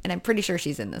her name, and I'm pretty sure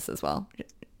she's in this as well.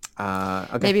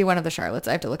 Okay. Maybe one of the Charlottes.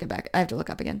 I have to look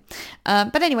up again.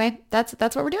 But anyway, that's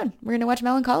what we're doing. We're gonna watch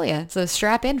Melancholia. So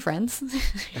strap in, friends.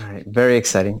 All right. Very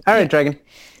exciting. All right, Dragon.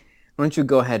 Why don't you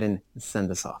go ahead and send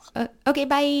us off? Okay,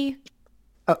 bye.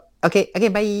 Oh, okay,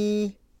 bye.